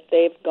healing that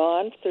they've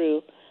gone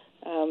through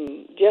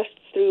just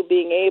through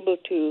being able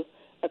to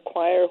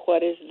acquire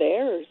what is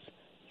theirs.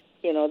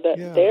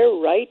 Their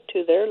right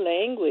to their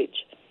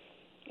language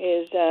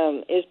is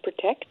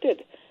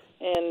protected.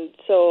 And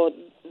so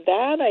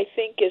that, I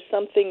think, is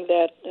something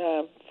that,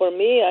 for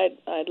me,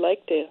 I'd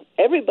like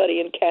everybody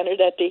in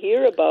Canada to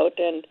hear about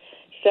and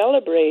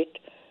celebrate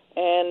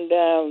and,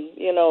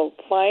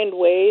 find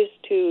ways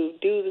to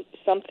do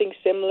something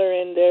similar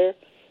in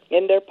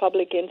their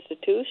public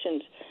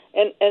institutions.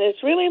 And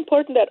it's really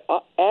important that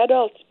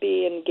adults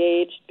be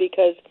engaged,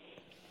 because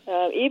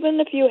even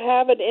if you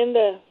have it in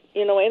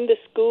the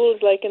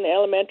schools, like in the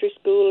elementary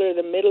school or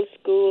the middle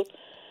school,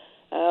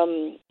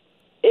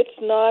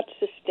 it's not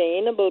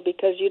sustainable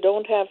because you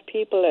don't have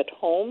people at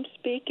home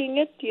speaking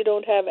it. You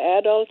don't have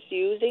adults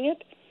using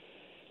it.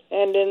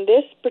 And in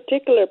this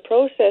particular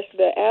process,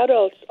 the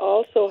adults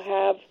also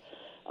have,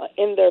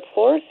 in their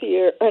fourth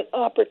year, an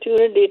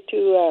opportunity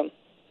to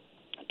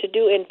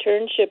do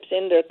internships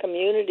in their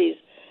communities,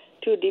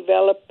 to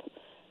develop,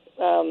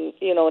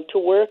 to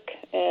work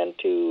and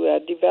to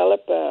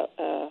develop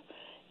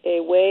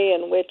a way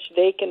in which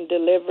they can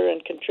deliver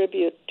and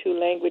contribute to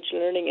language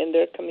learning in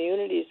their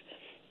communities.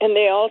 And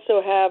they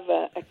also have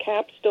a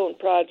capstone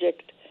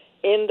project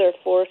in their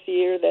fourth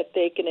year that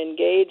they can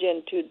engage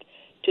in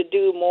to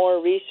do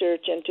more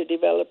research and to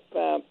develop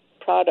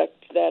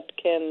products that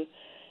can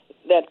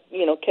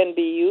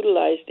be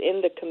utilized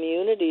in the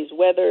communities,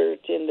 whether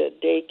it's in the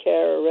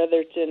daycare or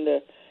whether it's in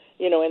the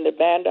in the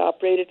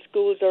band-operated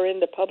schools or in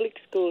the public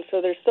schools. So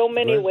there's so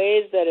many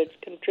ways that it's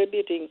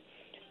contributing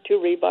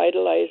to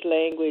revitalize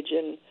language,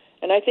 and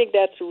I think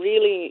that's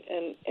really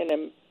an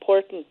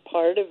important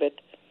part of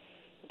it,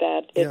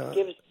 that it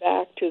gives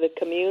back to the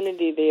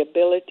community the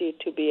ability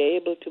to be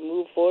able to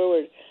move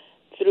forward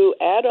through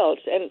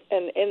adults, and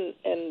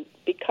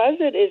because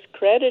it is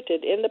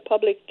credited in the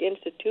public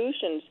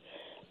institutions,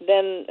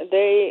 then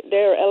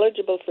they're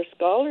eligible for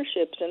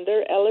scholarships, and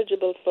they're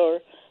eligible for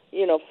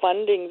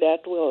funding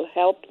that will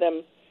help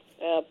them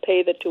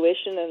pay the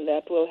tuition, and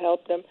that will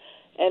help them,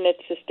 and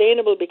it's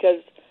sustainable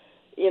because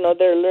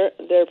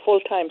they're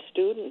full-time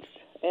students,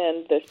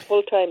 and the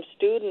full-time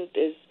student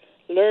is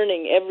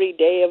learning every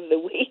day of the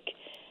week,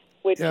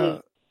 which is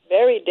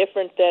very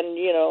different than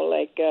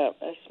like a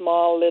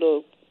small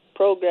little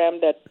program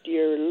that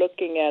you're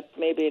looking at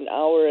maybe an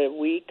hour a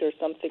week or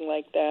something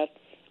like that,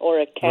 or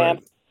a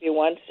camp maybe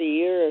once a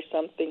year or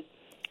something.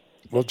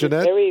 Well,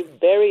 Jeannette, very,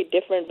 very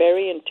different,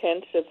 very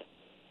intensive,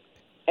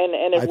 and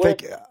it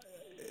works.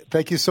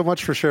 Thank you so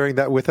much for sharing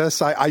that with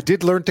us. I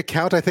did learn to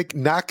count. I think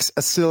Nax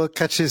Asil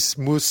Kachis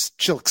Mus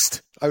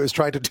Chilkst. I was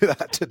trying to do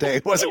that today.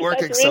 It wasn't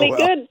working That's really so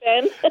well. Good,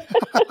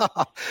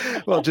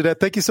 Ben. Well, Jeannette,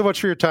 thank you so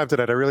much for your time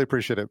tonight. I really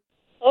appreciate it.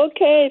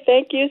 Okay,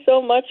 thank you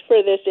so much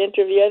for this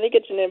interview. I think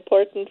it's an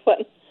important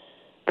one.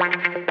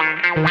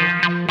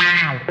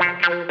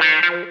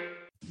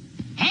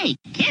 Hey,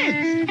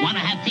 kids, want to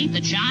have teeth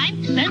that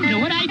shine? Then do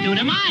what I do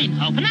to mine.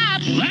 Open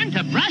up. Learn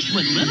to brush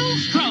with little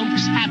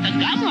strokes at the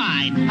gum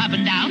line. Up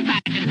and down,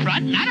 back and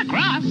front, not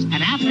across.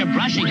 And after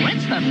brushing,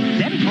 rinse them.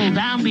 Then pull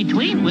down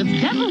between with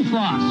dental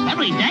floss.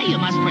 Every day you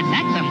must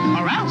protect them,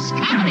 or else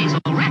cavities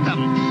will wreck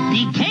them.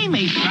 Decay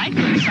may strike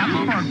with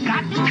some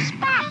forgotten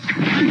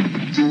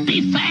spot.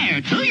 Be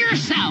fair to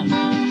yourself.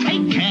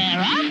 Take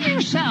care of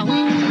yourself.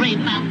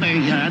 Remember,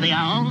 you're the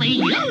only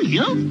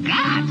you've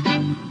got.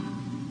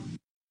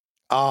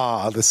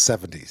 Ah, the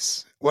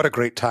 70s. What a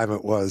great time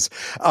it was.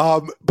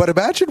 But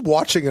imagine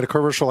watching a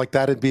commercial like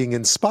that and being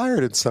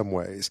inspired in some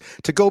ways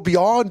to go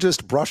beyond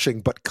just brushing,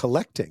 but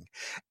collecting.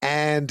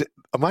 And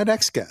my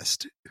next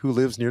guest, who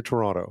lives near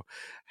Toronto,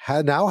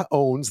 now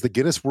owns the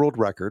Guinness World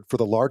Record for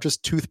the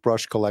largest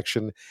toothbrush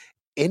collection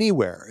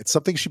anywhere. It's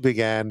something she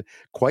began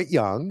quite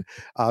young.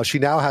 She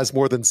now has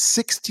more than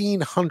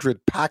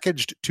 1,600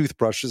 packaged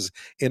toothbrushes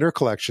in her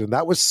collection.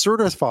 That was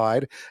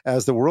certified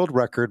as the world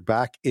record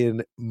back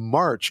in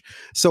March.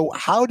 So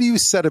how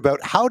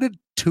did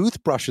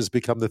toothbrushes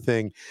become the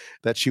thing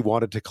that she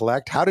wanted to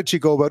collect? How did she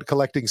go about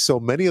collecting so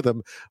many of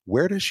them?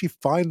 Where does she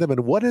find them?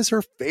 And what is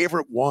her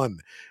favorite one?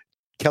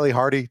 Kelly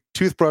Hardy,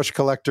 toothbrush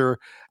collector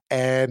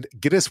and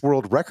Guinness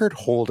World Record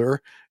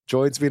holder,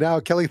 joins me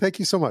now. Kelly, thank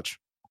you so much.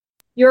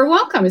 You're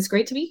welcome. It's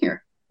great to be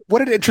here.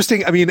 What an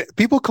interesting, I mean,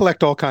 people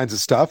collect all kinds of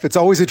stuff. It's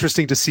always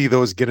interesting to see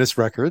those Guinness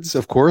records,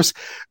 of course.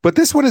 But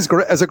this one is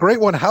as a great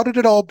one. How did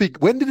it all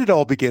when did it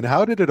all begin?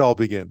 How did it all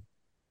begin?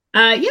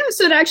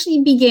 So it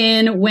actually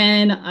began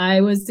when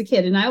I was a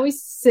kid. And I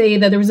always say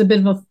that there was a bit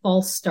of a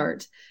false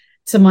start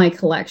to my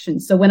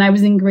collection. So when I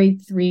was in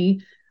grade 3,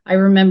 I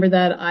remember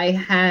that I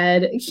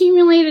had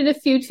accumulated a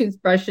few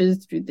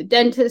toothbrushes through the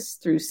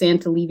dentist, through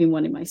Santa leaving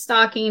one in my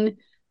stocking.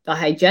 The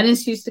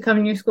hygienist used to come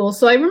in your school.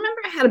 So I remember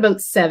I had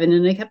about 7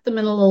 and I kept them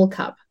in a little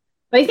cup.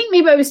 But I think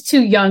maybe I was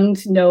too young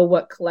to know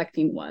what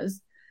collecting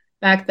was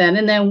back then.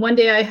 And then one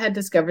day I had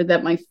discovered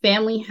that my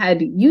family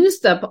had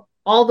used up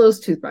all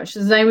those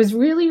toothbrushes. And I was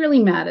really,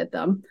 really mad at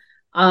them,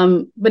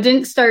 but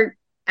didn't start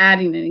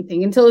adding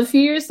anything until a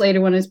few years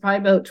later when I was probably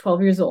about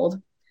 12 years old.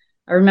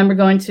 I remember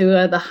going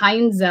to the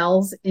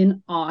Heinzel's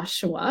in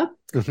Oshawa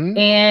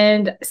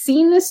and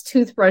seeing this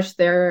toothbrush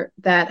there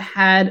that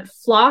had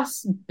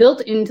floss built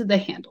into the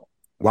handle.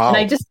 Wow. And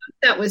I just thought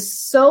that was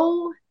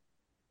so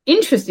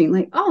interesting.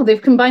 Like, oh,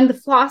 they've combined the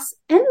floss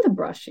and the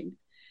brushing.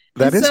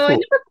 That is so cool. I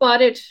never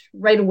bought it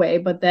right away,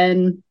 but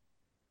then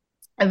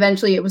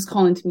eventually it was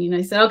calling to me and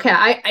I said, okay,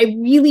 I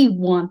really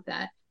want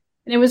that.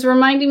 And it was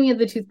reminding me of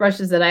the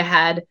toothbrushes that I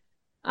had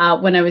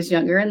when I was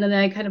younger. And then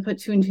I kind of put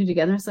 2 and 2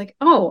 together. It's like,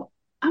 oh,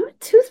 I'm a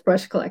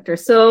toothbrush collector.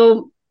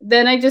 So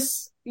then I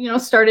just,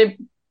 started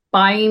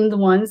buying the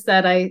ones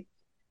that I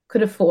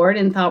could afford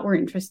and thought were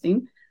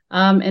interesting.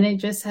 And it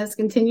just has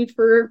continued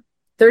for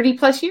 30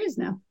 plus years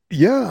now.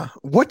 Yeah.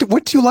 What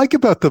do you like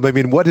about them? I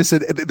mean, what is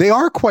it? They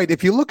are quite,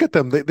 if you look at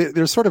them,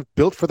 they're sort of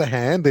built for the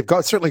hand. They've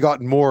certainly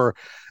gotten more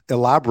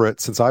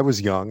elaborate since I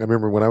was young. I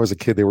remember when I was a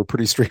kid, they were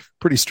pretty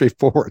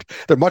straightforward.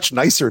 They're much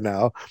nicer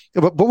now.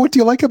 But what do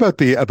you like about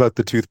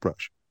the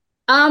toothbrush?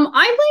 I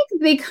like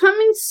they come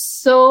in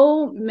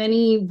so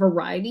many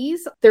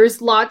varieties.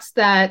 There's lots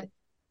that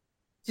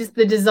just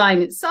the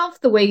design itself,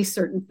 the way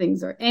certain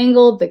things are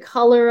angled, the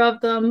color of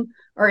them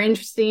are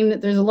interesting.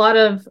 There's a lot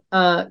of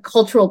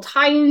cultural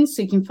tie-ins.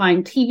 So you can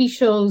find TV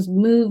shows,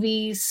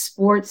 movies,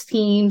 sports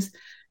teams,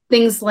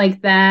 things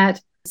like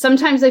that.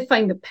 Sometimes I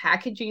find the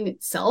packaging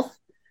itself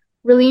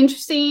really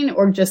interesting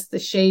or just the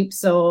shape.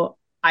 So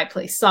I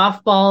play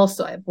softball.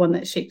 So I have one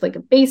that's shaped like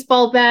a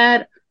baseball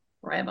bat,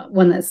 or I have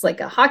one that's like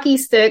a hockey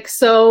stick.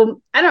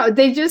 So I don't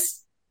know.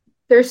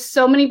 There's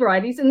so many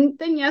varieties. And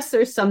then, yes,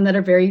 there's some that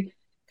are very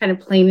kind of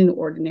plain and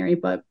ordinary,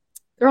 but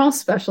they're all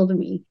special to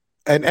me.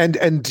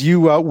 And do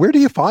you, where do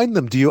you find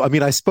them?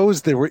 I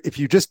suppose if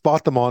you just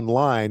bought them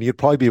online, you'd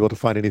probably be able to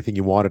find anything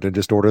you wanted and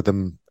just order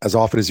them as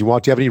often as you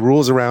want. Do you have any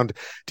rules around,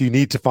 do you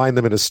need to find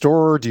them in a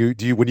store? Do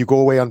you, when you go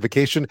away on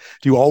vacation,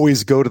 do you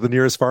always go to the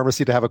nearest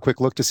pharmacy to have a quick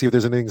look to see if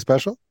there's anything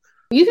special?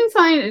 You can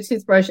find a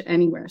toothbrush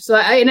anywhere. So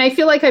I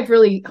feel like I've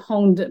really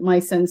honed my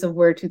sense of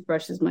where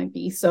toothbrushes might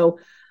be. So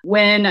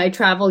when I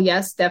travel,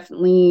 yes,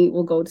 definitely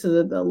we'll go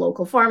to the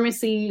local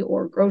pharmacy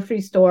or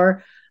grocery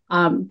store.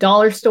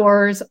 Dollar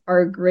stores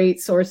are a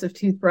great source of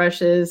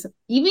toothbrushes,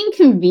 even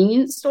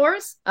convenience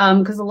stores,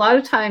 because a lot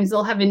of times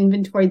they'll have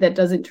inventory that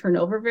doesn't turn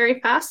over very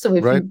fast. So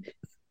if you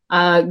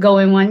go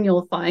in one,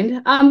 you'll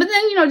find. But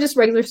then, just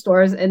regular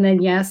stores. And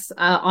then, yes,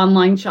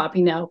 online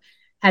shopping now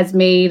has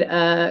made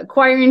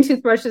acquiring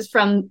toothbrushes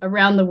from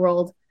around the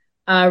world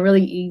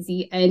really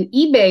easy. And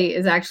eBay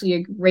is actually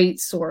a great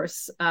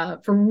source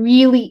for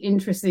really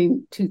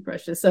interesting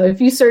toothbrushes. So if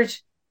you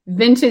search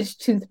vintage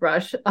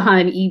toothbrush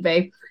on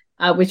eBay,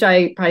 which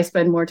I probably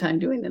spend more time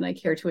doing than I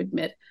care to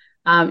admit,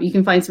 you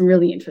can find some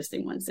really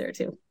interesting ones there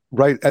too.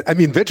 Right. I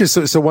mean, vintage,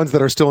 so ones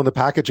that are still in the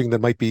packaging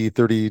that might be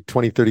 30,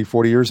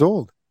 40 years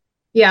old.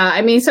 Yeah,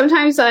 I mean,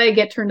 sometimes I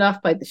get turned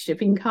off by the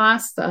shipping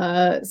cost.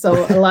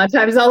 So a lot of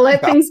times I'll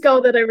let things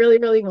go that I really,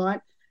 really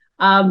want.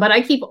 But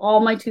I keep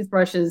all my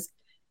toothbrushes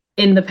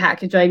in the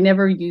package. I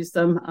never use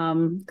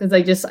them because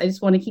I just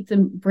want to keep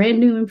them brand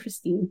new and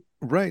pristine.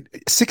 Right.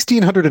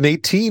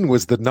 1,618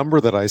 was the number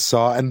that I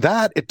saw. And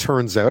that, it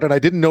turns out, and I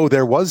didn't know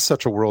there was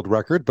such a world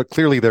record, but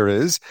clearly there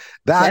is.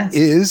 That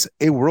is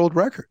a world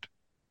record.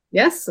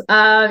 Yes.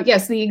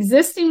 Yes. The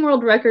existing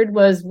world record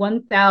was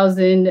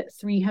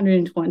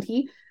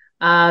 1,320.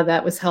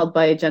 That was held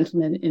by a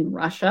gentleman in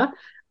Russia.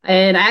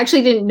 And I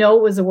actually didn't know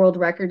it was a world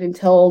record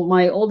until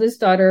my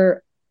oldest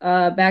daughter,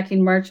 back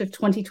in March of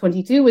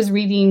 2022, was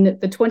reading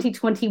the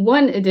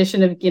 2021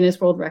 edition of Guinness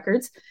World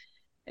Records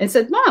and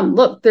said, "Mom,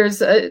 look,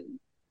 there's a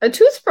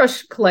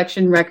toothbrush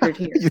collection record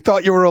here." You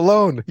thought you were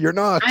alone. You're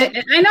not. I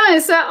know. I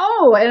said,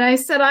 "Oh," and I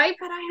said, "I bet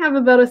I have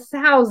about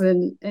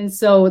 1,000." And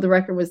so the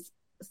record was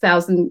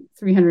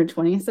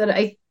 1,320. I said,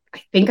 I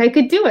think I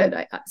could do it.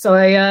 So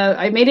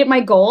I made it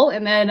my goal.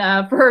 And then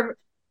for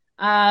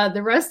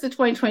the rest of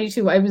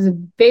 2022, I was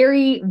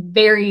very,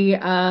 very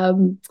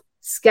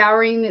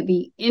scouring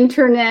the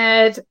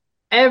internet,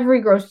 every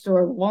grocery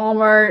store,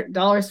 Walmart,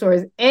 dollar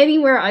stores,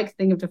 anywhere I could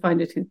think of to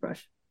find a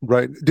toothbrush.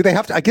 Right. Do they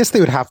have to? I guess they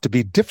would have to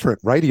be different,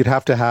 right? You'd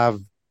have to have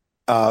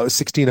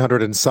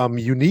 1,600 and some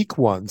unique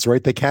ones,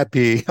 right? They can't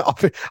be,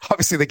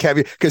 obviously they can't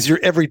be, because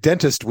every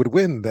dentist would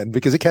win then,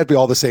 because it can't be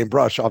all the same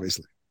brush,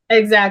 obviously.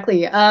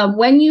 Exactly.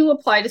 When you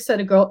apply to set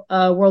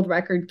a world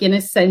record,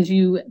 Guinness sends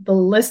you the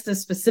list of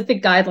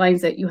specific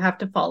guidelines that you have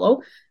to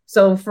follow.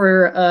 So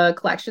for a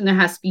collection, there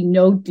has to be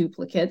no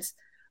duplicates.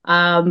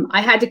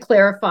 I had to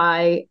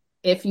clarify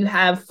if you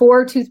have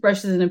 4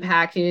 toothbrushes in a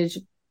package,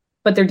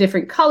 but they're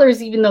different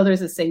colors, even though there's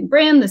the same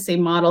brand, the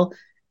same model,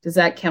 does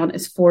that count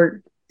as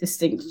 4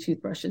 distinct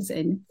toothbrushes?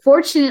 And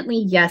fortunately,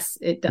 yes,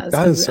 it does.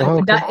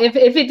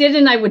 If it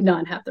didn't, I would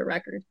not have the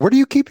record. Where do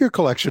you keep your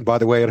collection, by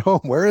the way, at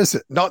home? Where is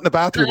it? Not in the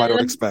bathroom, I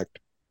don't expect.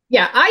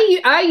 Yeah,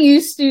 I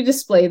used to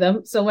display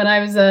them. So when I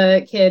was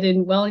a kid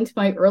and well into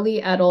my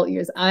early adult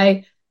years,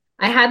 I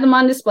had them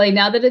on display.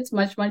 Now that it's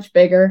much, much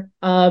bigger,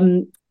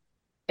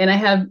 and I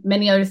have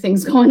many other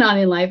things going on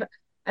in life,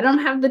 I don't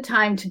have the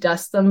time to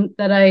dust them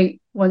that I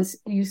once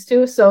used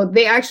to. So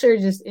they actually are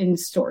just in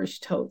storage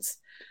totes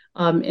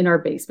in our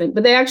basement.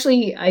 But I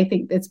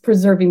think it's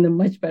preserving them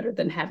much better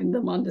than having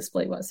them on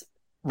display was.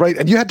 Right.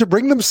 And you had to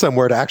bring them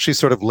somewhere to actually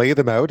sort of lay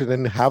them out and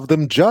then have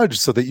them judged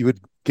so that you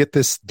would get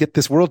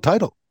this world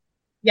title.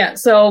 Yeah.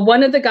 So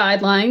one of the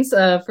guidelines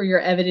for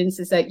your evidence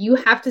is that you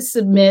have to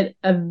submit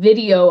a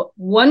video,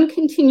 one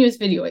continuous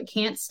video. It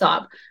can't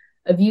stop,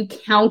 of you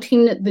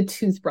counting the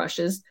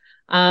toothbrushes.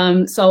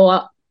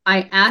 So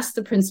I asked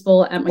the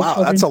principal at my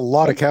children's that's a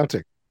lot of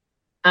counting.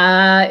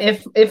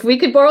 If we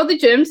could borrow the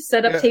gym to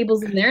set up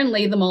tables in there and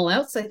lay them all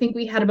out. So I think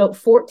we had about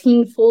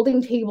 14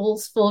 folding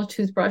tables full of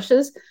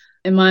toothbrushes.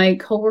 And my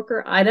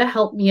coworker, Ida,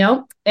 helped me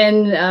out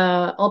and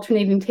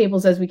alternating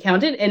tables as we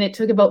counted. And it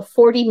took about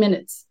 40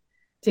 minutes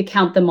to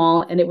count them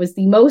all. And it was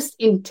the most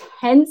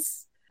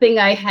intense thing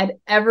I had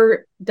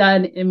ever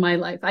done in my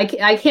life. I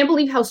can't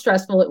believe how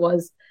stressful it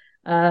was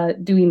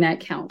doing that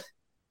count.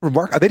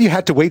 Remarkable. Then you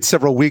had to wait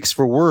several weeks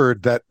for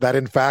word that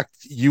in fact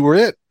you were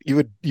it.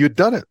 You had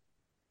done it.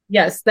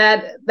 Yes,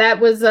 that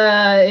was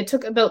it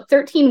took about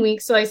 13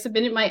 weeks. So I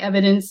submitted my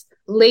evidence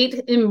late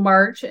in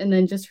March and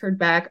then just heard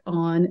back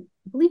on,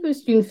 I believe it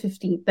was June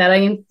 15th, that I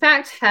in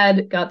fact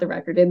had got the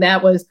record. And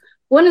that was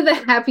one of the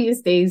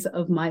happiest days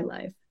of my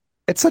life.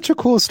 It's such a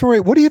cool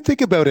story. What do you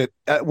think about it?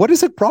 What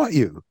has it brought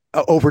you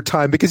over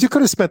time? Because you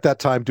could have spent that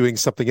time doing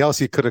something else.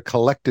 You could have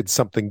collected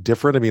something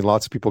different. I mean,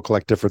 lots of people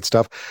collect different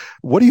stuff.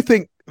 What do you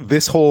think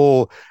this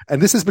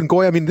has been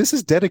going, I mean, this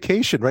is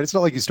dedication, right? It's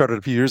not like you started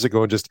a few years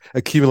ago and just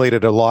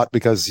accumulated a lot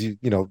because you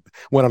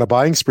went on a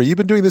buying spree. You've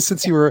been doing this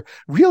since you were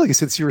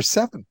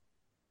 7.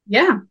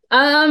 Yeah.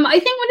 I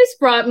think what it's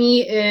brought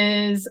me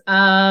is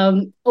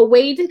a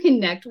way to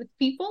connect with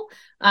people.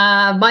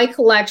 My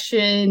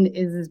collection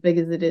is as big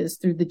as it is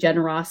through the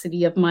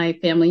generosity of my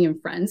family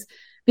and friends,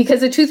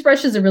 because a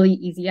toothbrush is a really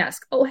easy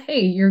ask. Oh,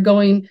 hey, you're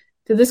going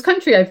to this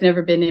country I've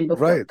never been in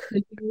before. Right.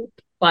 Could you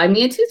buy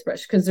me a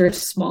toothbrush? Because they're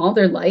small,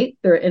 they're light,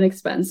 they're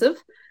inexpensive.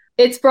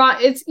 It's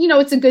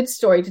a good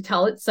story to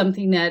tell. It's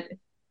something that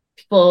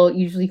people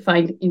usually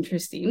find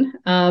interesting.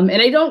 And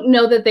I don't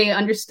know that they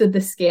understood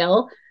the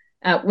scale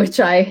at which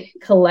I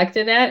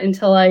collected at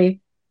until I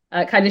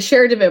kind of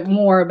shared a bit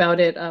more about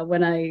it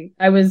when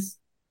I was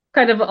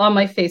kind of on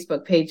my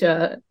Facebook page,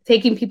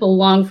 taking people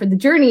along for the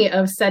journey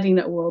of setting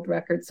a world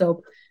record.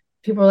 So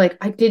people were like,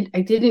 I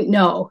didn't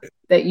know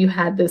that you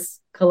had this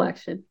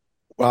collection.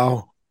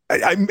 Wow.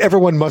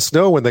 Everyone must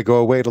know when they go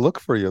away to look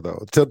for you,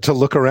 though, to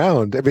look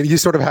around. I mean, you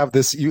sort of have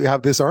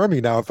this army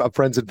now of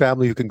friends and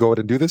family who can go out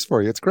and do this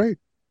for you. It's great.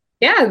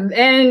 Yeah.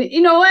 And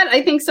you know what?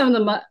 I think some of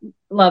them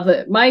love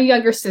it. My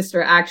younger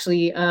sister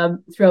actually,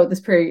 throughout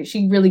this period,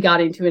 she really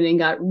got into it and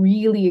got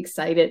really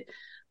excited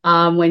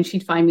when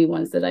she'd find me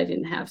ones that I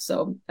didn't have.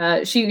 So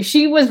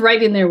she was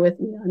right in there with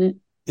me on it.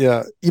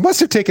 Yeah. You must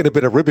have taken a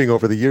bit of ribbing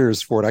over the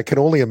years for it. I can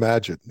only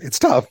imagine. It's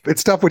tough.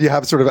 It's tough when you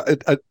have sort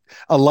of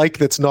a like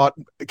that's not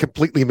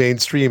completely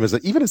mainstream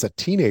even as a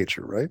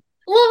teenager, right?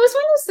 Well, it was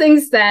one of those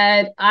things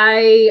that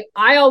I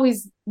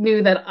always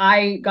knew that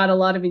I got a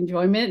lot of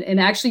enjoyment, and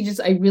actually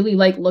I really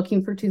like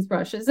looking for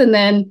toothbrushes. And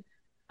then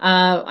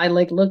I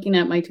like looking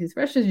at my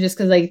toothbrushes just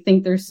because I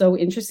think they're so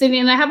interesting.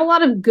 And I have a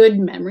lot of good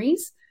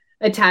memories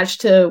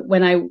attached to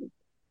when I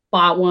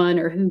bought one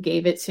or who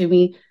gave it to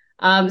me.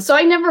 So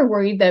I never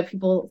worried that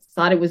people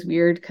thought it was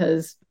weird,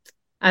 because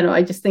I don't know,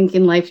 I just think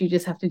in life you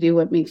just have to do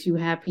what makes you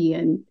happy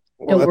and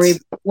don't worry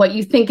about what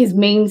you think is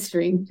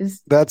mainstream.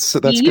 Just that's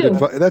good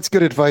that's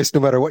good advice no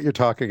matter what you're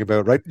talking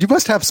about, right? You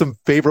must have some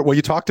favorite. Well,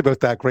 you talked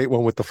about that great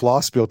one with the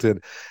floss built in.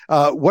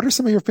 What are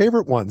some of your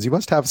favorite ones? You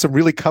must have some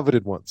really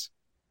coveted ones.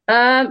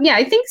 Yeah,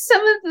 I think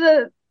some of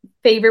the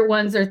favorite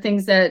ones are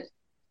things that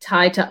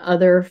tie to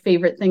other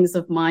favorite things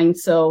of mine.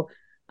 So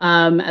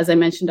as I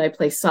mentioned, I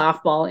play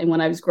softball, and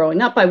when I was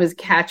growing up, I was a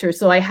catcher.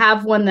 So I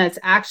have one that's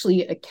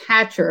actually a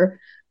catcher.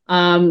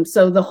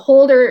 So the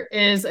holder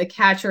is a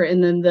catcher,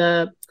 and then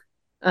the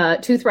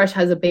toothbrush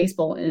has a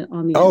baseball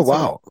on the inside. Oh,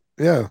 wow.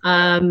 Yeah.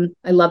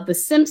 I love The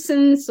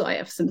Simpsons. So I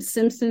have some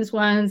Simpsons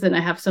ones, and I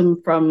have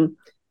some from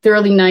the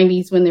early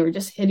 90s when they were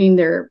just hitting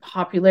their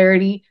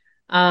popularity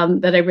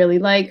that I really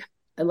like.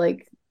 I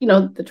like,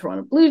 the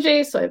Toronto Blue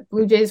Jays. So I have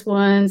Blue Jays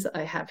ones.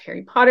 I have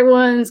Harry Potter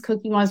ones,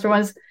 Cookie Monster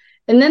ones.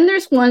 And then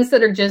there's ones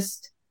that are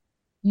just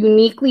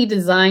uniquely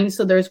designed.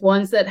 So there's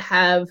ones that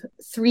have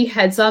 3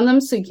 heads on them,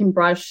 so you can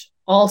brush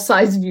all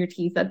sides of your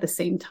teeth at the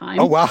same time.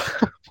 Oh, wow.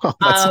 Well,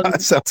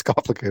 that sounds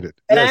complicated.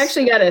 And I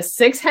actually got a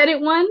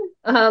 6-headed one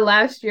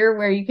last year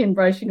where you can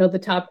brush, the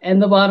top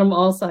and the bottom,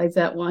 all sides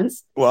at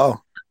once.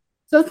 Wow.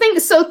 So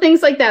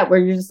things like that, where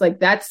you're just like,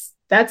 that's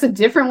a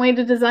different way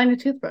to design a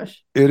toothbrush.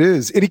 It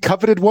is. Any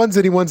coveted ones?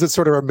 Any ones that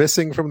sort of are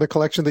missing from the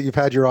collection that you've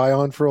had your eye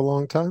on for a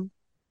long time?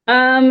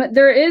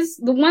 There is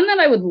the one that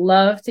I would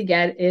love to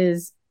get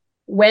is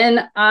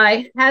when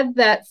I had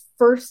that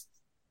first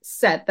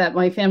set that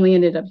my family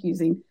ended up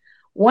using.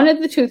 One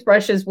of the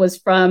toothbrushes was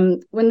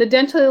from when the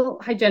dental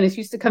hygienist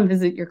used to come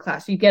visit your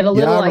class. You get a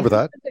little, I remember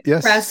that.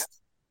 Yes.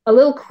 A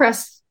little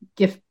Crest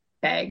gift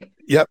bag.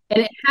 Yep.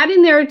 And it had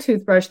in there a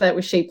toothbrush that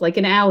was shaped like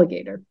an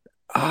alligator.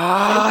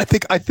 I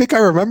think I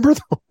remember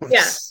those.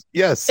 Yeah.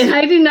 Yes. And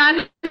I do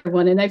not have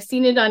one, and I've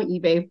seen it on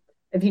eBay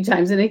a few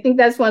times, and I think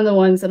that's one of the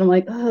ones that I'm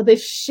like, oh, the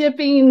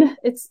shipping,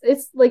 it's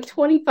like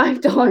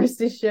 $25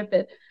 to ship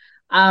it.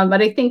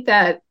 But I think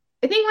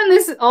when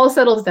this all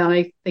settles down,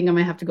 I think I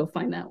might have to go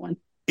find that one.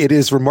 It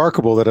is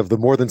remarkable that of the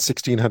more than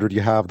 1,600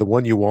 you have, the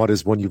one you want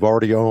is one you've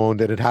already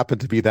owned, and it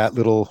happened to be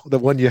the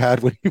one you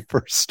had when you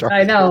first started.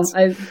 I know,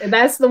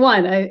 that's the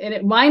one.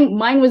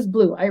 Mine was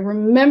blue. I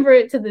remember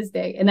it to this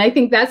day, and I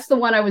think that's the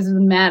one I was the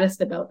maddest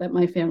about that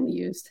my family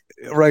used.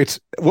 Right.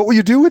 What will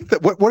you do with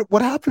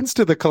what happens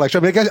to the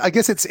collection? I mean, I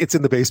guess it's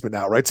in the basement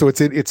now, right? So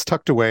it's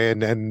tucked away,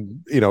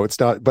 and it's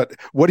not. But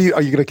are you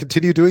going to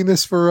continue doing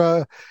this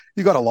for?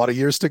 You got a lot of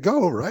years to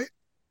go, right?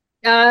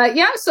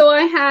 Yeah. So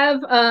I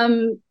have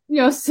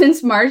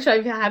since March,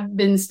 I have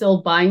been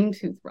still buying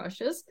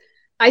toothbrushes.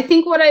 I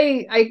think what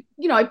I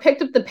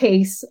picked up the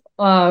pace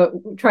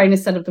trying to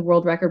set up the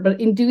world record, but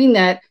in doing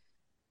that,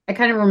 I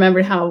kind of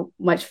remembered how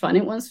much fun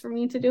it was for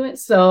me to do it.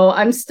 So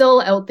I'm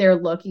still out there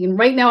looking. And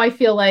right now I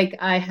feel like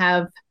I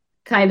have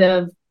kind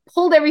of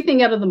pulled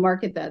everything out of the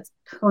market that's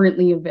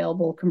currently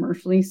available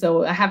commercially.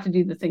 So I have to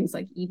do the things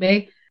like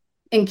eBay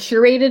and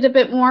curate it a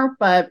bit more.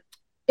 But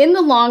in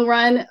the long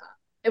run,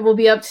 it will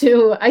be up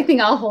to, I think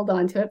I'll hold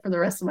on to it for the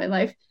rest of my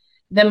life.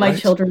 Then my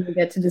children will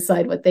get to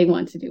decide what they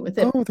want to do with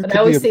it. But I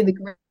always say the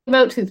great thing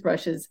about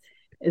toothbrushes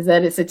is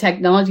that it's a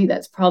technology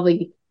that's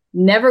probably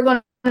never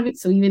going to be.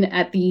 So even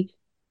at the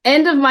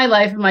end of my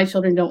life, if my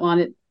children don't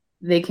want it,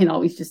 they can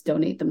always just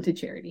donate them to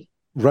charity.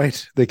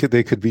 Right. They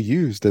could be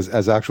used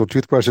as actual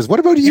toothbrushes. What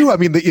about you? I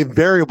mean, the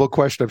invariable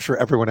question, I'm sure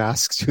everyone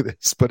asks you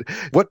this, but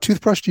what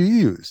toothbrush do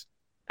you use?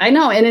 I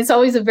know. And it's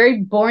always a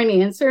very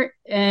boring answer.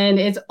 And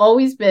it's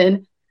always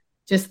been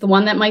just the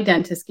one that my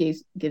dentist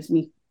gives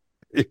me.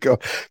 There you go.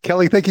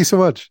 Kelly, thank you so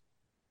much.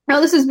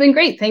 No, this has been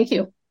great. Thank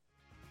you.